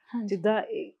ਹਿੱਲੇਗਾ। ਜਿੱਦਾਂ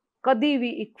ਕਦੀ ਵੀ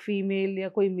ਇੱਕ ਫੀਮੇਲ ਜਾਂ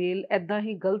ਕੋਈ ਮੇਲ ਇੱਦਾਂ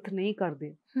ਹੀ ਗਲਤ ਨਹੀਂ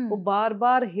ਕਰਦੇ। ਉਹ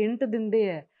ਬਾਰ-ਬਾਰ ਹਿੰਟ ਦਿੰਦੇ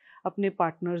ਹੈ ਆਪਣੇ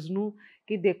ਪਾਰਟਨਰਸ ਨੂੰ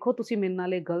ਕਿ ਦੇਖੋ ਤੁਸੀਂ ਮੇਰੇ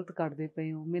ਨਾਲ ਇਹ ਗਲਤ ਕਰਦੇ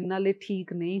ਪਏ ਹੋ, ਮੇਰੇ ਨਾਲ ਇਹ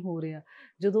ਠੀਕ ਨਹੀਂ ਹੋ ਰਿਹਾ।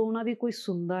 ਜਦੋਂ ਉਹਨਾਂ ਦੀ ਕੋਈ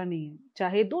ਸੁਣਦਾ ਨਹੀਂ ਹੈ,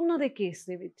 ਚਾਹੇ ਦੋਨਾਂ ਦੇ ਕੇਸ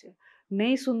ਦੇ ਵਿੱਚ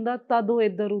ਨਹੀਂ ਸੁਣਦਾ, ਤਦ ਉਹ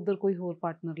ਇੱਧਰ ਉੱਧਰ ਕੋਈ ਹੋਰ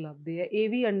ਪਾਰਟਨਰ ਲੱਭਦੇ ਹੈ। ਇਹ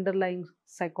ਵੀ ਅੰਡਰਲਾਈਨ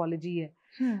ਸਾਈਕੋਲੋਜੀ ਹੈ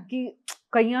ਕਿ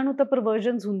ਕਈਆਂ ਨੂੰ ਤਾਂ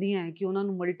ਪਰਵਰਜ਼ਨਸ ਹੁੰਦੀਆਂ ਹੈ ਕਿ ਉਹਨਾਂ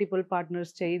ਨੂੰ ਮਲਟੀਪਲ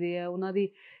ਪਾਰਟਨਰਸ ਚਾਹੀਦੇ ਆ। ਉਹਨਾਂ ਦੀ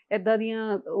ਇੱਦਾਂ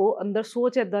ਦੀਆਂ ਉਹ ਅੰਦਰ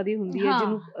ਸੋਚ ਇੱਦਾਂ ਦੀ ਹੁੰਦੀ ਹੈ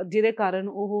ਜਿਹਦੇ ਕਾਰਨ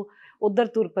ਉਹ ਉੱਧਰ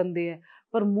ਤੁਰ ਪੈਂਦੇ ਹੈ।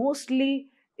 ਪਰ ਮੋਸਟਲੀ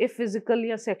ਇਹ ਫਿਜ਼ੀਕਲ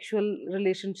ਜਾਂ ਸੈਕਸ਼ੂਅਲ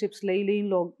ਰਿਲੇਸ਼ਨਸ਼ਿਪਸ ਲਈ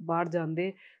ਲੋਕ ਬਾਹਰ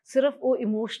ਜਾਂਦੇ ਸਿਰਫ ਉਹ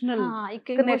ਇਮੋਸ਼ਨਲ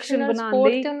ਕਨੈਕਸ਼ਨ ਬਣਾਉਣ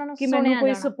ਲਈ ਕਿ ਮੈਨੂੰ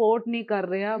ਕੋਈ ਸਪੋਰਟ ਨਹੀਂ ਕਰ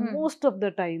ਰਿਹਾ। ਮੋਸਟ ਆਫ ਦਾ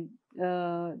ਟਾਈਮ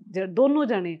ਦੋਨੋਂ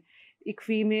ਜਾਣੇ, ਇੱਕ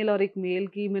ਫੀਮੇਲ ਔਰ ਇੱਕ ਮੇਲ,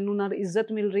 ਕਿ ਮੈਨੂੰ ਨਾ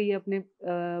ਇੱਜ਼ਤ ਮਿਲ ਰਹੀ ਹੈ ਆਪਣੇ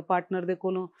ਪਾਰਟਨਰ ਦੇ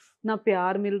ਕੋਲੋਂ, ਨਾ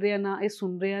ਪਿਆਰ ਮਿਲ ਰਿਹਾ, ਨਾ ਇਹ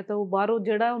ਸੁਣ ਰਿਹਾ, ਤਾਂ ਉਹ ਬਾਹਰੋਂ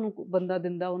ਜਿਹੜਾ ਉਹਨੂੰ ਬੰਦਾ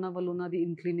ਦਿੰਦਾ ਉਹਨਾਂ ਵੱਲ ਉਹਨਾਂ ਦੀ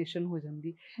ਇਨਕਲੀਨੇਸ਼ਨ ਹੋ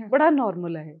ਜਾਂਦੀ। ਬੜਾ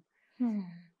ਨੋਰਮਲ ਹੈ ਇਹ,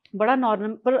 ਬੜਾ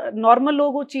ਨੋਰਮਲ। ਪਰ ਨੋਰਮਲ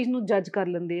ਲੋਕ ਉਹ ਚੀਜ਼ ਨੂੰ ਜੱਜ ਕਰ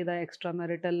ਲੈਂਦੇ, ਇਹਦਾ ਐਕਸਟਰਾ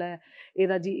ਮੈਰਿਟਲ ਹੈ,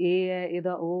 ਇਹਦਾ ਜੀ ਇਹ ਹੈ,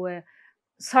 ਇਹਦਾ ਉਹ ਹੈ।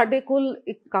 ਸਾਡੇ ਕੋਲ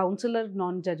ਇੱਕ ਕਾਊਂਸਲਰ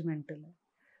ਨॉन ਜਜਮੈਂਟਲ ਹੈ।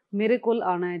 ਮੇਰੇ ਕੋਲ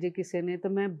ਆਉਣਾ ਹੈ ਜੇ ਕਿਸੇ ਨੇ, ਤਾਂ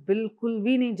ਮੈਂ ਬਿਲਕੁਲ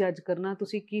ਵੀ ਨਹੀਂ ਜੱਜ ਕਰਨਾ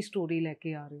ਤੁਸੀਂ ਕੀ ਸਟੋਰੀ ਲੈ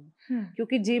ਕੇ ਆ ਰਹੇ ਹੋ,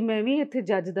 ਕਿਉਂਕਿ ਜੇ ਮੈਂ ਵੀ ਇੱਥੇ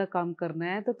ਜੱਜ ਦਾ ਕੰਮ ਕਰਨਾ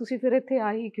ਹੈ ਤਾਂ ਤੁਸੀਂ ਫਿਰ ਇੱਥੇ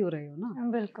ਆ ਹੀ ਕਿਉਂ ਰਹੇ ਹੋ ਨਾ।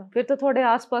 ਬਿਲਕੁਲ, ਫਿਰ ਤਾਂ ਤੁਹਾਡੇ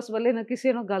ਆਸ-ਪਾਸ ਵਾਲੇ ਨਾ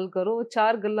ਕਿਸੇ ਨਾਲ ਗੱਲ ਕਰੋ,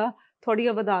 ਚਾਰ ਗੱਲਾਂ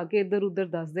ਥੋੜ੍ਹੀਆਂ ਵਧਾ ਕੇ ਇੱਧਰ ਉੱਧਰ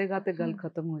ਦੱਸ ਦੇਗਾ ਤੇ ਗੱਲ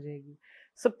ਖਤਮ ਹੋ ਜਾਏਗੀ।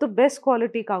 ਸਭ ਤੋਂ ਬੈਸਟ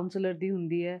ਕੁਆਲਿਟੀ ਕਾਊਂਸਲਰ ਦੀ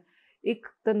ਹੁੰਦੀ ਹੈ, ਇੱਕ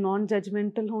ਤਾਂ ਨॉन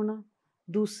ਜਜਮੈਂਟਲ ਹੋਣਾ,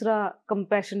 ਦੂਸਰਾ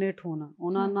ਕੰਪੈਸ਼ਨੇਟ ਹੋਣਾ,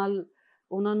 ਉਹਨਾਂ ਨਾਲ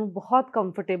ਉਹਨਾਂ ਨੂੰ ਬਹੁਤ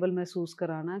ਕੰਫਰਟੇਬਲ ਮਹਿਸੂਸ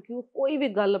ਕਰਾਉਣਾ ਕਿ ਉਹ ਕੋਈ ਵੀ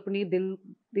ਗੱਲ ਆਪਣੀ ਦਿਲ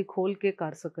ਦੀ ਖੋਲ ਕੇ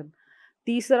ਕਰ ਸਕਣ।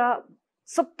 ਤੀਸਰਾ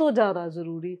ਸਭ ਤੋਂ ਜ਼ਿਆਦਾ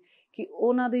ਜ਼ਰੂਰੀ ਕਿ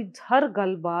ਉਹਨਾਂ ਦੀ ਹਰ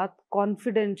ਗੱਲਬਾਤ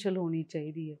ਕੌਨਫੀਡੈਂਸ਼ੀਅਲ ਹੋਣੀ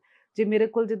ਚਾਹੀਦੀ ਹੈ। ਜੇ ਮੇਰੇ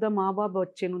ਕੋਲ ਜਿੱਦਾਂ ਮਾਂ-ਬਾਪ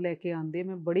ਬੱਚੇ ਨੂੰ ਲੈ ਕੇ ਆਉਂਦੇ,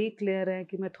 ਮੈਂ ਬੜੀ ਕਲੀਅਰ ਹੈ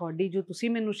ਕਿ ਮੈਂ ਤੁਹਾਡੀ ਜੋ ਤੁਸੀਂ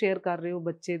ਮੈਨੂੰ ਸ਼ੇਅਰ ਕਰ ਰਹੇ ਹੋ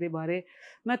ਬੱਚੇ ਦੇ ਬਾਰੇ,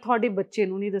 ਮੈਂ ਤੁਹਾਡੇ ਬੱਚੇ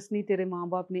ਨੂੰ ਨਹੀਂ ਦੱਸਣੀ ਤੇਰੇ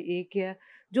ਮਾਂ-ਬਾਪ ਨੇ ਇਹ ਕਿਹਾ।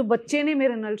 ਜੋ ਬੱਚੇ ਨੇ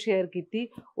ਮੇਰੇ ਨਾਲ ਸ਼ੇਅਰ ਕੀਤੀ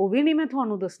ਉਹ ਵੀ ਨਹੀਂ ਮੈਂ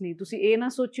ਤੁਹਾਨੂੰ ਦੱਸਣੀ। ਤੁਸੀਂ ਇਹ ਨਾ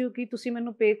ਸੋਚਿਓ ਕਿ ਤੁਸੀਂ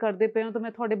ਮੈਨੂੰ ਪੇ ਕਰਦੇ ਪਏ ਹੋ ਤਾਂ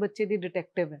ਮੈਂ ਤੁਹਾਡੇ ਬੱਚੇ ਦੀ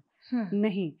ਡਿਟੈਕਟਿਵ ਹੈ।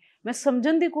 ਨਹੀਂ, ਮੈਂ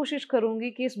ਸਮਝਣ ਦੀ ਕੋਸ਼ਿਸ਼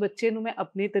ਕਰੂੰਗੀ ਕਿ ਇਸ ਬੱਚੇ ਨੂੰ ਮੈਂ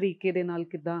ਆਪਣੇ ਤਰੀਕੇ ਦੇ ਨਾਲ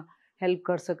ਕਿੱਦਾਂ ਹੈਲਪ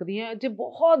ਕਰ ਸਕਦੀ ਹਾਂ। ਜੇ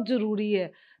ਬਹੁਤ ਜ਼ਰੂਰੀ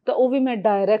ਹੈ ਤਾਂ ਉਹ ਵੀ ਮੈਂ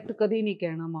ਡਾਇਰੈਕਟ ਕਦੀ ਨਹੀਂ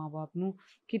ਕਹਿਣਾ ਮਾਂ-ਬਾਪ ਨੂੰ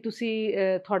ਕਿ ਤੁਸੀਂ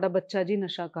ਤੁਹਾਡਾ ਬੱਚਾ ਜੀ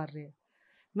ਨਸ਼ਾ ਕਰ ਰਿਹਾ।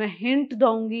 ਮੈਂ ਹਿੰਟ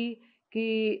ਦਊਂਗੀ ਕਿ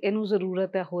ਇਹਨੂੰ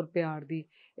ਜ਼ਰੂਰਤ ਹੈ ਹੋਰ ਪਿਆਰ ਦੀ,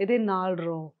 ਇਹਦੇ ਨਾਲ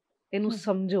ਰਹੋ, ਇਹਨੂੰ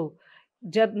ਸਮਝੋ।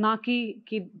 ਜਦ ਨਾ ਕਿ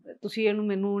ਤੁਸੀਂ ਇਹਨੂੰ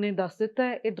ਮੈਨੂੰ ਉਹਨੇ ਦੱਸ ਦਿੱਤਾ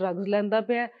ਹੈ ਇਹ ਡਰੱਗਸ ਲੈਂਦਾ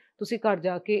ਪਿਆ, ਤੁਸੀਂ ਘਰ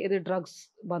ਜਾ ਕੇ ਇਹਦੇ ਡਰੱਗਸ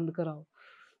ਬੰਦ ਕਰਾਓ।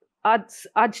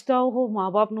 ਅੱਜ ਤਾਂ ਉਹ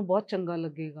ਮਾਂ-ਬਾਪ ਨੂੰ ਬਹੁਤ ਚੰਗਾ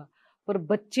ਲੱਗੇਗਾ, ਪਰ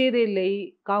ਬੱਚੇ ਦੇ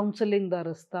ਲਈ ਕਾਉਂਸਲਿੰਗ ਦਾ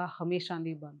ਰਸਤਾ ਹਮੇਸ਼ਾ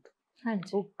ਨਹੀਂ ਬੰਦ।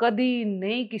 ਉਹ ਕਦੀ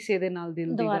ਨਹੀਂ ਕਿਸੇ ਦੇ ਨਾਲ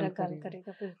ਦਿਲ ਦੀ ਗੱਲ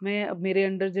ਕਰੇਗਾ। ਮੈਂ ਮੇਰੇ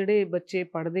ਅੰਡਰ ਜਿਹੜੇ ਬੱਚੇ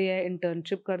ਪੜ੍ਹਦੇ ਆ,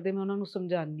 ਇੰਟਰਨਸ਼ਿਪ ਕਰਦੇ, ਮੈਂ ਉਹਨਾਂ ਨੂੰ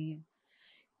ਸਮਝਾਉਂਦੀ ਹਾਂ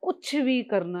ਕੁਛ ਵੀ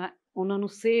ਕਰਨਾ ਉਹਨਾਂ ਨੂੰ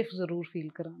ਸੇਫ ਜ਼ਰੂਰ ਫੀਲ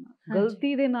ਕਰਾਉਣਾ।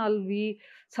 ਗਲਤੀ ਦੇ ਨਾਲ ਵੀ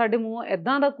ਸਾਡੇ ਮੂੰਹੋਂ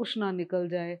ਇੱਦਾਂ ਦਾ ਕੁਛ ਨਾ ਨਿਕਲ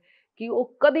ਜਾਏ ਕਿ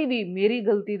ਉਹ ਕਦੇ ਵੀ ਮੇਰੀ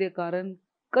ਗਲਤੀ ਦੇ ਕਾਰਨ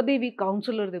ਕਦੇ ਵੀ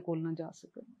ਕਾਉਂਸਲਰ ਦੇ ਕੋਲ ਨਾ ਜਾ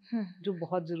ਸਕਣ, ਜੋ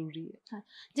ਬਹੁਤ ਜ਼ਰੂਰੀ ਹੈ।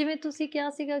 ਜਿਵੇਂ ਤੁਸੀਂ ਕਿਹਾ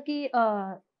ਸੀਗਾ ਕਿ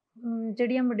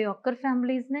ਜਿਹੜੀਆਂ ਮੀਡੀਓਕਰ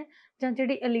ਫੈਮਲੀਜ਼ ਨੇ ਜਾਂ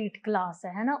ਜਿਹੜੀ ਐਲੀਟ ਕਲਾਸ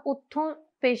ਹੈ ਨਾ, ਉੱਥੋਂ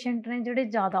ਪੇਸ਼ੈਂਟ ਨੇ ਜਿਹੜੇ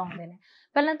ਜ਼ਿਆਦਾ ਆਉਂਦੇ ਨੇ।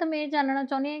 ਪਹਿਲਾਂ ਤਾਂ ਮੈਂ ਇਹ ਜਾਣਨਾ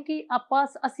ਚਾਹੁੰਦੀ ਹਾਂ ਕਿ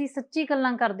ਅਸੀਂ ਸੱਚੀ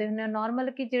ਗੱਲਾਂ ਕਰਦੇ ਹੁੰਦੇ ਹਾਂ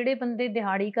ਨਾਰਮਲ, ਕਿ ਜਿਹੜੇ ਬੰਦੇ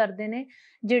ਦਿਹਾੜੀ ਕਰਦੇ ਨੇ,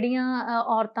 ਜਿਹੜੀਆਂ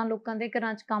ਔਰਤਾਂ ਲੋਕਾਂ ਦੇ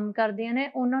ਘਰਾਂ 'ਚ ਕੰਮ ਕਰਦੀਆਂ ਨੇ,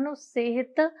 ਉਹਨਾਂ ਨੂੰ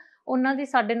ਸਿਹਤ ਉਹਨਾਂ ਦੀ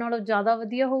ਸਾਡੇ ਨਾਲੋਂ ਜ਼ਿਆਦਾ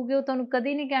ਵਧੀਆ ਹੋਊਗੀ। ਉਹ ਤੁਹਾਨੂੰ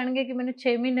ਕਦੀ ਨਹੀਂ ਕਹਿਣਗੇ ਕਿ ਮੈਨੂੰ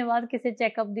 6 ਮਹੀਨੇ ਬਾਅਦ ਕਿਸੇ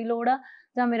ਚੈੱਕਅਪ ਦੀ ਲੋੜ ਆ,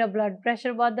 ਜਾਂ ਮੇਰਾ ਬਲੱਡ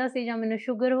ਪ੍ਰੈਸ਼ਰ ਵੱਧਦਾ ਸੀ, ਜਾਂ ਮੈਨੂੰ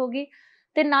ਸ਼ੂਗਰ ਹੋ ਗਈ।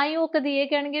 ਤੇ ਨਾ ਹੀ ਉਹ ਕਦੀ ਇਹ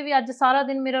ਕਹਿਣਗੇ ਵੀ ਅੱਜ ਸਾਰਾ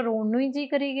ਦਿਨ ਮੇਰਾ ਰੋਣ ਨੂੰ ਹੀ ਜੀ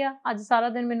ਕਰੀ ਗਿਆ, ਅੱਜ ਸਾਰਾ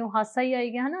ਦਿਨ ਮੈਨੂੰ ਹਾਸਾ ਹੀ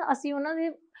ਆਈ ਗਿਆ, ਹੈ ਨਾ। ਅਸੀਂ ਉਹਨਾਂ ਦੇ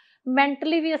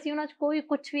ਮੈਂਟਲੀ ਵੀ ਅਸੀਂ ਉਹਨਾਂ 'ਚ ਕੋਈ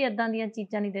ਕੁਛ ਵੀ ਇੱਦਾਂ ਦੀਆਂ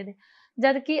ਚੀਜ਼ਾਂ ਨਹੀਂ ਦੇਦੇ।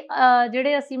 ਜਦ ਕਿ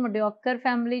ਜਿਹੜੇ ਅਸੀਂ ਮੀਡੀਓਕਰ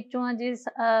ਫੈਮਿਲੀ 'ਚੋਂ ਆ,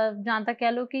 ਜਾਂ ਤਾਂ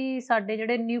ਕਹਿ ਲਓ ਕਿ ਸਾਡੇ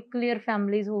ਜਿਹੜੇ ਨਿਊਕਲੀਅਰ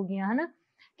ਫੈਮਲੀਜ਼ ਹੋ ਗਈਆਂ, ਹੈ ਨਾ,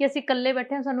 ਕਿ ਅਸੀਂ ਇਕੱਲੇ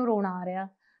ਬੈਠੇ ਹਾਂ, ਸਾਨੂੰ ਰੋਣਾ ਆ ਰਿਹਾ,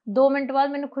 2 ਮਿੰਟ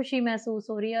ਬਾਅਦ ਮੈਨੂੰ ਖੁਸ਼ੀ ਮਹਿਸੂਸ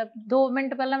ਹੋ ਰਹੀ ਆ, 2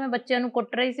 ਮਿੰਟ ਪਹਿਲਾਂ ਮੈਂ ਬੱਚਿਆਂ ਨੂੰ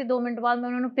ਕੁੱਟ ਰਹੀ ਸੀ, 2 ਮਿੰਟ ਬਾਅਦ ਮੈਂ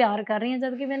ਉਹਨਾਂ ਨੂੰ ਪਿਆਰ ਕਰ ਰਹੀ ਹਾਂ,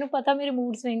 ਜਦ ਕਿ ਮੈਨੂੰ ਪਤਾ ਮੇਰੇ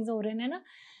ਮੂਡ ਸਵਿੰਗਸ ਹੋ ਰਹੇ ਨੇ ਨਾ।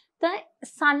 ਤਾਂ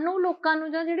ਸਾਨੂੰ ਲੋਕਾਂ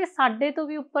ਨੂੰ, ਜਾਂ ਜਿਹੜੇ ਸਾਡੇ ਤੋਂ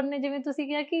ਵੀ ਉੱਪਰ ਨੇ, ਜਿਵੇਂ ਤੁਸੀਂ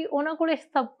ਕਿਹਾ ਕਿ ਉਹਨਾਂ ਕੋਲ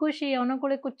ਸਭ ਕੁਛ ਹੀ ਆ, ਉਹਨਾਂ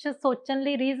ਕੋਲ ਕੁਛ ਸੋਚਣ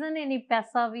ਲਈ ਰੀਜ਼ਨ ਹੀ ਨਹੀਂ,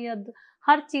 ਪੈਸਾ ਵੀ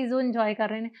ਹਰ ਚੀਜ਼ ਉਹ ਇੰਜੋਏ ਕਰ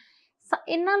ਰਹੇ ਨੇ।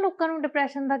 ਇਹਨਾਂ ਲੋਕਾਂ ਨੂੰ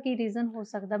ਡਿਪਰੈਸ਼ਨ ਦਾ ਕੀ ਰੀਜ਼ਨ ਹੋ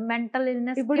ਸਕਦਾ? ਮੈਂਟਲ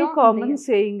ਇਲਨੈਸ ਇਹ ਬੜੀ ਕਾਮਨ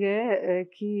ਸੇਇੰਗ ਹੈ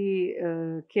ਕਿ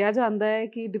ਕਿਹਾ ਜਾਂਦਾ ਹੈ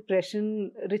ਕਿ ਡਿਪਰੈਸ਼ਨ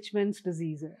ਰਿਚ ਮੈਨਸ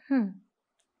ਡਿਜ਼ੀਜ਼ ਹੈ।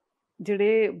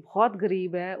 ਜਿਹੜੇ ਬਹੁਤ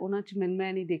ਗਰੀਬ ਹੈ ਉਹਨਾਂ 'ਚ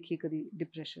ਮੈਂ ਨਹੀਂ ਦੇਖੀ ਕਦੀ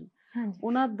ਡਿਪਰੈਸ਼ਨ।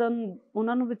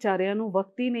 ਉਹਨਾਂ ਨੂੰ ਵਿਚਾਰਿਆਂ ਨੂੰ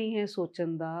ਵਕਤ ਹੀ ਨਹੀਂ ਹੈ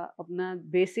ਸੋਚਣ ਦਾ, ਆਪਣਾ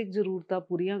ਬੇਸਿਕ ਜ਼ਰੂਰਤਾਂ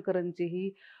ਪੂਰੀਆਂ ਕਰਨ 'ਚ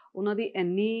ਹੀ ਉਹਨਾਂ ਦੀ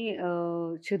ਇੰਨੀ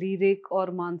ਸਰੀਰਿਕ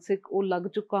ਔਰ ਮਾਨਸਿਕ ਉਹ ਲੱਗ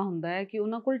ਚੁੱਕਾ ਹੁੰਦਾ ਹੈ ਕਿ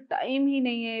ਉਹਨਾਂ ਕੋਲ ਟਾਈਮ ਹੀ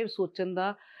ਨਹੀਂ ਹੈ ਸੋਚਣ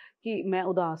ਦਾ ਕਿ ਮੈਂ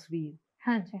ਉਦਾਸ ਵੀ ਹਾਂ।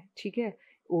 ਹਾਂਜੀ, ਠੀਕ ਹੈ,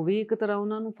 ਉਹ ਵੀ ਇੱਕ ਤਰ੍ਹਾਂ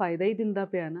ਉਹਨਾਂ ਨੂੰ ਫਾਇਦਾ ਹੀ ਦਿੰਦਾ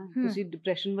ਪਿਆ ਨਾ। ਤੁਸੀਂ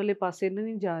ਡਿਪਰੈਸ਼ਨ ਵਾਲੇ ਪਾਸੇ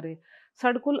ਨਹੀਂ ਜਾ ਰਹੇ।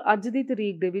 ਸਾਡੇ ਕੋਲ ਅੱਜ ਦੀ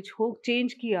ਤਰੀਕ ਦੇ ਵਿੱਚ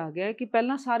ਚੇਂਜ ਕੀ ਆ ਗਿਆ ਕਿ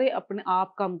ਪਹਿਲਾਂ ਸਾਰੇ ਆਪਣੇ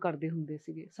ਆਪ ਕੰਮ ਕਰਦੇ ਹੁੰਦੇ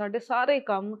ਸੀਗੇ। ਸਾਡੇ ਸਾਰੇ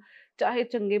ਕੰਮ, ਚਾਹੇ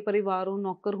ਚੰਗੇ ਪਰਿਵਾਰ ਉਹ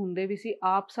ਨੌਕਰ ਹੁੰਦੇ ਵੀ ਸੀ,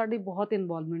 ਆਪ ਸਾਡੀ ਬਹੁਤ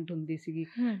ਇਨਵੋਲਵਮੈਂਟ ਹੁੰਦੀ ਸੀਗੀ।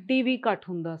 TV ਘੱਟ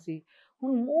ਹੁੰਦਾ ਸੀ।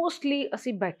 ਹੁਣ ਮੋਸਟਲੀ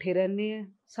ਅਸੀਂ ਬੈਠੇ ਰਹਿੰਦੇ ਹਾਂ।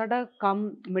 ਸਾਡਾ ਕੰਮ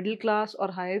ਮਿਡਲ ਕਲਾਸ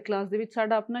ਔਰ ਹਾਇਰ ਕਲਾਸ ਦੇ ਵਿੱਚ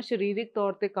ਸਾਡਾ ਆਪਣਾ ਸਰੀਰਿਕ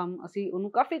ਤੌਰ 'ਤੇ ਕੰਮ ਅਸੀਂ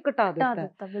ਉਹਨੂੰ ਕਾਫੀ ਘਟਾ ਦਿੱਤਾ,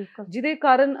 ਜਿਹਦੇ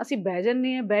ਕਾਰਨ ਅਸੀਂ ਬਹਿ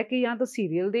ਜਾਂਦੇ ਹਾਂ, ਬਹਿ ਕੇ ਜਾਂ ਤਾਂ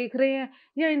ਸੀਰੀਅਲ ਦੇਖ ਰਹੇ ਹਾਂ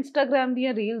ਜਾਂ ਇੰਸਟਾਗ੍ਰਾਮ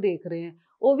ਦੀਆਂ ਰੀਲ ਦੇਖ ਰਹੇ ਹਾਂ।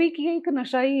 ਉਹ ਵੀ ਕੀ ਹੈ, ਇੱਕ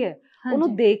ਨਸ਼ਾ ਹੀ ਹੈ।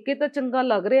 ਉਹਨੂੰ ਦੇਖ ਕੇ ਤਾਂ ਚੰਗਾ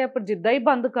ਲੱਗ ਰਿਹਾ, ਪਰ ਜਿੱਦਾਂ ਹੀ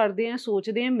ਬੰਦ ਕਰਦੇ ਹਾਂ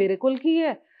ਸੋਚਦੇ ਹਾਂ ਮੇਰੇ ਕੋਲ ਕੀ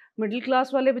ਹੈ। ਮਿਡਲ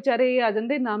ਕਲਾਸ ਵਾਲੇ ਵਿਚਾਰੇ ਇਹ ਆ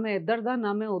ਜਾਂਦੇ, ਨਾ ਮੈਂ ਇੱਧਰ ਦਾ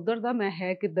ਨਾ ਮੈਂ ਉੱਧਰ ਦਾ, ਮੈਂ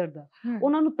ਹੈ ਕਿੱਧਰ ਦਾ।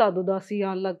 ਉਹਨਾਂ ਨੂੰ ਤਦ ਉਦਾਸੀ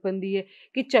ਆਉਣ ਲੱਗ ਪੈਂਦੀ ਹੈ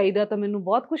ਕਿ ਚਾਹੀਦਾ ਤਾਂ ਮੈਨੂੰ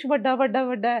ਬਹੁਤ ਕੁਛ ਵੱਡਾ ਵੱਡਾ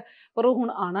ਵੱਡਾ ਹੈ, ਪਰ ਉਹ ਹੁਣ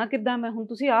ਆਉਣਾ ਕਿੱਦਾਂ ਮੈਂ। ਹੁਣ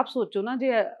ਤੁਸੀਂ ਆਪ ਸੋਚੋ ਨਾ,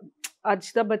 ਜੇ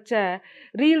ਅੱਜ ਦਾ ਬੱਚਾ ਹੈ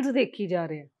ਰੀਲਸ ਦੇਖੀ ਜਾ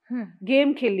ਰਿਹਾ,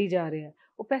 ਗੇਮ ਖੇਲੀ ਜਾ ਰਿਹਾ,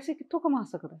 ਉਹ ਪੈਸੇ ਕਿੱਥੋਂ ਕਮਾ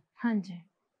ਸਕਦਾ? ਹਾਂਜੀ,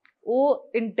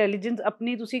 ਉਹ ਇੰਟੈਲੀਜੈਂਸ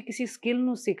ਆਪਣੀ, ਤੁਸੀਂ ਕਿਸੇ ਸਕਿੱਲ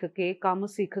ਨੂੰ ਸਿੱਖ ਕੇ, ਕੰਮ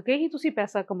ਸਿੱਖ ਕੇ ਹੀ ਤੁਸੀਂ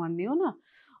ਪੈਸਾ ਕਮਾਉਂਦੇ ਹੋ ਨਾ।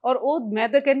 ਔਰ ਉਹ ਮੈਂ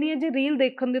ਤਾਂ ਕਹਿੰਦੀ ਹਾਂ, ਜੇ ਰੀਲ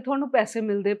ਦੇਖਣ ਦੇ ਤੁਹਾਨੂੰ ਪੈਸੇ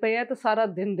ਮਿਲਦੇ ਪਏ ਆ ਤਾਂ ਸਾਰਾ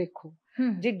ਦਿਨ ਦੇਖੋ।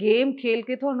 ਜੇ ਗੇਮ ਖੇਲ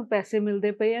ਕੇ ਤੁਹਾਨੂੰ ਪੈਸੇ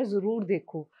ਮਿਲਦੇ ਪਏ ਆ ਜ਼ਰੂਰ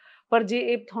ਦੇਖੋ, ਪਰ ਜੇ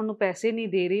ਇਹ ਤੁਹਾਨੂੰ ਪੈਸੇ ਨਹੀਂ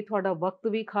ਦੇ ਰਹੀ, ਤੁਹਾਡਾ ਵਕਤ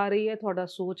ਵੀ ਖਾ ਰਹੀ ਹੈ, ਤੁਹਾਡਾ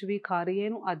ਸੋਚ ਵੀ ਖਾ ਰਹੀ ਹੈ,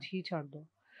 ਇਹਨੂੰ ਅੱਜ ਹੀ ਛੱਡ ਦਿਓ।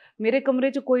 ਮੇਰੇ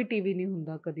ਕਮਰੇ 'ਚ ਕੋਈ TV ਨਹੀਂ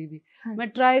ਹੁੰਦਾ ਕਦੀ ਵੀ। ਮੈਂ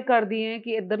ਟਰਾਈ ਕਰਦੀ ਹਾਂ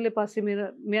ਕਿ ਇੱਧਰਲੇ ਪਾਸੇ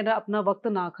ਮੇਰਾ ਆਪਣਾ ਵਕਤ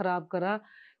ਨਾ ਖਰਾਬ ਕਰਾਂ,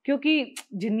 ਕਿਉਂਕਿ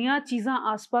ਜਿੰਨੀਆਂ ਚੀਜ਼ਾਂ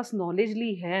ਆਸ-ਪਾਸ ਨੌਲੇਜ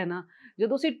ਲਈ ਹੈ ਨਾ,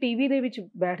 ਜਦੋਂ ਅਸੀਂ TV ਦੇ ਵਿੱਚ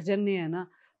ਬੈਠ ਜਾਂਦੇ ਹਾਂ ਨਾ,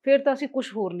 ਫਿਰ ਤਾਂ ਅਸੀਂ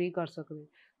ਕੁਛ ਹੋਰ ਨਹੀਂ ਕਰ ਸਕਦੇ।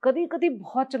 ਕਦੀ ਕਦੀ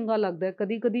ਬਹੁਤ ਚੰਗਾ ਲੱਗਦਾ ਹੈ,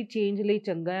 ਕਦੀ ਕਦੀ ਚੇਂਜ ਲਈ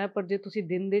ਚੰਗਾ ਹੈ, ਪਰ ਜੇ ਤੁਸੀਂ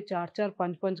ਦਿਨ ਦੇ 4-4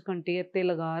 5-5 ਘੰਟੇ ਇੱਥੇ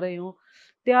ਲਗਾ ਰਹੇ ਹੋ,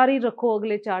 ਤਿਆਰੀ ਰੱਖੋ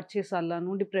ਅਗਲੇ 4-6 ਸਾਲਾਂ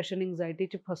ਨੂੰ ਡਿਪਰੈਸ਼ਨ ਐਂਗਜ਼ਾਇਟੀ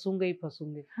 'ਚ ਫਸੂਗੇ ਹੀ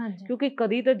ਫਸੂਗੇ। ਕਿਉਂਕਿ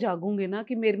ਕਦੀ ਤਾਂ ਜਾਗੂਗੇ ਨਾ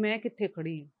ਕਿ ਮੈਂ ਕਿੱਥੇ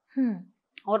ਖੜੀ ਹਾਂ।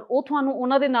 ਔਰ ਉਹ ਤੁਹਾਨੂੰ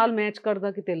ਉਹਨਾਂ ਦੇ ਨਾਲ ਮੈਚ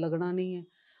ਕਰਦਾ ਕਿਤੇ ਲੱਗਣਾ ਨਹੀਂ ਹੈ।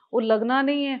 ਉਹ ਲੱਗਣਾ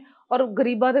ਨਹੀਂ ਹੈ, ਔਰ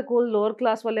ਗਰੀਬਾਂ ਦੇ ਕੋਲ, ਲੋਅਰ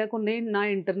ਕਲਾਸ ਵਾਲਿਆਂ ਕੋਲ ਨਹੀਂ, ਨਾ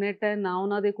ਇੰਟਰਨੈਟ ਹੈ, ਨਾ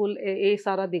ਉਹਨਾਂ ਦੇ ਕੋਲ ਇਹ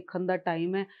ਸਾਰਾ ਦੇਖਣ ਦਾ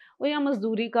ਟਾਈਮ ਹੈ। ਉਹ ਜਾਂ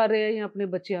ਮਜ਼ਦੂਰੀ ਕਰ ਰਹੇ ਆ ਜਾਂ ਆਪਣੇ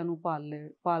ਬੱਚਿਆਂ ਨੂੰ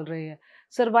ਪਾਲ ਰਹੇ ਹੈ।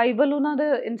 ਸਰਵਾਈਵਲ ਉਹਨਾਂ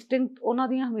ਦਾ ਇੰਸਟਿੰਕਟ ਉਹਨਾਂ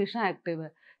ਦੀਆਂ ਹਮੇਸ਼ਾ ਐਕਟਿਵ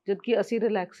ਹੈ, ਜਦਕਿ ਅਸੀਂ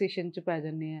ਰਿਲੈਕਸੇਸ਼ਨ 'ਚ ਪੈ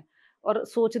ਜਾਂਦੇ ਹਾਂ ਔਰ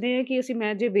ਸੋਚਦੇ ਹਾਂ ਕਿ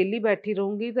ਮੈਂ ਜੇ ਵਿਹਲੀ ਬੈਠੀ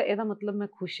ਰਹੂੰਗੀ ਤਾਂ ਇਹਦਾ ਮਤਲਬ ਮੈਂ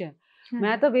ਖੁਸ਼ ਹਾਂ।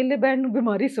 ਮੈਂ ਤਾਂ ਵਿਹਲੇ ਬਹਿਣ ਨੂੰ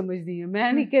ਬਿਮਾਰੀ ਸਮਝਦੀ ਹਾਂ।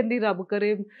 ਮੈਂ ਨਹੀਂ ਕਹਿੰਦੀ ਰੱਬ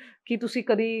ਕਰੇ ਕਿ ਤੁਸੀਂ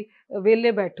ਕਦੀ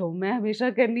ਵਿਹਲੇ ਬੈਠੋ, ਮੈਂ ਹਮੇਸ਼ਾ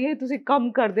ਕਹਿੰਦੀ ਹਾਂ ਤੁਸੀਂ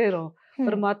ਕੰਮ ਕਰਦੇ ਰਹੋ।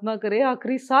 ਪਰਮਾਤਮਾ ਕਰੇ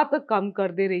ਆਖਰੀ ਸਾਹ ਤੱਕ ਕੰਮ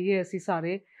ਕਰਦੇ ਰਹੀਏ ਅਸੀਂ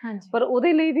ਸਾਰੇ, ਪਰ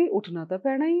ਉਹਦੇ ਲਈ ਵੀ ਉੱਠਣਾ ਤਾਂ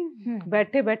ਪੈਣਾ ਹੀ ਹੈ।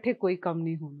 ਬੈਠੇ ਬੈਠੇ ਕੋਈ ਕੰਮ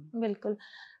ਨਹੀਂ ਹੋਣਾ। ਬਿਲਕੁਲ।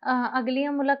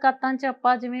 ਅਗਲੀਆਂ ਮੁਲਾਕਾਤਾਂ 'ਚ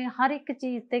ਆਪਾਂ ਜਿਵੇਂ ਹਰ ਇੱਕ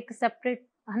ਚੀਜ਼ ਤੇ ਇੱਕ ਸੈਪਰੇਟ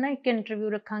ਇੱਕ ਇੰਟਰਵਿਊ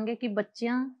ਰੱਖਾਂਗੇ ਕਿ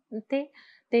ਬੱਚਿਆਂ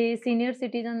ਤੇ ਸੀਨੀਅਰ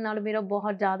ਸਿਟੀਜ਼ਨ ਨਾਲ ਮੇਰਾ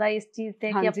ਬਹੁਤ ਜ਼ਿਆਦਾ ਇਸ ਚੀਜ਼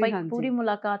ਤੇ ਕਿ ਆਪਾਂ ਇੱਕ ਪੂਰੀ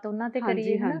ਮੁਲਾਕਾਤ ਉਹਨਾਂ ਤੇ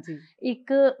ਕਰੀਏ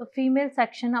ਇੱਕ ਫੀਮੇਲ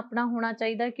ਸੈਕਸ਼ਨ ਆਪਣਾ ਹੋਣਾ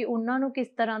ਚਾਹੀਦਾ ਕਿ ਉਹਨਾਂ ਨੂੰ ਕਿਸ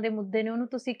ਤਰ੍ਹਾਂ ਦੇ ਮੁੱਦੇ ਨੇ ਉਹਨੂੰ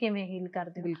ਤੁਸੀਂ ਕਿਵੇਂ ਹੀਲ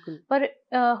ਕਰਦੇ ਹੋ। ਪਰ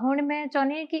ਹੁਣ ਮੈਂ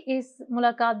ਚਾਹੁੰਦੀ ਹਾਂ ਕਿ ਇਸ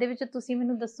ਮੁਲਾਕਾਤ ਦੇ ਵਿੱਚ ਤੁਸੀਂ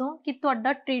ਮੈਨੂੰ ਦੱਸੋ ਕਿ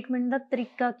ਤੁਹਾਡਾ ਟ੍ਰੀਟਮੈਂਟ ਦਾ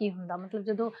ਤਰੀਕਾ ਕੀ ਹੁੰਦਾ, ਮਤਲਬ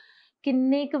ਜਦੋਂ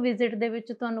ਕਿੰਨੇ ਕੁ ਵਿਜ਼ਿਟ ਦੇ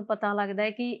ਵਿੱਚ ਤੁਹਾਨੂੰ ਪਤਾ ਲੱਗਦਾ ਹੈ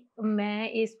ਕਿ ਮੈਂ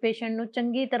ਇਸ ਪੇਸ਼ੈਂਟ ਨੂੰ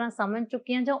ਚੰਗੀ ਤਰ੍ਹਾਂ ਸਮਝ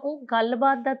ਚੁੱਕੀ ਹਾਂ, ਜਾਂ ਉਹ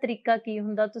ਗੱਲਬਾਤ ਦਾ ਤਰੀਕਾ ਕੀ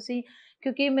ਹੁੰਦਾ ਤੁਸੀਂ,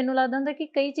 ਕਿਉਂਕਿ ਮੈਨੂੰ ਲੱਗਦਾ ਹੁੰਦਾ ਕਿ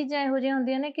ਕਈ ਚੀਜ਼ਾਂ ਇਹੋ ਜਿਹੀਆਂ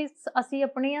ਹੁੰਦੀਆਂ ਨੇ ਕਿ ਅਸੀਂ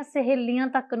ਆਪਣੀਆਂ ਸਹੇਲੀਆਂ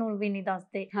ਤੱਕ ਨੂੰ ਵੀ ਨਹੀਂ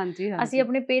ਦੱਸਦੇ, ਅਸੀਂ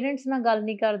ਆਪਣੇ ਪੇਰੈਂਟਸ ਨਾਲ ਗੱਲ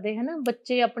ਨਹੀਂ ਕਰਦੇ, ਹੈ ਨਾ,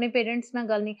 ਬੱਚੇ ਆਪਣੇ ਪੇਰੈਂਟਸ ਨਾਲ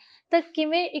ਗੱਲ ਨਹੀਂ, ਤਾਂ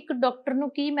ਕਿਵੇਂ ਇੱਕ ਡਾਕਟਰ ਨੂੰ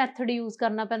ਕੀ ਮੈਥਡ ਯੂਜ਼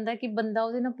ਕਰਨਾ ਪੈਂਦਾ ਕਿ ਬੰਦਾ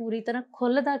ਉਹਦੇ ਨਾਲ ਪੂਰੀ ਤਰ੍ਹਾਂ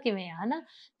ਖੁੱਲ੍ਹਦਾ ਕਿਵੇਂ ਆ, ਹੈ ਨਾ,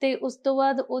 ਅਤੇ ਉਸ ਤੋਂ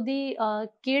ਬਾਅਦ ਉਹਦੀ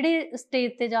ਕਿਹੜੇ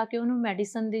ਸਟੇਜ 'ਤੇ ਜਾ ਕੇ ਉਹਨੂੰ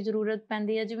ਮੈਡੀਸਨ ਦੀ ਜ਼ਰੂਰਤ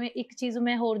ਪੈਂਦੀ ਹੈ। ਜਿਵੇਂ ਇੱਕ ਚੀਜ਼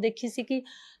ਮੈਂ ਹੋਰ ਦੇਖੀ ਸੀ ਕਿ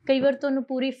ਕਈ ਵਾਰ ਤੁਹਾਨੂੰ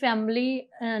ਪੂਰੀ ਫੈਮਿਲੀ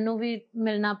ਨੂੰ ਵੀ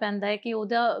ਮਿਲਣਾ ਪੈਂਦਾ ਹੈ ਕਿ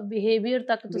ਉਹਦਾ ਬਿਹੇਵੀਅਰ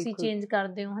ਤੱਕ ਤੁਸੀਂ ਚੇਂਜ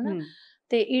ਕਰਦੇ ਹੋ, ਹੈ ਨਾ,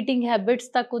 ਅਤੇ ਈਟਿੰਗ ਹੈਬਿਟਸ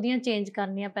ਤੱਕ ਉਹਦੀਆਂ ਚੇਂਜ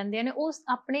ਕਰਨੀਆਂ ਪੈਂਦੀਆਂ ਨੇ। ਉਸ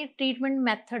ਆਪਣੇ ਟਰੀਟਮੈਂਟ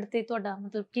ਮੈਥਡ 'ਤੇ ਤੁਹਾਡਾ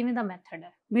ਮਤਲਬ ਕਿਵੇਂ ਦਾ ਮੈਥਡ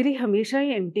ਹੈ? ਮੇਰੀ ਹਮੇਸ਼ਾ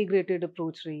ਹੀ ਇੰਟੀਗ੍ਰੇਟਿਡ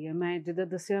ਅਪਰੋਚ ਰਹੀ ਹੈ। ਮੈਂ ਜਿੱਦਾਂ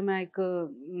ਦੱਸਿਆ, ਮੈਂ ਇੱਕ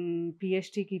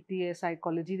PhD ਕੀਤੀ ਹੈ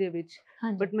ਸਾਈਕੋਲੋਜੀ ਦੇ ਵਿੱਚ,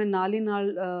 ਬਟ ਮੈਂ ਨਾਲ ਹੀ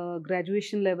ਨਾਲ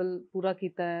ਗ੍ਰੈਜੂਏਸ਼ਨ ਲੈਵਲ ਪੂਰਾ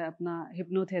ਕੀਤਾ ਹੈ ਆਪਣਾ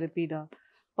ਹਿਪਨੋਥੈਰੇਪੀ ਦਾ,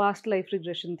 ਪਾਸਟ ਲਾਈਫ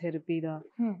ਰਿਗਰੈਸ਼ਨ ਥੈਰੇਪੀ ਦਾ,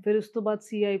 ਫਿਰ ਉਸ ਤੋਂ ਬਾਅਦ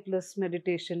CI+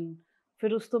 ਮੈਡੀਟੇਸ਼ਨ,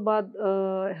 ਫਿਰ ਉਸ ਤੋਂ ਬਾਅਦ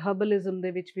ਹਰਬਲਿਜ਼ਮ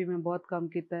ਦੇ ਵਿੱਚ ਵੀ ਮੈਂ ਬਹੁਤ ਕੰਮ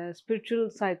ਕੀਤਾ ਹੈ। ਸਪਿਰਿਚੁਅਲ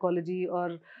ਸਾਈਕੋਲੋਜੀ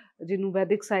ਔਰ ਜਿਹਨੂੰ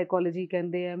ਵੈਦਿਕ ਸਾਈਕੋਲੋਜੀ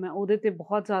ਕਹਿੰਦੇ ਆ, ਮੈਂ ਉਹਦੇ 'ਤੇ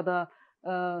ਬਹੁਤ ਜ਼ਿਆਦਾ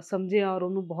ਸਮਝਿਆ ਔਰ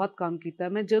ਉਹਨੂੰ ਬਹੁਤ ਕੰਮ ਕੀਤਾ।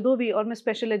 ਮੈਂ ਜਦੋਂ ਵੀ, ਔਰ ਮੈਂ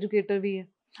ਸਪੈਸ਼ਲ ਐਜੂਕੇਟਰ ਵੀ ਹਾਂ,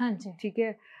 ਠੀਕ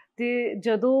ਹੈ, ਅਤੇ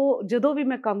ਜਦੋਂ ਵੀ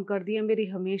ਮੈਂ ਕੰਮ ਕਰਦੀ ਹਾਂ ਮੇਰੀ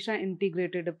ਹਮੇਸ਼ਾ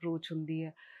ਇੰਟੀਗ੍ਰੇਟਿਡ ਅਪਰੋਚ ਹੁੰਦੀ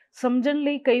ਹੈ। ਸਮਝਣ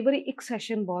ਲਈ ਕਈ ਵਾਰੀ ਇੱਕ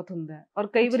ਸੈਸ਼ਨ ਬਹੁਤ ਹੁੰਦਾ ਹੈ, ਔਰ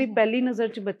ਕਈ ਵਾਰੀ ਪਹਿਲੀ ਨਜ਼ਰ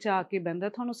 'ਚ ਬੱਚਾ ਆ ਕੇ ਬਹਿੰਦਾ,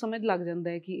 ਤੁਹਾਨੂੰ ਸਮਝ ਲੱਗ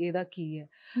ਜਾਂਦਾ ਹੈ ਕਿ ਇਹਦਾ ਕੀ ਹੈ,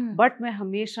 ਬਟ ਮੈਂ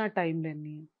ਹਮੇਸ਼ਾ ਟਾਈਮ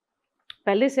ਲੈਂਦੀ ਹਾਂ।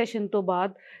 ਪਹਿਲੇ ਸੈਸ਼ਨ ਤੋਂ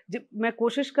ਬਾਅਦ ਮੈਂ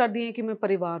ਕੋਸ਼ਿਸ਼ ਕਰਦੀ ਹਾਂ ਕਿ ਮੈਂ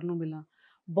ਪਰਿਵਾਰ ਨੂੰ ਮਿਲਾਂ।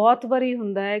 ਬਹੁਤ ਵਾਰੀ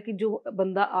ਹੁੰਦਾ ਹੈ ਕਿ ਜੋ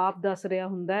ਬੰਦਾ ਆਪ ਦੱਸ ਰਿਹਾ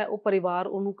ਹੁੰਦਾ ਹੈ, ਉਹ ਪਰਿਵਾਰ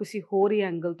ਉਹਨੂੰ ਕਿਸੇ ਹੋਰ ਹੀ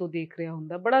ਐਂਗਲ ਤੋਂ ਦੇਖ ਰਿਹਾ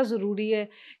ਹੁੰਦਾ। ਬੜਾ ਜ਼ਰੂਰੀ ਹੈ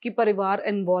ਕਿ ਪਰਿਵਾਰ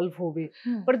ਇਨਵੋਲਵ ਹੋਵੇ,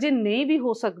 ਪਰ ਜੇ ਨਹੀਂ ਵੀ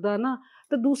ਹੋ ਸਕਦਾ ਨਾ,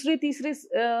 ਤਾਂ ਦੂਸਰੇ ਤੀਸਰੇ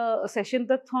ਸੈਸ਼ਨ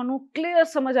ਤੱਕ ਤੁਹਾਨੂੰ ਕਲੀਅਰ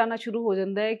ਸਮਝ ਆਉਣਾ ਸ਼ੁਰੂ ਹੋ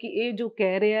ਜਾਂਦਾ ਹੈ ਕਿ ਇਹ ਜੋ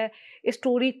ਕਹਿ ਰਿਹਾ ਹੈ, ਇਹ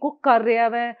ਸਟੋਰੀ ਕੁੱਕ ਕਰ ਰਿਹਾ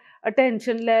ਵੈ,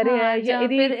 ਅਟੈਂਸ਼ਨ ਲੈ ਰਿਹਾ ਹੈ, ਜਾਂ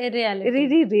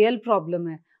ਇਹਦੀ ਰੀਅਲ ਪ੍ਰੋਬਲਮ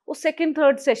ਹੈ। ਉਹ ਸੈਕਿੰਡ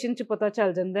ਥਰਡ ਸੈਸ਼ਨ 'ਚ ਪਤਾ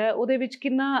ਚੱਲ ਜਾਂਦਾ ਹੈ। ਉਹਦੇ ਵਿੱਚ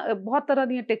ਬਹੁਤ ਤਰ੍ਹਾਂ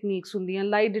ਦੀਆਂ ਟੈਕਨੀਕਸ ਹੁੰਦੀਆਂ,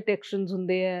 ਲਾਈ ਡਿਟੈਕਸ਼ਨਸ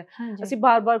ਹੁੰਦੇ ਹੈ, ਅਸੀਂ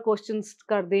ਬਾਰ-ਬਾਰ ਕੁਐਸਚਨਸ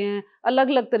ਕਰਦੇ ਹਾਂ,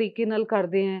 ਅਲੱਗ-ਅਲੱਗ ਤਰੀਕੇ ਨਾਲ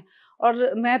ਕਰਦੇ ਹਾਂ। ਔਰ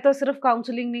ਮੈਂ ਤਾਂ ਸਿਰਫ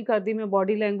ਕਾਉਂਸਲਿੰਗ ਨਹੀਂ ਕਰਦੀ, ਮੈਂ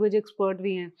ਬੋਡੀ ਲੈਂਗੁਏਜ ਐਕਸਪਰਟ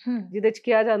ਵੀ ਹਾਂ, ਜਿਹਦੇ 'ਚ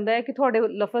ਕਿਹਾ ਜਾਂਦਾ ਹੈ ਕਿ ਤੁਹਾਡੇ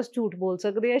ਲਫ਼ਜ਼ ਝੂਠ ਬੋਲ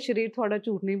ਸਕਦੇ ਆ, ਸਰੀਰ ਤੁਹਾਡਾ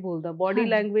ਝੂਠ ਨਹੀਂ ਬੋਲਦਾ, ਬੋਡੀ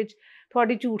ਲੈਂਗੁਏਜ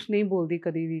ਤੁਹਾਡੀ ਝੂਠ ਨਹੀਂ ਬੋਲਦੀ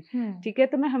ਕਦੀ ਵੀ, ਠੀਕ ਹੈ।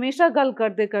 ਤਾਂ ਮੈਂ ਹਮੇਸ਼ਾ ਗੱਲ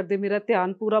ਕਰਦੇ ਮੇਰਾ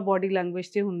ਧਿਆਨ ਪੂਰਾ ਬੋਡੀ ਲੈਂਗੁਏਜ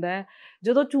 'ਤੇ ਹੁੰਦਾ ਹੈ।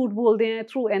 ਜਦੋਂ ਝੂਠ ਬੋਲਦੇ ਆ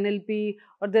ਥਰੂ NLP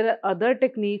ਔਰ ਦੇਰ ਆਰ ਅਦਰ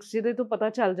ਟੈਕਨੀਕਸ, ਜਿਹਦੇ ਤੋਂ ਪਤਾ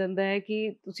ਚੱਲ ਜਾਂਦਾ ਹੈ ਕਿ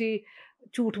ਤੁਸੀਂ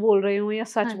ਝੂਠ ਬੋਲ ਰਹੇ ਹੋ ਜਾਂ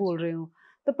ਸੱਚ ਬੋਲ ਰਹੇ ਹੋ,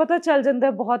 ਤਾਂ ਪਤਾ ਚੱਲ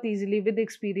ਜਾਂਦਾ ਬਹੁਤ ਈਜ਼ੀਲੀ ਵਿਦ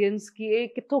ਐਕਸਪੀਰੀਅੰਸ ਕਿ ਇਹ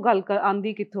ਕਿੱਥੋਂ ਗੱਲ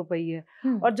ਆਉਂਦੀ ਕਿੱਥੋਂ ਪਈ ਹੈ।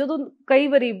 ਔਰ ਜਦੋਂ ਕਈ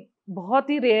ਵਾਰੀ ਬਹੁਤ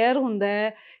ਹੀ ਰੇਅਰ ਹੁੰਦਾ ਹੈ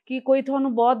ਕਿ ਕੋਈ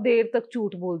ਤੁਹਾਨੂੰ ਬਹੁਤ ਦੇਰ ਤੱਕ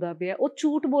ਝੂਠ ਬੋਲਦਾ ਪਿਆ, ਉਹ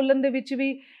ਝੂਠ ਬੋਲਣ ਦੇ ਵਿੱਚ ਵੀ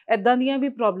ਇੱਦਾਂ ਦੀਆਂ ਵੀ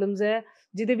ਪ੍ਰੋਬਲਮਸ ਹੈ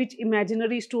ਜਿਹਦੇ ਵਿੱਚ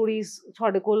ਇਮੈਜਨਰੀ ਸਟੋਰੀਜ਼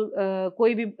ਤੁਹਾਡੇ ਕੋਲ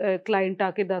ਕੋਈ ਵੀ ਕਲਾਇੰਟ ਆ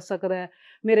ਕੇ ਦੱਸ ਸਕਦਾ ਹੈ,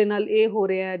 ਮੇਰੇ ਨਾਲ ਇਹ ਹੋ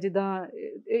ਰਿਹਾ, ਜਿੱਦਾਂ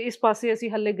ਇਸ ਪਾਸੇ ਅਸੀਂ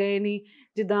ਹਾਲੇ ਗਏ ਨਹੀਂ,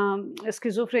 ਜਿੱਦਾਂ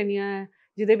ਸਕਿਜ਼ੋਫਰੇਨੀਆ ਹੈ,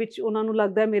 ਜਿਹਦੇ ਵਿੱਚ ਉਹਨਾਂ ਨੂੰ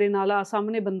ਲੱਗਦਾ ਮੇਰੇ ਨਾਲ ਆ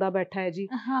ਸਾਹਮਣੇ ਬੰਦਾ ਬੈਠਾ ਹੈ ਜੀ,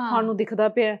 ਤੁਹਾਨੂੰ ਦਿਖਦਾ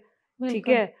ਪਿਆ, ਠੀਕ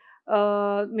ਹੈ।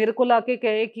 ਮੇਰੇ ਕੋਲ ਆ ਕੇ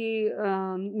ਕਹੇ ਕਿ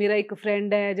ਮੇਰਾ ਇੱਕ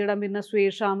ਫਰੈਂਡ ਹੈ ਜਿਹੜਾ ਮੇਰੇ ਨਾਲ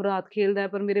ਸਵੇਰ ਸ਼ਾਮ ਰਾਤ ਖੇਲਦਾ ਹੈ,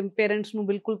 ਪਰ ਮੇਰੇ ਪੇਰੈਂਟਸ ਨੂੰ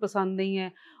ਬਿਲਕੁਲ ਪਸੰਦ ਨਹੀਂ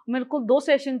ਹੈ। ਮੇਰੇ ਕੋਲ 2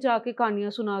 ਸੈਸ਼ਨ 'ਚ ਆ ਕੇ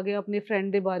ਕਹਾਣੀਆਂ ਸੁਣਾ ਗਿਆ ਆਪਣੇ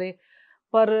ਫਰੈਂਡ ਦੇ ਬਾਰੇ,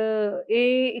 ਪਰ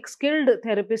ਇਹ ਇੱਕ ਸਕਿਲਡ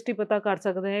ਥੈਰੇਪਿਸਟ ਹੀ ਪਤਾ ਕਰ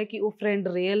ਸਕਦਾ ਹੈ ਕਿ ਉਹ ਫਰੈਂਡ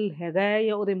ਰੀਅਲ ਹੈਗਾ ਹੈ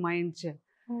ਜਾਂ ਉਹਦੇ ਮਾਈਂਡ 'ਚ ਹੈ।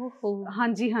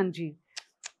 ਹਾਂਜੀ।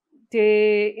 ਅਤੇ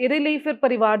ਇਹਦੇ ਲਈ ਫਿਰ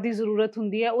ਪਰਿਵਾਰ ਦੀ ਜ਼ਰੂਰਤ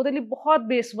ਹੁੰਦੀ ਹੈ। ਉਹਦੇ ਲਈ ਬਹੁਤ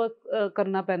ਬੇਸ ਵਰਕ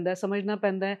ਕਰਨਾ ਪੈਂਦਾ, ਸਮਝਣਾ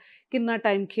ਪੈਂਦਾ ਕਿੰਨਾ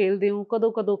ਟਾਈਮ ਖੇਲਦੇ ਹੋ,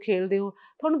 ਕਦੋਂ ਖੇਲਦੇ ਹੋ,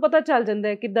 ਤੁਹਾਨੂੰ ਪਤਾ ਚੱਲ ਜਾਂਦਾ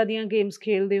ਹੈ ਕਿੱਦਾਂ ਦੀਆਂ ਗੇਮਸ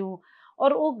ਖੇਲਦੇ ਹੋ।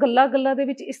 ਔਰ ਉਹ ਗੱਲਾਂ ਦੇ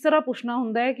ਵਿੱਚ ਇਸ ਤਰ੍ਹਾਂ ਪੁੱਛਣਾ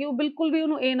ਹੁੰਦਾ ਹੈ ਕਿ ਉਹ ਬਿਲਕੁਲ ਵੀ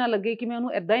ਉਹਨੂੰ ਇਹ ਨਾ ਲੱਗੇ ਕਿ ਮੈਂ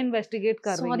ਉਹਨੂੰ ਇੱਦਾਂ ਇਨਵੈਸਟੀਗੇਟ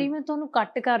ਕਰ ਰਹੀ ਹਾਂ। ਸੌਰੀ ਮੈਂ ਤੁਹਾਨੂੰ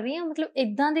ਕੱਟ ਕਰ ਰਹੀ ਹਾਂ, ਮਤਲਬ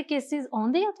ਇੱਦਾਂ ਦੇ ਕੇਸਿਸ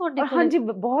ਆਉਂਦੇ ਆ ਤੁਹਾਡੇ ਕੋਲ? ਹਾਂਜੀ,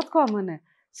 ਬਹੁਤ ਕਾਮਨ ਹੈ।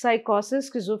 ਸਾਈਕੋਸਿਸ,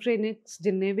 ਸਕਿਜ਼ੋਫਰੇਨਿਕਸ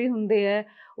ਜਿੰਨੇ ਵੀ ਹੁੰਦੇ ਹੈ,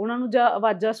 ਉਹਨਾਂ ਨੂੰ ਜਾਂ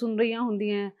ਆਵਾਜ਼ਾਂ ਸੁਣ ਰਹੀਆਂ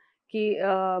ਹੁੰਦੀਆਂ ਕਿ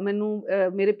ਮੈਨੂੰ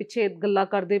ਮੇਰੇ ਪਿੱਛੇ ਗੱਲਾਂ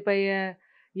ਕਰਦੇ ਪਏ ਹੈ,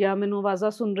 ਜਾਂ ਮੈਨੂੰ ਆਵਾਜ਼ਾਂ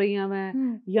ਸੁਣ ਰਹੀਆਂ ਮੈਂ,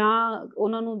 ਜਾਂ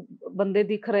ਉਹਨਾਂ ਨੂੰ ਬੰਦੇ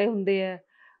ਦਿਖ ਰਹੇ ਹੁੰਦੇ ਹੈ,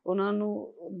 ਉਹਨਾਂ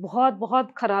ਨੂੰ ਬਹੁਤ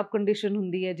ਬਹੁਤ ਖਰਾਬ ਕੰਡੀਸ਼ਨ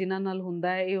ਹੁੰਦੀ ਹੈ ਜਿਨ੍ਹਾਂ ਨਾਲ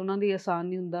ਹੁੰਦਾ ਹੈ, ਇਹ ਉਹਨਾਂ ਦੀ ਆਸਾਨ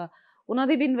ਨਹੀਂ ਹੁੰਦਾ। ਉਹਨਾਂ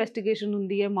ਦੀ ਵੀ ਇਨਵੈਸਟੀਗੇਸ਼ਨ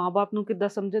ਹੁੰਦੀ ਹੈ, ਮਾਂ-ਬਾਪ ਨੂੰ ਕਿੱਦਾਂ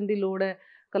ਸਮਝਣ ਦੀ ਲੋੜ ਹੈ।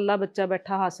 ਕੱਲਾ ਬੱਚਾ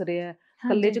ਬੈਠਾ ਹੱਸ ਰਿਹਾ ਹੈ,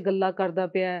 ਕੱਲੇ 'ਚ ਗੱਲਾਂ ਕਰਦਾ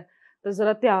ਪਿਆ ਹੈ, ਤਾਂ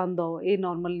ਜ਼ਰਾ ਧਿਆਨ ਦਿਓ, ਇਹ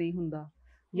ਨੋਰਮਲ ਨਹੀਂ ਹੁੰਦਾ।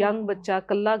 ਯੰਗ ਬੱਚਾ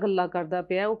ਕੱਲਾ ਗੱਲਾਂ ਕਰਦਾ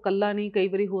ਪਿਆ, ਉਹ ਕੱਲਾ ਨਹੀਂ, ਕਈ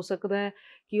ਵਾਰੀ ਹੋ ਸਕਦਾ ਹੈ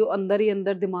ਕਿ ਉਹ ਅੰਦਰ ਹੀ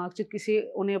ਅੰਦਰ ਦਿਮਾਗ 'ਚ ਕਿਸੇ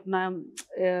ਉਹਨੇ ਆਪਣਾ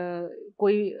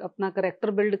ਕੋਈ ਆਪਣਾ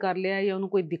ਕਰੈਕਟਰ ਬਿਲਡ ਕਰ ਲਿਆ, ਜਾਂ ਉਹਨੂੰ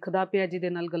ਕੋਈ ਦਿਖਦਾ ਪਿਆ ਜਿਹਦੇ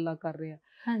ਨਾਲ ਗੱਲਾਂ ਕਰ ਰਿਹਾ।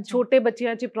 ਛੋਟੇ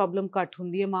ਬੱਚਿਆਂ 'ਚ ਪ੍ਰੋਬਲਮ ਘੱਟ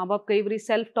ਹੁੰਦੀ ਹੈ। ਮਾਂ-ਬਾਪ ਕਈ ਵਾਰੀ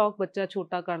ਸੈਲਫ ਟਾਕ ਬੱਚਾ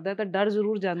ਛੋਟਾ ਕਰਦਾ ਤਾਂ ਡਰ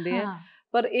ਜ਼ਰੂਰ ਜਾਂਦੇ ਹੈ,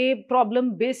 ਪਰ ਇਹ ਪ੍ਰੋਬਲਮ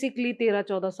ਬੇਸਿਕਲੀ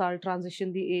 13-14 ਸਾਲ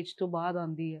ਟ੍ਰਾਂਜੀਸ਼ਨ ਦੀ ਏਜ ਤੋਂ ਬਾਅਦ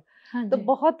ਆਉਂਦੀ ਹੈ। ਤਾਂ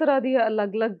ਬਹੁਤ ਤਰ੍ਹਾਂ ਦੀਆਂ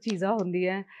ਅਲੱਗ-ਅਲੱਗ ਚੀਜ਼ਾਂ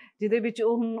ਹੁੰਦੀਆਂ ਜਿਹਦੇ ਵਿੱਚ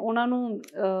ਉਹ ਹੁਣ ਉਹਨਾਂ ਨੂੰ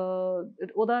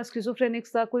ਉਹਦਾ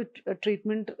ਸਕਿਜ਼ੋਫਰੈਨਿਕਸ ਦਾ ਕੋਈ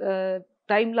ਟ੍ਰੀਟਮੈਂਟ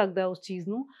ਟਾਈਮ ਲੱਗਦਾ ਉਸ ਚੀਜ਼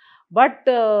ਨੂੰ, ਬਟ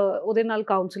ਉਹਦੇ ਨਾਲ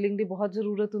ਕਾਉਂਸਲਿੰਗ ਦੀ ਬਹੁਤ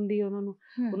ਜ਼ਰੂਰਤ ਹੁੰਦੀ ਹੈ।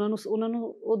 ਉਹਨਾਂ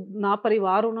ਨੂੰ ਉਹ ਨਾ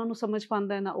ਪਰਿਵਾਰ ਉਹਨਾਂ ਨੂੰ ਸਮਝ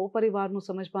ਪਾਉਂਦਾ ਹੈ, ਨਾ ਉਹ ਪਰਿਵਾਰ ਨੂੰ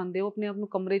ਸਮਝ ਪਾਉਂਦੇ। ਉਹ ਆਪਣੇ ਆਪ ਨੂੰ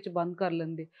ਕਮਰੇ 'ਚ ਬੰਦ ਕਰ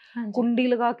ਲੈਂਦੇ, ਕੁੰਡੀ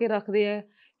ਲਗਾ ਕੇ ਰੱਖਦੇ ਹੈ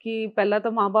ਕਿ ਪਹਿਲਾਂ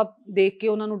ਤਾਂ ਮਾਂ-ਬਾਪ ਦੇਖ ਕੇ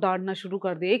ਉਹਨਾਂ ਨੂੰ ਡਾਂਟਣਾ ਸ਼ੁਰੂ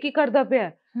ਕਰਦੇ, ਇਹ ਕੀ ਕਰਦਾ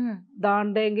ਪਿਆ,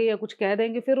 ਡਾਂਟ ਦੇਂਗੇ ਜਾਂ ਕੁਝ ਕਹਿ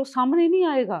ਦੇਂਗੇ, ਫਿਰ ਉਹ ਸਾਹਮਣੇ ਨਹੀਂ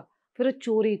ਆਏਗਾ, ਫਿਰ ਉਹ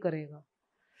ਚੋਰੀ ਕਰੇਗਾ।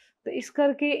 ਤਾਂ ਇਸ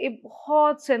ਕਰਕੇ ਇਹ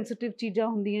ਬਹੁਤ ਸੈਂਸਿਟਿਵ ਚੀਜ਼ਾਂ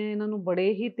ਹੁੰਦੀਆਂ, ਇਹਨਾਂ ਨੂੰ ਬੜੇ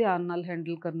ਹੀ ਧਿਆਨ ਨਾਲ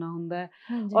ਹੈਂਡਲ ਕਰਨਾ ਹੁੰਦਾ ਹੈ।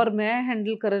 ਔਰ ਮੈਂ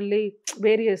ਹੈਂਡਲ ਕਰਨ ਲਈ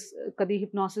ਵੇਰੀਅਸ, ਕਦੀ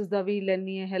ਹਿਪਨੋਸਿਸ ਦਾ ਵੀ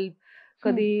ਲੈਂਦੀ ਹੈ ਹੈਲਪ,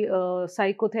 ਕਦੀ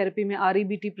ਸਾਈਕੋਥੈਰੇਪੀ में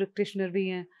REBT ਪ੍ਰੈਕਟੀਸ਼ਨਰ ਵੀ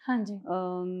ਹੈ।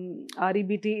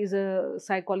 REBT ਇਜ਼ ਅ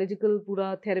ਸਾਈਕੋਲੋਜੀਕਲ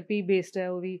ਪੂਰਾ ਥੈਰੇਪੀ ਬੇਸਡ ਹੈ,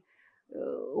 ਉਹ ਵੀ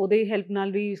ਉਹਦੇ ਹੈਲਪ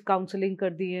ਨਾਲ ਵੀ ਕਾਉਂਸਲਿੰਗ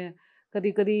ਕਰਦੀ ਹੈ।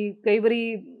 ਕਦੀ ਕਈ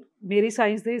ਵਾਰੀ ਮੇਰੀ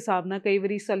ਸਾਇੰਸ ਦੇ ਹਿਸਾਬ ਨਾਲ ਕਈ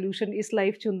ਵਾਰੀ ਸੋਲਿਊਸ਼ਨ ਇਸ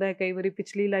ਲਾਈਫ 'ਚ ਹੁੰਦਾ ਹੈ, ਕਈ ਵਾਰੀ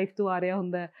ਪਿਛਲੀ ਲਾਈਫ ਤੋਂ ਆ ਰਿਹਾ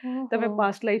ਹੁੰਦਾ ਹੈ, ਤਾਂ ਮੈਂ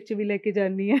ਪਾਸਟ ਲਾਈਫ 'ਚ ਵੀ ਲੈ ਕੇ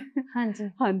ਜਾਂਦੀ ਹਾਂ।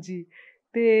 ਹਾਂਜੀ,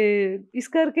 ਤੇ ਇਸ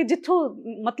ਕਰਕੇ ਜਿੱਥੋਂ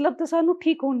ਮਤਲਬ ਤਾਂ ਸਾਨੂੰ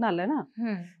ਠੀਕ ਹੋਣ ਨਾਲ ਹੈ ਨਾ,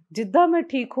 ਜਿੱਦਾਂ ਮੈਂ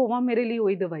ਠੀਕ ਹੋਵਾਂ ਮੇਰੇ ਲਈ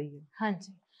ਉਹੀ ਦਵਾਈ ਹੈ।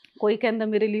 ਕੋਈ ਕਹਿੰਦਾ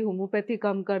ਮੇਰੇ ਲਈ ਹੋਮੋਪੈਥੀ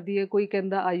ਕੰਮ ਕਰਦੀ ਹੈ, ਕੋਈ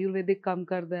ਕਹਿੰਦਾ ਆਯੁਰਵੈਦਿਕ ਕੰਮ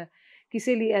ਕਰਦਾ ਹੈ,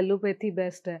 ਕਿਸੇ ਲਈ ਐਲੋਪੈਥੀ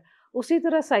ਬੈਸਟ ਹੈ। ਉਸੇ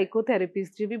ਤਰ੍ਹਾਂ ਸਾਈਕੋਥੈਰੇਪੀਜ਼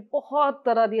 'ਚ ਵੀ ਬਹੁਤ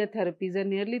ਤਰ੍ਹਾਂ ਦੀਆਂ ਥੈਰੇਪੀਜ਼ ਹੈ,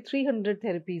 ਨੀਅਰਲੀ 300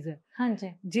 ਥੈਰੇਪੀਜ਼ ਹੈ,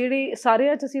 ਜਿਹੜੇ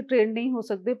ਸਾਰਿਆਂ 'ਚ ਅਸੀਂ ਟ੍ਰੇਨ ਨਹੀਂ ਹੋ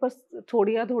ਸਕਦੇ, ਪਰ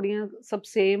ਥੋੜ੍ਹੀਆਂ ਸਭ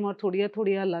ਸੇਮ ਔਰ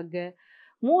ਥੋੜ੍ਹੀਆਂ ਅਲੱਗ ਹੈ।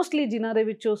 ਮੋਸਟਲੀ ਜਿਨ੍ਹਾਂ ਦੇ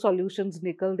ਵਿੱਚੋਂ ਸੋਲਿਊਸ਼ਨਸ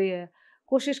ਨਿਕਲਦੇ ਹੈ,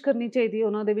 ਕੋਸ਼ਿਸ਼ ਕਰਨੀ ਚਾਹੀਦੀ ਹੈ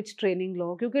ਉਹਨਾਂ ਦੇ ਵਿੱਚ ਟ੍ਰੇਨਿੰਗ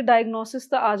ਲਓ, ਕਿਉਂਕਿ ਡਾਇਗਨੋਸਿਸ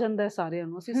ਤਾਂ ਆ ਜਾਂਦਾ ਹੈ ਸਾਰਿਆਂ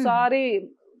ਨੂੰ। ਅਸੀਂ ਸਾਰੇ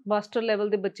ਮਾਸਟਰ ਲੈਵਲ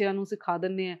ਦੇ ਬੱਚਿਆਂ ਨੂੰ ਸਿਖਾ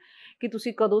ਦਿੰਦੇ ਹਾਂ ਕਿ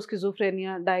ਤੁਸੀਂ ਕਦੋਂ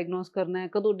ਸਕਿਜ਼ੋਫਰੇਨੀਆ ਡਾਇਗਨੋਸ ਕਰਨਾ ਹੈ,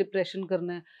 ਕਦੋਂ ਡਿਪਰੈਸ਼ਨ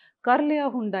ਕਰਨਾ ਹੈ। ਕਰ ਲਿਆ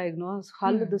ਹੁਣ ਡਾਇਗਨੋਸ,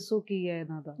 ਹੱਲ ਦੱਸੋ ਕੀ ਹੈ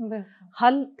ਇਹਨਾਂ ਦਾ?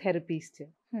 ਹੱਲ ਥੈਰੇਪੀਜ਼ 'ਚ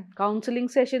ਕਾਉਂਸਲਿੰਗ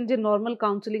ਸੈਸ਼ਨ, ਜੇ ਨਾਰਮਲ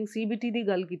ਕਾਉਂਸਲਿੰਗ CBT ਦੀ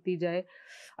ਗੱਲ ਕੀਤੀ ਜਾਏ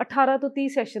 18 ਤੋਂ 30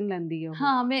 ਸੈਸ਼ਨ ਲੈਂਦੀ ਹੈ।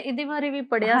 ਹਾਂ, ਮੈਂ ਇਹਦੇ ਬਾਰੇ ਵੀ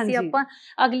ਪੜ੍ਹਿਆ ਸੀ। ਆਪਾਂ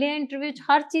ਅਗਲੇ ਇੰਟਰਵਿਊ 'ਚ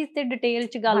ਹਰ ਚੀਜ਼ ਤੇ ਡਿਟੇਲ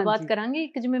 'ਚ ਗੱਲਬਾਤ ਕਰਾਂਗੇ।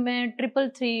 ਇੱਕ ਜਿਵੇਂ ਮੈਂ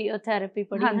 333 ਥੈਰੇਪੀ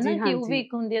ਪੜ੍ਹੀ ਹੈ ਨਾ, ਕਿ ਉਹ ਵੀ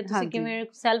ਇੱਕ ਹੁੰਦੀ ਹੈ ਤੁਸੀਂ ਕਿਵੇਂ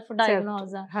ਸੈਲਫ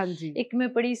ਡਾਇਗਨੋਸ ਆ। ਇੱਕ ਮੈਂ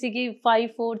ਪੜ੍ਹੀ ਸੀਗੀ 5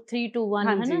 4 3 2 1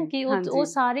 ਹੈ ਨਾ, ਕਿ ਉਹ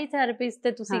ਸਾਰੀ ਥੈਰੇਪੀਜ਼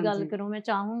ਤੇ ਤੁਸੀਂ ਗੱਲ ਕਰੋ, ਮੈਂ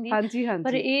ਚਾਹੂੰਗੀ।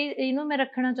 ਪਰ ਇਹਨੂੰ ਮੈਂ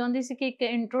ਰੱਖਣਾ ਚਾਹੁੰਦੀ ਸੀ ਕਿ ਇੱਕ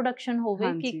ਇੰਟਰੋਡਕਸ਼ਨ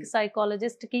ਹੋਵੇ ਕਿ ਇੱਕ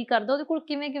ਸਾਈਕੋਲੋਜਿਸਟ ਕੀ ਕਰਦਾ, ਉਹਦੇ ਕੋਲ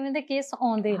ਕਿਵੇਂ ਦੇ ਕੇਸ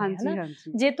ਆਉਂਦੇ ਨੇ, ਹੈ ਨਾ।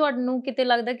 ਜੇ ਤੁਹਾਨੂੰ ਕਿਤੇ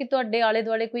ਲੱਗਦਾ ਕਿ ਤੁਹਾਡੇ ਆਲੇ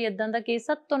ਦੁਆਲੇ ਕੋਈ ਏਦਾਂ ਦਾ ਕੇਸ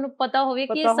ਆ, ਤੁਹਾਨੂੰ ਪਤਾ ਹੋਵੇ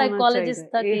ਕਿ ਇਹ ਸਾਈਕੋਲੋਜਿਸਟ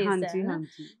ਦਾ ਕੇਸ ਹੈ ਨਾ।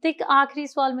 ਤੇ ਇੱਕ ਆਖਰੀ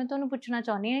ਸਵਾਲ ਮੈਂ ਤੁਹਾਨੂੰ ਪੁੱਛਣਾ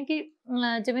ਚਾਹੁੰਦੀ ਹਾਂ ਕਿ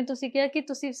ਜਿਵੇਂ ਤੁਸੀਂ ਕਿਹਾ ਕਿ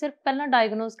ਤੁਸੀਂ ਸਿਰਫ ਪਹਿਲਾਂ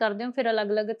ਡਾਇਗਨੋਸ ਕਰਦੇ ਹੋ, ਫਿਰ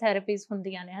ਅਲੱਗ-ਅਲੱਗ ਥੈਰੇਪੀਜ਼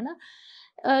ਹੁੰਦੀਆਂ ਨੇ, ਹੈ ਨਾ।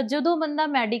 ਜਦੋਂ ਬੰਦਾ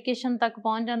ਮੈਡੀਕੇਸ਼ਨ ਤੱਕ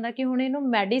ਪਹੁੰਚ ਜਾਂਦਾ ਕਿ ਹੁਣ ਇਹਨੂੰ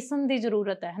ਮੈਡੀਸਨ ਦੀ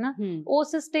ਜ਼ਰੂਰਤ ਹੈ ਨਾ,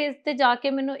 ਉਸ ਸਟੇਜ ਤੇ ਜਾ ਕੇ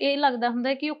ਮੈਨੂੰ ਇਹ ਲੱਗਦਾ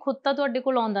ਹੁੰਦਾ ਕਿ ਉਹ ਖੁਦ ਤਾਂ ਤੁਹਾਡੇ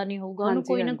ਕੋਲ ਆਉਂਦਾ ਨਹੀਂ ਹੋਊਗਾ, ਉਹਨੂੰ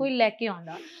ਕੋਈ ਨਾ ਕੋਈ ਲੈ ਕੇ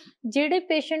ਆਉਂਦਾ। ਜਿਹੜੇ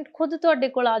ਪੇਸ਼ੈਂਟ ਖੁਦ ਤੁਹਾਡੇ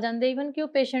ਕੋਲ ਆ ਜਾਂਦੇ, ਈਵਨ ਕਿ ਉਹ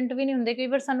ਪੇਸ਼ੈਂਟ ਵੀ ਨਹੀਂ ਹੁੰਦੇ, ਕਈ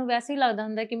ਵਾਰ ਸਾਨੂੰ ਵੈਸੇ ਹੀ ਲੱਗਦਾ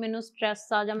ਹੁੰਦਾ ਕਿ ਮੈਨੂੰ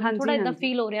ਸਟ੍ਰੈਸ ਆ ਜਾਂ ਮੈਨੂੰ ਥੋੜਾ ਏਦਾਂ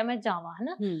ਫੀਲ ਹੋ ਰਿਹਾ, ਮੈਂ ਜਾਵਾਂ, ਹੈ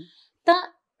ਨਾ। ਤਾਂ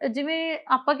ਜਿਵੇਂ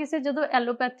ਆਪਾਂ ਕਿਸੇ ਜਦੋਂ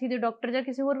ਐਲੋਪੈਥੀ ਦੇ ਡਾਕਟਰ ਜਾਂ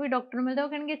ਕਿਸੇ ਹੋਰ ਵੀ ਡਾਕਟਰ ਨੂੰ ਮਿਲਦਾ, ਉਹ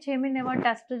ਕਹਿਣਗੇ 6 ਮਹੀਨੇ ਬਾਅਦ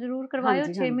ਟੈਸਟ ਜ਼ਰੂਰ ਕਰਵਾਇਓ,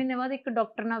 6 ਮਹੀਨੇ ਬਾਅਦ ਇੱਕ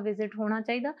ਡਾਕਟਰ ਨਾਲ ਵਿਜ਼ਿਟ ਹੋਣਾ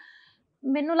ਚਾਹੀਦਾ।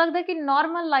 ਮੈਨੂੰ ਲੱਗਦਾ ਕਿ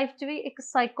ਨਾਰਮਲ ਲਾਈਫ 'ਚ ਵੀ ਇੱਕ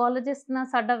ਸਾਈਕੋਲੋਜਿਸਟ ਨਾਲ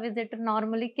ਸਾਡਾ ਵਿਜ਼ਿਟ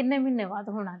ਨਾਰਮਲੀ ਕਿੰਨੇ ਮਹੀਨੇ ਬਾਅਦ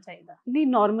ਹੋਣਾ ਚਾਹੀਦਾ? ਨਹੀਂ,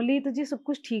 ਨਾਰਮਲੀ ਤਾਂ ਜੇ ਸਭ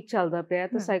ਕੁਝ ਠੀਕ ਚੱਲਦਾ ਪਿਆ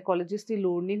ਤਾਂ ਸਾਈਕੋਲੋਜਿਸਟ ਦੀ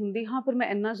ਲੋੜ ਨਹੀਂ ਹੁੰਦੀ। ਹਾਂ, ਪਰ ਮੈਂ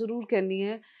ਇੰਨਾ ਜ਼ਰੂਰ ਕਹਿੰਦੀ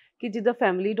ਹਾਂ ਕਿ ਜਿੱਦਾਂ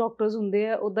ਫੈਮਿਲੀ ਡਾਕਟਰਸ ਹੁੰਦੇ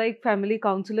ਆ, ਉੱਦਾਂ ਇੱਕ ਫੈਮਿਲੀ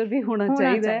ਕਾਉਂਸਲਰ ਵੀ ਹੋਣਾ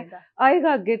ਚਾਹੀਦਾ ਹੈ।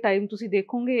 ਆਏਗਾ ਅੱਗੇ ਟਾਈਮ, ਤੁਸੀਂ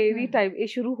ਦੇਖੋਗੇ ਇਹ ਵੀ ਟਾਈਮ, ਇਹ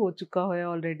ਸ਼ੁਰੂ ਹੋ ਚੁੱਕਾ ਹੋਇਆ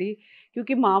ਆਲਰੇਡੀ,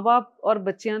 ਕਿਉਂਕਿ ਮਾਂ-ਬਾਪ ਔਰ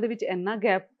ਬੱਚਿਆਂ ਦੇ ਵਿੱਚ ਇੰਨਾ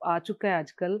ਗੈਪ ਆ ਚੁੱਕਾ ਹੈ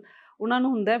ਅੱਜ ਕੱਲ੍ਹ। ਉਹਨਾਂ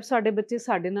ਨੂੰ ਹੁੰਦਾ ਸਾਡੇ ਬੱਚੇ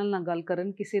ਸਾਡੇ ਨਾਲ ਨਾ ਗੱਲ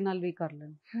ਕਰਨ, ਕਿਸੇ ਨਾਲ ਵੀ ਕਰ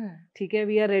ਲੈਣ, ਠੀਕ ਹੈ,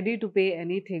 ਵੀ are ready to pay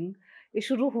anything. ਇਹ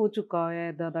ਸ਼ੁਰੂ ਹੋ ਚੁੱਕਾ ਹੋਇਆ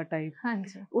ਇੱਦਾਂ ਦਾ ਟਾਈਮ।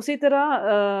 ਉਸੇ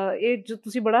ਤਰ੍ਹਾਂ ਇਹ ਜੋ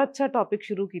ਤੁਸੀਂ ਬੜਾ ਅੱਛਾ ਟੌਪਿਕ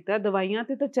ਸ਼ੁਰੂ ਕੀਤਾ, ਦਵਾਈਆਂ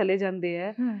ਤੇ ਤਾਂ ਚਲੇ ਜਾਂਦੇ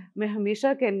ਹੈ। ਮੈਂ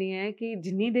ਹਮੇਸ਼ਾ ਕਹਿੰਦੀ ਹਾਂ ਕਿ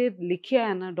ਜਿੰਨੀ ਦੇਰ ਲਿਖਿਆ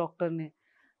ਹੈ ਨਾ ਡਾਕਟਰ ਨੇ,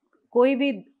 ਕੋਈ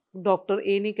ਵੀ ਡਾਕਟਰ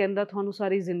ਇਹ ਨਹੀਂ ਕਹਿੰਦਾ ਤੁਹਾਨੂੰ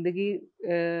ਸਾਰੀ ਜ਼ਿੰਦਗੀ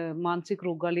ਮਾਨਸਿਕ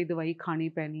ਰੋਗਾਂ ਲਈ ਦਵਾਈ ਖਾਣੀ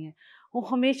ਪੈਣੀ ਹੈ। ਉਹ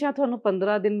ਹਮੇਸ਼ਾ ਤੁਹਾਨੂੰ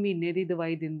 15 ਦਿਨ, ਮਹੀਨੇ ਦੀ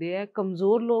ਦਵਾਈ ਦਿੰਦੇ ਹੈ।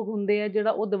 ਕਮਜ਼ੋਰ ਲੋਕ ਹੁੰਦੇ ਆ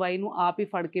ਜਿਹੜਾ ਉਹ ਦਵਾਈ ਨੂੰ ਆਪ ਹੀ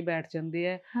ਫੜ ਕੇ ਬੈਠ ਜਾਂਦੇ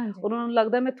ਹੈ। ਉਹਨਾਂ ਨੂੰ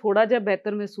ਲੱਗਦਾ ਮੈਂ ਥੋੜ੍ਹਾ ਜਿਹਾ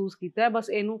ਬਿਹਤਰ ਮਹਿਸੂਸ ਕੀਤਾ, ਬਸ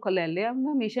ਇਹਨੂੰ ਲੈ ਲਿਆ,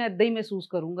 ਮੈਂ ਹਮੇਸ਼ਾ ਇੱਦਾਂ ਹੀ ਮਹਿਸੂਸ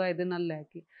ਕਰੂੰਗਾ ਇਹਦੇ ਨਾਲ ਲੈ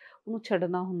ਕੇ। ਉਹਨੂੰ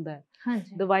ਛੱਡਣਾ ਹੁੰਦਾ ਹੈ,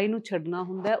 ਦਵਾਈ ਨੂੰ ਛੱਡਣਾ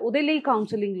ਹੁੰਦਾ ਹੈ। ਉਹਦੇ ਲਈ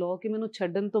ਕਾਉਂਸਲਿੰਗ ਲਓ ਕਿ ਮੈਨੂੰ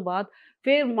ਛੱਡਣ ਤੋਂ ਬਾਅਦ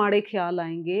ਫਿਰ ਮਾੜੇ ਖਿਆਲ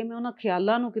ਆਏਂਗੇ, ਮੈਂ ਉਹਨਾਂ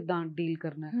ਖਿਆਲਾਂ ਨੂੰ ਕਿੱਦਾਂ ਡੀਲ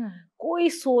ਕਰਨਾ ਹੈ। ਕੋਈ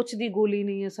ਸੋਚ ਦੀ ਗੋਲੀ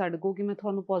ਨਹੀਂ ਹੈ ਸਾਡੇ ਕੋਲ ਕਿ ਮੈਂ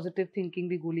ਤੁਹਾਨੂੰ ਪੋਜ਼ੀਟਿਵ ਥਿੰਕਿੰਗ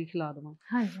ਦੀ ਗੋਲੀ ਖਿਲਾ ਦੇਵਾਂ।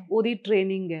 ਉਹਦੀ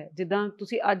ਟ੍ਰੇਨਿੰਗ ਹੈ। ਜਿੱਦਾਂ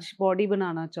ਤੁਸੀਂ ਅੱਜ ਬੋਡੀ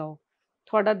ਬਣਾਉਣਾ ਚਾਹੋ,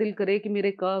 ਤੁਹਾਡਾ ਦਿਲ ਕਰੇ ਕਿ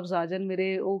ਮੇਰੇ ਕਰਵਸ ਆ ਜਾਣ,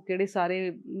 ਮੇਰੇ ਉਹ ਕਿਹੜੇ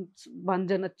ਸਾਰੇ ਬਣ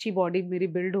ਜਾਣ, ਅੱਛੀ ਬੋਡੀ ਮੇਰੀ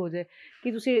ਬਿਲਡ ਹੋ ਜਾਏ,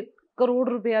 ਕਿ ਤੁਸੀਂ ਕਰੋੜ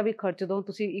ਰੁਪਇਆ ਵੀ ਖਰਚ ਦੋ,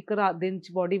 ਤੁਸੀਂ ਇੱਕ ਰਾਤ ਦਿਨ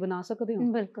ਚ ਬੋਡੀ ਬਣਾ ਸਕਦੇ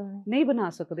ਹੋ? ਬਿਲਕੁਲ ਨਹੀਂ ਬਣਾ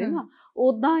ਸਕਦੇ ਨਾ।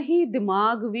 ਉਦਾਂ ਹੀ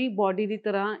ਦਿਮਾਗ ਵੀ ਬੋਡੀ ਦੀ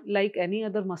ਤਰ੍ਹਾਂ ਲਾਈਕ ਐਨੀ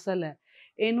ਅਦਰ ਮਸਲ ਹੈ,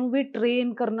 ਇਹਨੂੰ ਵੀ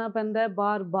ਟ੍ਰੇਨ ਕਰਨਾ ਪੈਂਦਾ ਹੈ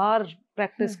ਬਾਰ-ਬਾਰ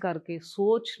ਪ੍ਰੈਕਟਿਸ ਕਰਕੇ,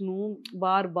 ਸੋਚ ਨੂੰ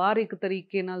ਬਾਰ-ਬਾਰ ਇੱਕ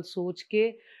ਤਰੀਕੇ ਨਾਲ ਸੋਚ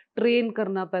ਕੇ ਟ੍ਰੇਨ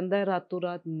ਕਰਨਾ ਪੈਂਦਾ ਹੈ, ਰਾਤੋਂ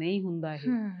ਰਾਤ ਨਹੀਂ ਹੁੰਦਾ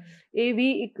ਇਹ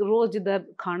ਵੀ ਇੱਕ ਰੋਜ਼ ਜਿੱਦਾਂ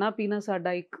ਖਾਣਾ ਪੀਣਾ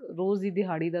ਸਾਡਾ ਇੱਕ ਰੋਜ਼ ਦੀ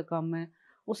ਦਿਹਾੜੀ ਦਾ ਕੰਮ ਹੈ,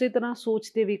 ਉਸੇ ਤਰ੍ਹਾਂ ਸੋਚ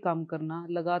ਤੇ ਵੀ ਕੰਮ ਕਰਨਾ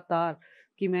ਲਗਾਤਾਰ,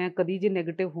 ਕਿ ਮੈਂ ਕਦੀ ਜੇ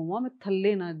ਨੈਗੇਟਿਵ ਹੋਵਾਂ ਮੈਂ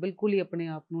ਥੱਲੇ ਨਾ ਬਿਲਕੁਲ ਹੀ ਆਪਣੇ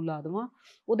ਆਪ ਨੂੰ ਲਾ ਦੇਵਾਂ,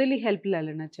 ਉਹਦੇ ਲਈ ਹੈਲਪ ਲੈ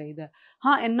ਲੈਣਾ ਚਾਹੀਦਾ।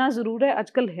 ਹਾਂ ਇੰਨਾ ਜ਼ਰੂਰ ਹੈ, ਅੱਜ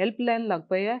ਕੱਲ੍ਹ ਹੈਲਪ ਲੈਣ ਲੱਗ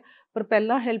ਪਏ ਹੈ, ਪਰ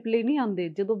ਪਹਿਲਾਂ ਹੈਲਪ ਲਈ ਨਹੀਂ ਆਉਂਦੇ,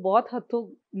 ਜਦੋਂ ਬਹੁਤ ਹੱਥੋਂ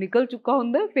ਨਿਕਲ ਚੁੱਕਾ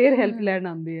ਹੁੰਦਾ ਫਿਰ ਹੈਲਪ ਲੈਣ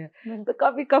ਆਉਂਦੇ ਹੈ, ਤਾਂ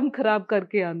ਕਾਫੀ ਕੰਮ ਖਰਾਬ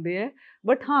ਕਰਕੇ ਆਉਂਦੇ ਹੈ।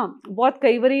 ਬਟ ਹਾਂ ਬਹੁਤ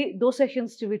ਕਈ ਵਾਰੀ 2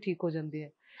 ਸੈਸ਼ਨਸ 'ਚ ਵੀ ਠੀਕ ਹੋ ਜਾਂਦੇ ਹੈ,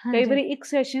 ਕਈ ਵਾਰੀ ਇੱਕ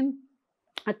ਸੈਸ਼ਨ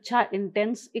ਅੱਛਾ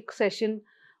ਇੰਟੈਂਸ, ਇੱਕ ਸੈਸ਼ਨ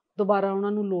ਦੁਬਾਰਾ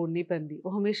ਉਹਨਾਂ ਨੂੰ ਲੋੜ ਨਹੀਂ ਪੈਂਦੀ।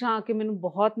 ਉਹ ਹਮੇਸ਼ਾ ਆ ਕੇ ਮੈਨੂੰ,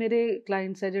 ਬਹੁਤ ਮੇਰੇ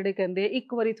ਕਲਾਇੰਟਸ ਹੈ ਜਿਹੜੇ ਕਹਿੰਦੇ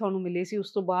ਇੱਕ ਵਾਰੀ ਤੁਹਾਨੂੰ ਮਿਲੇ ਸੀ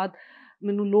ਉਸ ਤੋਂ ਬਾਅਦ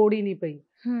ਮੈਨੂੰ ਲੋੜ ਹੀ ਨਹੀਂ ਪਈ,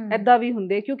 ਏਦਾਂ ਵੀ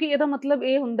ਹੁੰਦੇ, ਕਿਉਂਕਿ ਇਹਦਾ ਮਤਲਬ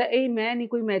ਇਹ ਹੁੰਦਾ ਇਹ ਮੈਂ ਨਹੀਂ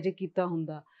ਕੋਈ ਮੈਜਿਕ ਕੀਤਾ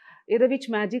ਹੁੰਦਾ, ਇਹਦੇ ਵਿੱਚ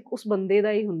ਮੈਜਿਕ ਉਸ ਬੰਦੇ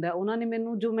ਦਾ ਹੀ ਹੁੰਦਾ, ਉਹਨਾਂ ਨੇ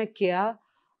ਮੈਨੂੰ ਜੋ ਮੈਂ ਕਿਹਾ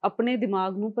ਆਪਣੇ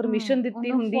ਦਿਮਾਗ ਨੂੰ ਪਰਮਿਸ਼ਨ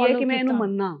ਦਿੱਤੀ ਹੁੰਦੀ ਹੈ ਕਿ ਮੈਂ ਇਹਨੂੰ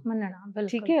ਮੰਨਣਾ,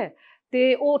 ਠੀਕ ਹੈ,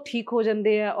 ਤੇ ਉਹ ਠੀਕ ਹੋ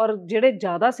ਜਾਂਦੇ ਆ। ਔਰ ਜਿਹੜੇ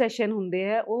ਜ਼ਿਆਦਾ ਸੈਸ਼ਨ ਹੁੰਦੇ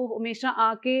ਆ ਉਹ ਹਮੇਸ਼ਾ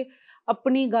ਆ ਕੇ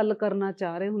ਆਪਣੀ ਗੱਲ ਕਰਨਾ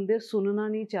ਚਾਹ ਰਹੇ ਹੁੰਦੇ, ਸੁਣਨਾ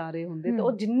ਨਹੀਂ ਚਾਹ ਰਹੇ ਹੁੰਦੇ, ਤੇ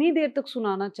ਉਹ ਜਿੰਨੀ ਦੇਰ ਤੱਕ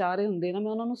ਸੁਣਾਉਣਾ ਚਾਹ ਰਹੇ ਹੁੰਦੇ ਨਾ,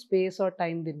 ਮੈਂ ਉਹਨਾਂ ਨੂੰ ਸਪੇਸ ਔਰ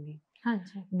ਟਾਈਮ ਦਿੰਦੀ,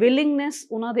 ਵਿਲਿੰਗਨੈਸ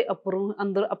ਉਹਨਾਂ ਦੇ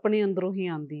ਅੰਦਰ ਆਪਣੇ ਅੰਦਰੋਂ ਹੀ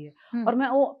ਆਉਂਦੀ ਹੈ। ਔਰ ਮੈਂ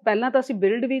ਉਹ ਪਹਿਲਾਂ ਤਾਂ ਅਸੀਂ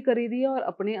ਬਿਲਡ ਵੀ ਕਰੀ ਦੀ ਹੈ ਔਰ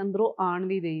ਆਪਣੇ ਅੰਦਰੋਂ ਆਣ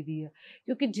ਵੀ ਦੇਈ ਦੀ ਹੈ,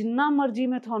 ਕਿਉਂਕਿ ਜਿੰਨਾ ਮਰਜ਼ੀ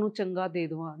ਮੈਂ ਤੁਹਾਨੂੰ ਚੰਗਾ ਦੇ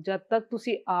ਦੇਵਾਂ, ਜਦ ਤੱਕ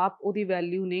ਤੁਸੀਂ ਆਪ ਉਹਦੀ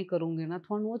ਵੈਲਿਊ ਨਹੀਂ ਕਰੋਗੇ ਨਾ,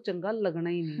 ਤੁਹਾਨੂੰ ਉਹ ਚੰਗਾ ਲੱਗਣਾ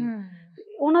ਹੀ ਨਹੀਂ।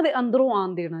 ਉਹਨਾਂ ਦੇ ਅੰਦਰੋਂ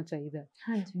ਆਣ ਦੇਣਾ ਚਾਹੀਦਾ,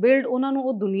 ਬਿਲਡ ਉਹਨਾਂ ਨੂੰ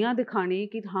ਉਹ ਦੁਨੀਆ ਦਿਖਾਣੀ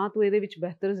ਕਿ ਹਾਂ ਤੂੰ ਇਹਦੇ ਵਿੱਚ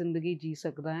ਬਿਹਤਰ ਜ਼ਿੰਦਗੀ ਜੀ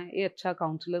ਸਕਦਾ ਹੈ, ਇਹ ਅੱਛਾ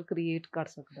ਕਾਉਂਸਲਰ ਕ੍ਰੀਏਟ ਕਰ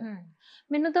ਸਕਦਾ ਹੈ।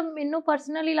 ਮੈਨੂੰ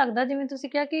ਪਰਸਨਲੀ ਲੱਗਦਾ, ਜਿਵੇਂ ਤੁਸੀਂ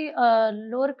ਕਿਹਾ ਕਿ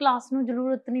ਲੋਅਰ ਕਲਾਸ ਨੂੰ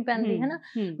ਜ਼ਰੂਰਤ ਨਹੀਂ ਪੈਂਦੀ ਹੈ ਨਾ,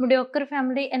 ਮੀਡੀਓਕਰ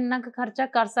ਫੈਮਿਲੀ ਇੰਨਾ ਕੁ ਖਰਚਾ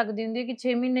ਕਰ ਸਕਦੀ ਹੁੰਦੀ ਹੈ ਕਿ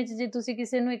 6 ਮਹੀਨੇ 'ਚ ਜੇ ਤੁਸੀਂ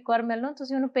ਕਿਸੇ ਨੂੰ ਇੱਕ ਵਾਰ ਮਿਲੋ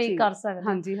ਤੁਸੀਂ ਉਹਨੂੰ ਪੇ ਕਰ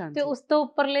ਸਕਦੇ ਹੋ, ਤੇ ਉਸ ਤੋਂ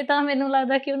ਉੱਪਰਲੇ ਤਾਂ ਮੈਨੂੰ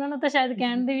ਲੱਗਦਾ ਕਿ ਉਹਨਾਂ ਨੂੰ ਤਾਂ ਸ਼ਾਇਦ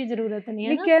ਕਹਿਣ ਦੀ ਵੀ ਜ਼ਰੂਰਤ ਨਹੀਂ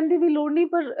ਹੈ। ਕਹਿਣ ਦੀ ਵੀ ਲੋੜ ਨਹੀਂ,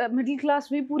 ਪਰ ਮਿਡਲ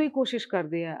ਕਲਾਸ ਵੀ ਪੂਰੀ ਕੋਸ਼ਿਸ਼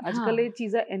ਕਰਦੇ ਆ। ਅੱਜ ਕੱਲ੍ਹ ਇਹ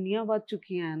ਚੀਜ਼ਾਂ ਇੰਨੀਆਂ ਵੱਧ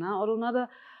ਚੁੱਕੀਆਂ ਹੈ ਨਾ, ਔਰ ਉਹਨਾਂ ਦਾ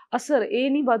ਅਸਰ ਇਹ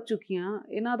ਨਹੀਂ ਵੱਧ ਚੁੱਕੀਆਂ,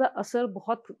 ਇਹਨਾਂ ਦਾ ਅਸਰ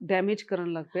ਬਹੁਤ ਡੈਮੇਜ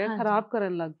ਕਰਨ ਲੱਗ ਪਿਆ, ਖਰਾਬ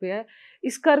ਕਰਨ ਲੱਗ ਪਿਆ।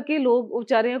 ਇਸ ਕਰਕੇ ਲੋਕ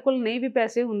ਵਿਚਾਰਿਆਂ ਕੋਲ ਨਹੀਂ ਵੀ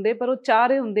ਪੈਸੇ ਹੁੰਦੇ, ਪਰ ਉਹ ਚਾਹ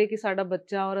ਰਹੇ ਹੁੰਦੇ ਕਿ ਸਾਡਾ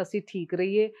ਬੱਚਾ ਔਰ ਅਸੀਂ ਠੀਕ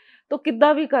ਰਹੀਏ, ਤਾਂ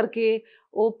ਕਿੱਦਾਂ ਵੀ ਕਰਕੇ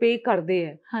ਉਹ ਪੇ ਕਰਦੇ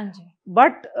ਹੈ।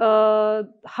 ਬਟ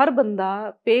ਹਰ ਬੰਦਾ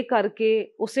ਪੇ ਕਰਕੇ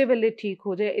ਉਸੇ ਵੇਲੇ ਠੀਕ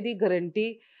ਹੋ ਜਾਏ ਇਹਦੀ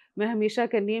ਗਾਰੰਟੀ ਮੈਂ ਹਮੇਸ਼ਾ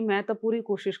ਕਹਿੰਦੀ ਹਾਂ, ਮੈਂ ਤਾਂ ਪੂਰੀ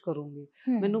ਕੋਸ਼ਿਸ਼ ਕਰੂੰਗੀ।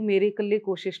 ਮੈਨੂੰ ਮੇਰੀ ਇਕੱਲੀ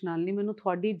ਕੋਸ਼ਿਸ਼ ਨਾਲ ਨਹੀਂ, ਮੈਨੂੰ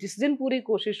ਤੁਹਾਡੀ ਜਿਸ ਦਿਨ ਪੂਰੀ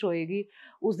ਕੋਸ਼ਿਸ਼ ਹੋਏਗੀ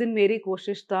ਉਸ ਦਿਨ ਮੇਰੀ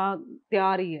ਕੋਸ਼ਿਸ਼ ਤਾਂ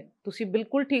ਤਿਆਰ ਹੀ ਹੈ। ਤੁਸੀਂ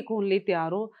ਬਿਲਕੁਲ ਠੀਕ ਹੋਣ ਲਈ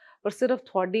ਤਿਆਰ ਹੋ, ਪਰ ਸਿਰਫ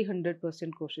ਤੁਹਾਡੀ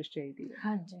 100% ਕੋਸ਼ਿਸ਼ ਚਾਹੀਦੀ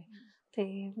ਹੈ। ਤੇ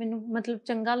ਮੈਨੂੰ ਮਤਲਬ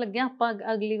ਚੰਗਾ ਲੱਗਿਆ, ਆਪਾਂ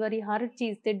ਅਗਲੀ ਵਾਰੀ ਹਰ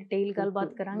ਚੀਜ਼ ਤੇ ਡਿਟੇਲ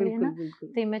ਗੱਲਬਾਤ ਕਰਾਂਗੇ, ਹੈ ਨਾ।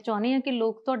 ਤੇ ਮੈਂ ਚਾਹੁੰਦੀ ਹਾਂ ਕਿ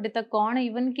ਲੋਕ ਤੁਹਾਡੇ ਤੱਕ ਆਉਣ,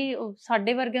 ਈਵਨ ਕਿ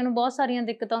ਸਾਡੇ ਵਰਗਿਆਂ ਨੂੰ ਬਹੁਤ ਸਾਰੀਆਂ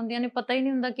ਦਿੱਕਤਾਂ ਹੁੰਦੀਆਂ ਨੇ, ਪਤਾ ਹੀ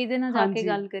ਨਹੀਂ ਹੁੰਦਾ ਕਿਹਦੇ ਨਾਲ ਜਾ ਕੇ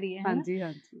ਗੱਲ ਕਰੀਏ, ਹੈ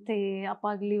ਨਾ। ਤੇ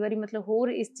ਆਪਾਂ ਅਗਲੀ ਵਾਰੀ ਮਤਲਬ ਹੋਰ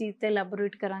ਇਸ ਚੀਜ਼ ਤੇ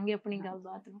ਐਲੈਬੋਰੇਟ ਕਰਾਂਗੇ ਆਪਣੀ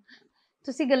ਗੱਲਬਾਤ ਨੂੰ।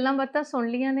 ਤੁਸੀਂ ਗੱਲਾਂ ਬਾਤਾਂ ਸੁਣ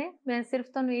ਲਈਆਂ ਨੇ, ਮੈਂ ਸਿਰਫ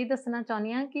ਤੁਹਾਨੂੰ ਇਹ ਦੱਸਣਾ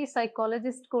ਚਾਹੁੰਦੀ ਹਾਂ ਕਿ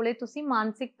ਸਾਈਕੋਲੋਜਿਸਟ ਕੋਲੇ ਤੁਸੀਂ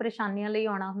ਮਾਨਸਿਕ ਪਰੇਸ਼ਾਨੀਆਂ ਲਈ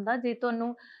ਆਉਣਾ ਹੁੰਦਾ। ਜੇ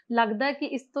ਤੁਹਾਨੂੰ ਲੱਗਦਾ ਕਿ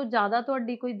ਇਸ ਤੋਂ ਜ਼ਿਆਦਾ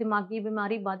ਤੁਹਾਡੀ ਕੋਈ ਦਿਮਾਗੀ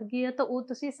ਬਿਮਾਰੀ ਵੱਧ ਗਈ ਹੈ ਤਾਂ ਉਹ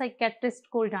ਤੁਸੀਂ ਸਾਈਕੈਟ੍ਰਿਸਟ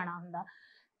ਕੋਲ ਜਾਣਾ ਹੁੰਦਾ।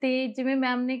 ਤੇ ਜਿਵੇਂ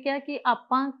ਮੈਮ ਨੇ ਕਿਹਾ ਕਿ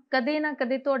ਆਪਾਂ ਕਦੇ ਨਾ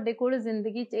ਕਦੇ ਤੁਹਾਡੇ ਕੋਲ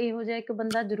ਜ਼ਿੰਦਗੀ 'ਚ ਇਹੋ ਜਿਹਾ ਇੱਕ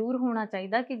ਬੰਦਾ ਜ਼ਰੂਰ ਹੋਣਾ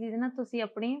ਚਾਹੀਦਾ ਕਿ ਜਿਹਦੇ ਨਾਲ ਤੁਸੀਂ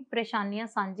ਆਪਣੀ ਪਰੇਸ਼ਾਨੀਆਂ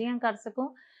ਸਾਂਝੀਆਂ ਕਰ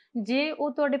ਸਕੋ। ਜੇ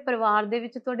ਉਹ ਤੁਹਾਡੇ ਪਰਿਵਾਰ ਦੇ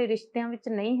ਵਿੱਚ, ਤੁਹਾਡੇ ਰਿਸ਼ਤਿਆਂ ਵਿੱਚ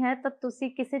ਨਹੀਂ ਹੈ ਤਾਂ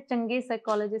ਤੁਸੀਂ ਕਿਸੇ ਚੰਗੇ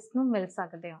ਸਾਈਕੋਲੋਜਿਸਟ ਨੂੰ ਮਿਲ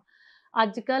ਸਕਦੇ ਹੋ।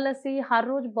 ਅੱਜ ਕੱਲ੍ਹ ਅਸੀਂ ਹਰ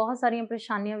ਰੋਜ਼ ਬਹੁਤ ਸਾਰੀਆਂ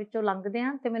ਪਰੇਸ਼ਾਨੀਆਂ ਵਿੱਚੋਂ ਲੰਘਦੇ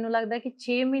ਹਾਂ, ਤੇ ਮੈਨੂੰ ਲੱਗਦਾ ਕਿ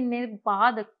 6 ਮਹੀਨੇ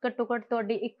ਬਾਅਦ ਘੱਟੋ ਘੱਟ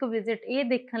ਤੁਹਾਡੀ ਇੱਕ ਵਿਜ਼ਿਟ ਇਹ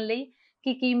ਦੇਖਣ ਲਈ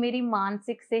ਕਿ ਕੀ ਮੇਰੀ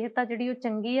ਮਾਨਸਿਕ ਸਿਹਤ ਆ ਜਿਹੜੀ ਉਹ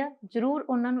ਚੰਗੀ ਆ, ਜ਼ਰੂਰ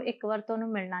ਉਹਨਾਂ ਨੂੰ ਇੱਕ ਵਾਰ ਤੁਹਾਨੂੰ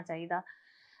ਮਿਲਣਾ ਚਾਹੀਦਾ।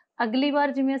 ਅਗਲੀ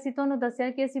ਵਾਰ ਜਿਵੇਂ ਅਸੀਂ ਤੁਹਾਨੂੰ ਦੱਸਿਆ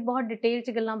ਕਿ ਅਸੀਂ ਬਹੁਤ ਡਿਟੇਲ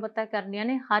 'ਚ ਗੱਲਾਂ ਬਾਤਾਂ ਕਰਨੀਆਂ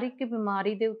ਨੇ ਹਰ ਇੱਕ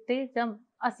ਬਿਮਾਰੀ ਦੇ ਉੱਤੇ, ਜਾਂ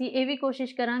ਅਸੀਂ ਇਹ ਵੀ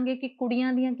ਕੋਸ਼ਿਸ਼ ਕਰਾਂਗੇ ਕਿ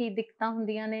ਕੁੜੀਆਂ ਦੀਆਂ ਕੀ ਦਿੱਕਤਾਂ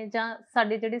ਹੁੰਦੀਆਂ ਨੇ, ਜਾਂ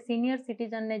ਸਾਡੇ ਜਿਹੜੇ ਸੀਨੀਅਰ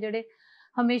ਸਿਟੀਜ਼ਨ ਨੇ ਜਿਹੜੇ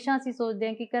ਹਮੇਸ਼ਾ ਅਸੀਂ ਸੋਚਦੇ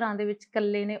ਹਾਂ ਕਿ ਘਰਾਂ ਦੇ ਵਿੱਚ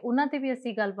ਇਕੱਲੇ ਨੇ, ਉਹਨਾਂ 'ਤੇ ਵੀ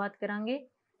ਅਸੀਂ ਗੱਲਬਾਤ ਕਰਾਂਗੇ।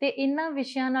 ਤੇ ਇਹਨਾਂ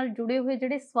ਵਿਸ਼ਿਆਂ ਨਾਲ ਜੁੜੇ ਹੋਏ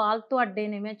ਜਿਹੜੇ ਸਵਾਲ ਤੁਹਾਡੇ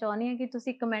ਨੇ, ਮੈਂ ਚਾਹੁੰਦੀ ਹਾਂ ਕਿ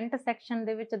ਤੁਸੀਂ ਕਮੈਂਟ ਸੈਕਸ਼ਨ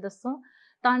ਦੇ ਵਿੱਚ ਦੱਸੋ,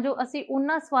 ਤਾਂ ਜੋ ਅਸੀਂ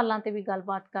ਉਹਨਾਂ ਸਵਾਲਾਂ 'ਤੇ ਵੀ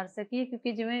ਗੱਲਬਾਤ ਕਰ ਸਕੀਏ।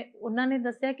 ਕਿਉਂਕਿ ਜਿਵੇਂ ਉਹਨਾਂ ਨੇ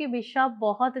ਦੱਸਿਆ ਕਿ ਵਿਸ਼ਾ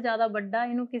ਬਹੁਤ ਜ਼ਿਆਦਾ ਵੱਡਾ,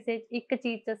 ਇਹਨੂੰ ਕਿਸੇ ਇੱਕ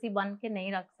ਚੀਜ਼ 'ਚ ਅਸੀਂ ਬੰਨ੍ਹ ਕੇ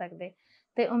ਨਹੀਂ ਰੱਖ ਸਕਦੇ।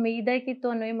 ਤੇ ਉਮੀਦ ਹੈ ਕਿ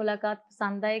ਤੁਹਾਨੂੰ ਇਹ ਮੁਲਾਕਾਤ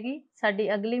ਪਸੰਦ ਆਏਗੀ।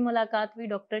 ਸਾਡੀ ਅਗਲੀ ਮੁਲਾਕਾਤ ਵੀ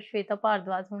ਡਾਕਟਰ ਸ਼ਵੇਤਾ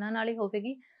ਭਾਰਦਵਾਜ ਹੋਣਾ ਨਾਲ ਹੀ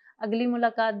ਹੋਵੇਗੀ। ਅਗਲੀ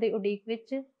ਮੁਲਾਕਾਤ ਦੇ ਉਡੀਕ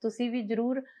ਵਿੱਚ ਤੁਸੀਂ ਵੀ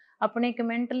ਜ਼ਰੂਰ ਆਪਣੇ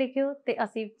ਕਮੈਂਟ ਲਿਖਿਓ, ਤੇ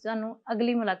ਅਸੀਂ ਤੁਹਾਨੂੰ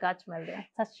ਅਗਲੀ ਮੁਲਾਕਾਤ 'ਚ ਮਿਲਦੇ ਹਾਂ।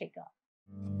 ਸਤਿ ਸ਼੍ਰੀ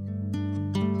ਅਕਾਲ।